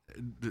awful.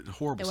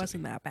 Horrible. It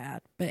wasn't that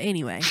bad. But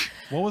anyway.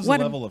 What was the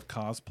level of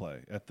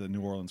cosplay at the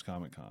New Orleans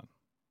Comic Con?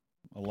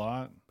 A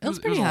lot? It was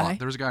pretty high.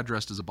 There was a guy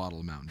dressed as a bottle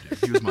of Mountain Dew.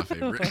 He was my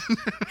favorite.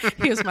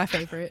 He was my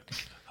favorite.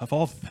 Of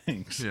all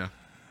things. Yeah.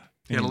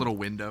 He had a little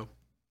window.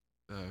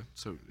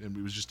 And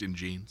he was just in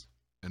jeans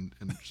and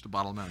just a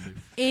bottle of Mountain Dew.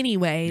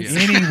 Anyways.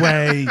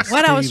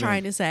 What I was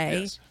trying to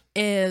say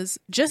is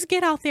just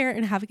get out there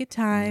and have a good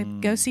time.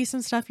 Go see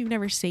some stuff you've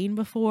never seen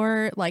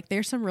before. Like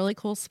there's some really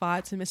cool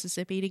spots in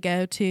Mississippi to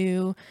go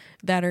to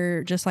that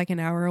are just like an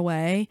hour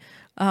away.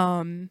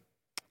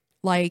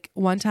 Like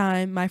one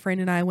time my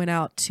friend and I went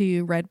out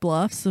to Red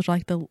Bluffs, which is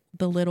like the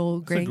little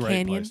Grand Canyon.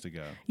 Canyon. Place to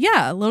go.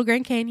 Yeah, little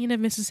Grand Canyon of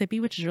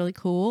Mississippi, which is really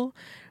cool.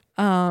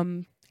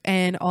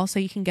 And also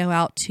you can go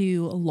out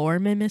to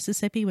Lorman,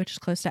 Mississippi, which is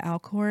close to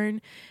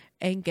Alcorn,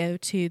 and go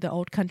to the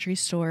Old Country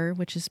Store,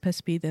 which is supposed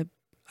to be the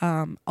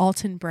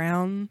Alton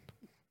Brown,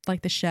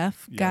 like the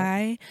chef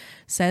guy,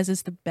 says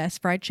is the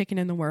best fried chicken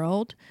in the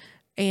world.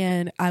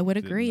 And I would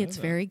agree, it's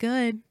very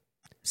good.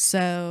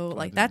 So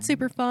like that's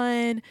super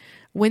fun.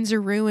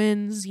 Windsor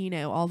Ruins,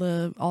 all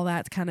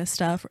that kind of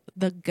stuff.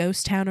 The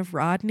ghost town of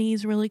Rodney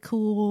is really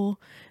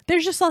cool.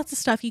 There's just lots of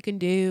stuff you can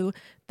do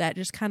that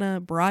just kind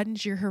of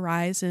broadens your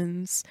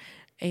horizons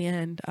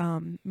and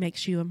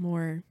makes you a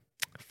more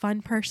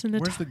fun person.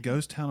 Where's the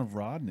ghost town of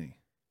Rodney?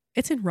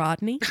 It's in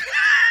Rodney.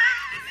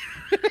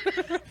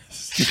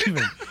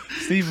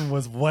 Stephen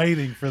was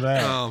waiting for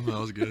that. Oh, that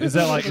was good. Is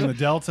that like in the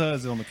Delta?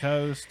 Is it on the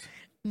coast?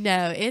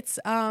 No, it's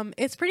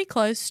pretty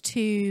close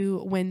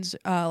to Windsor,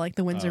 like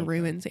the Windsor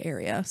Ruins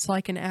area. It's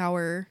like an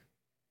hour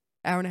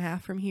and a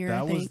half from here.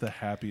 That I think. was the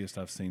happiest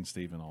I've seen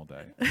Stephen all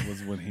day.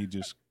 Was when he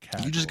just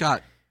cackled. You just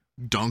got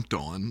dunked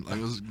on. Like,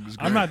 it was great.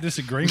 I'm not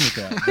disagreeing with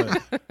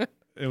that, but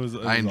it was.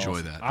 I enjoy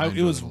awesome. that.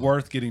 It was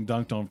worth getting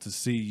dunked on to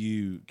see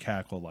you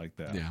cackle like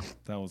that. Yeah,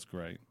 that was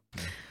great.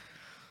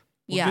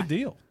 Yeah, good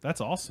deal.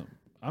 That's awesome.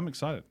 I'm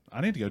excited. I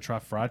need to go try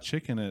fried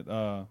chicken at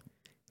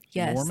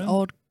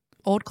Lorman?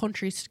 Old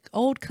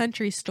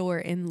country store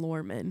in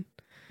Lorman.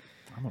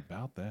 I'm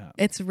about that.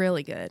 It's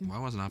really good. Why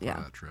wasn't I part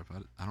of that trip?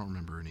 I don't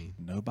remember any.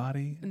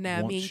 Nobody.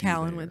 No, me and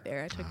Callan went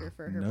there. I took her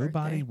for her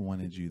Nobody birthday.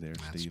 wanted you there,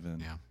 Stephen.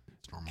 Yeah,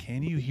 it's normal.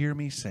 Can you hear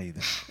me say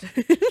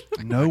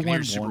that? No one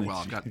wanted super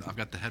well. you. I've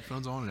got the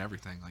headphones on and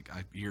everything. Like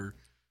I hear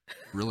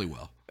really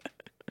well.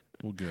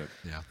 Well, good.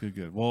 Yeah,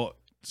 good. Well,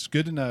 it's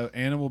good to know.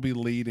 Anna will be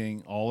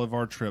leading all of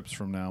our trips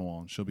from now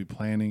on. She'll be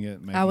planning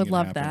it. I would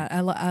love happen. that.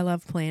 I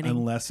love planning.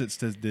 Unless it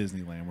says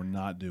Disneyland, we're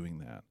not doing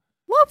that.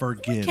 Well,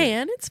 forget we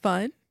can. it. It's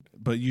fun.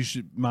 But you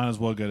might as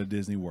well go to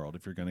Disney World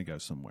if you're going to go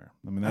somewhere.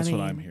 I mean, that's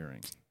what I'm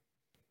hearing.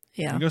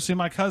 Yeah. And go see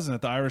my cousin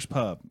at the Irish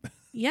pub.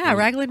 Yeah,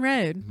 Raglan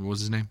Road. What was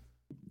his name?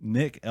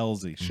 Nick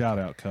Elsie. Shout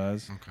out,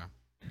 cuz. Okay.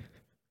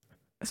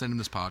 Send him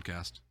this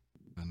podcast,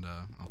 and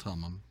I'll tell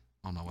him I'm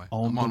on my way.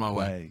 On my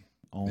way.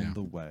 On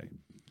the way.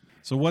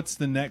 So what's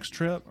the next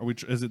trip?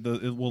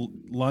 Will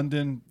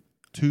London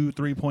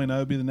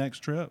 3.0 be the next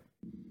trip?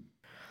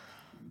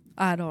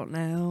 I don't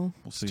know.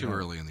 We'll see. It's too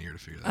early in the year to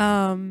figure that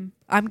out.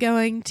 I'm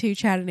going to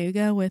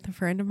Chattanooga with a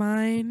friend of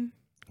mine,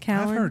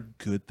 Callan. I've heard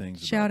good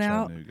things Shout about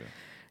out. Chattanooga.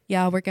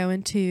 Yeah, we're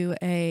going to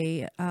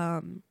a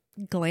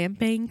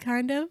glamping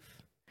kind of.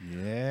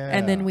 Yeah.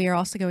 And then we are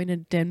also going to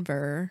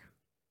Denver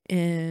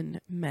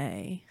in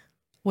May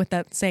with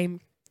that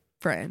same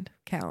friend,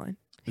 Callan,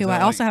 who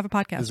I also have a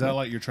podcast with. Is that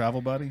like your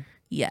travel buddy?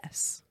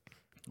 Yes.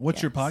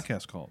 What's your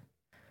podcast called?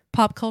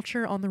 Pop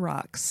Culture on the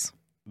Rocks.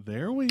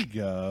 There we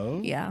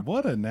go. Yeah.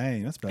 What a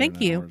name. That's better Thank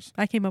than you. ours.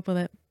 I came up with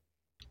it.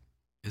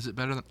 Is it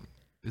better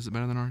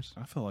than ours?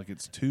 I feel like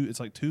it's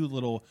like two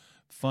little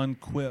fun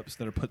quips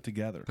that are put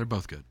together. They're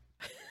both good.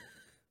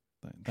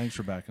 Thanks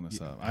for backing us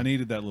up. I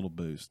needed that little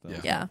boost. That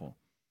was helpful.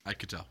 I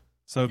could tell.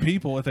 So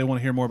people, if they want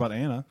to hear more about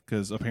Anna,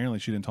 because apparently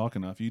she didn't talk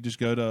enough, you just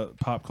go to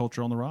Pop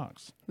Culture on the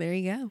Rocks. There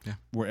you go. Yeah.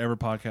 Wherever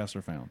podcasts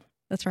are found.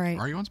 That's right.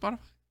 Are you on Spotify?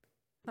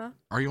 Huh?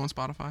 Are you on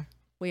Spotify?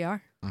 We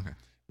are. Okay.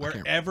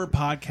 wherever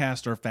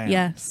podcasts are found.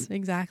 Yes,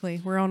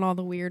 exactly. We're on all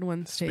the weird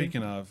ones too.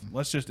 Speaking of,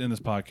 let's just end this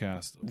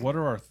podcast. What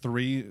are our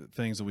 3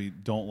 things that we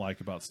don't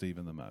like about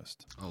Steven the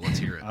most? Oh, let's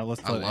hear it.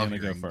 Let's I let love Anna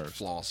go hearing first.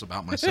 flaws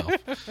about myself.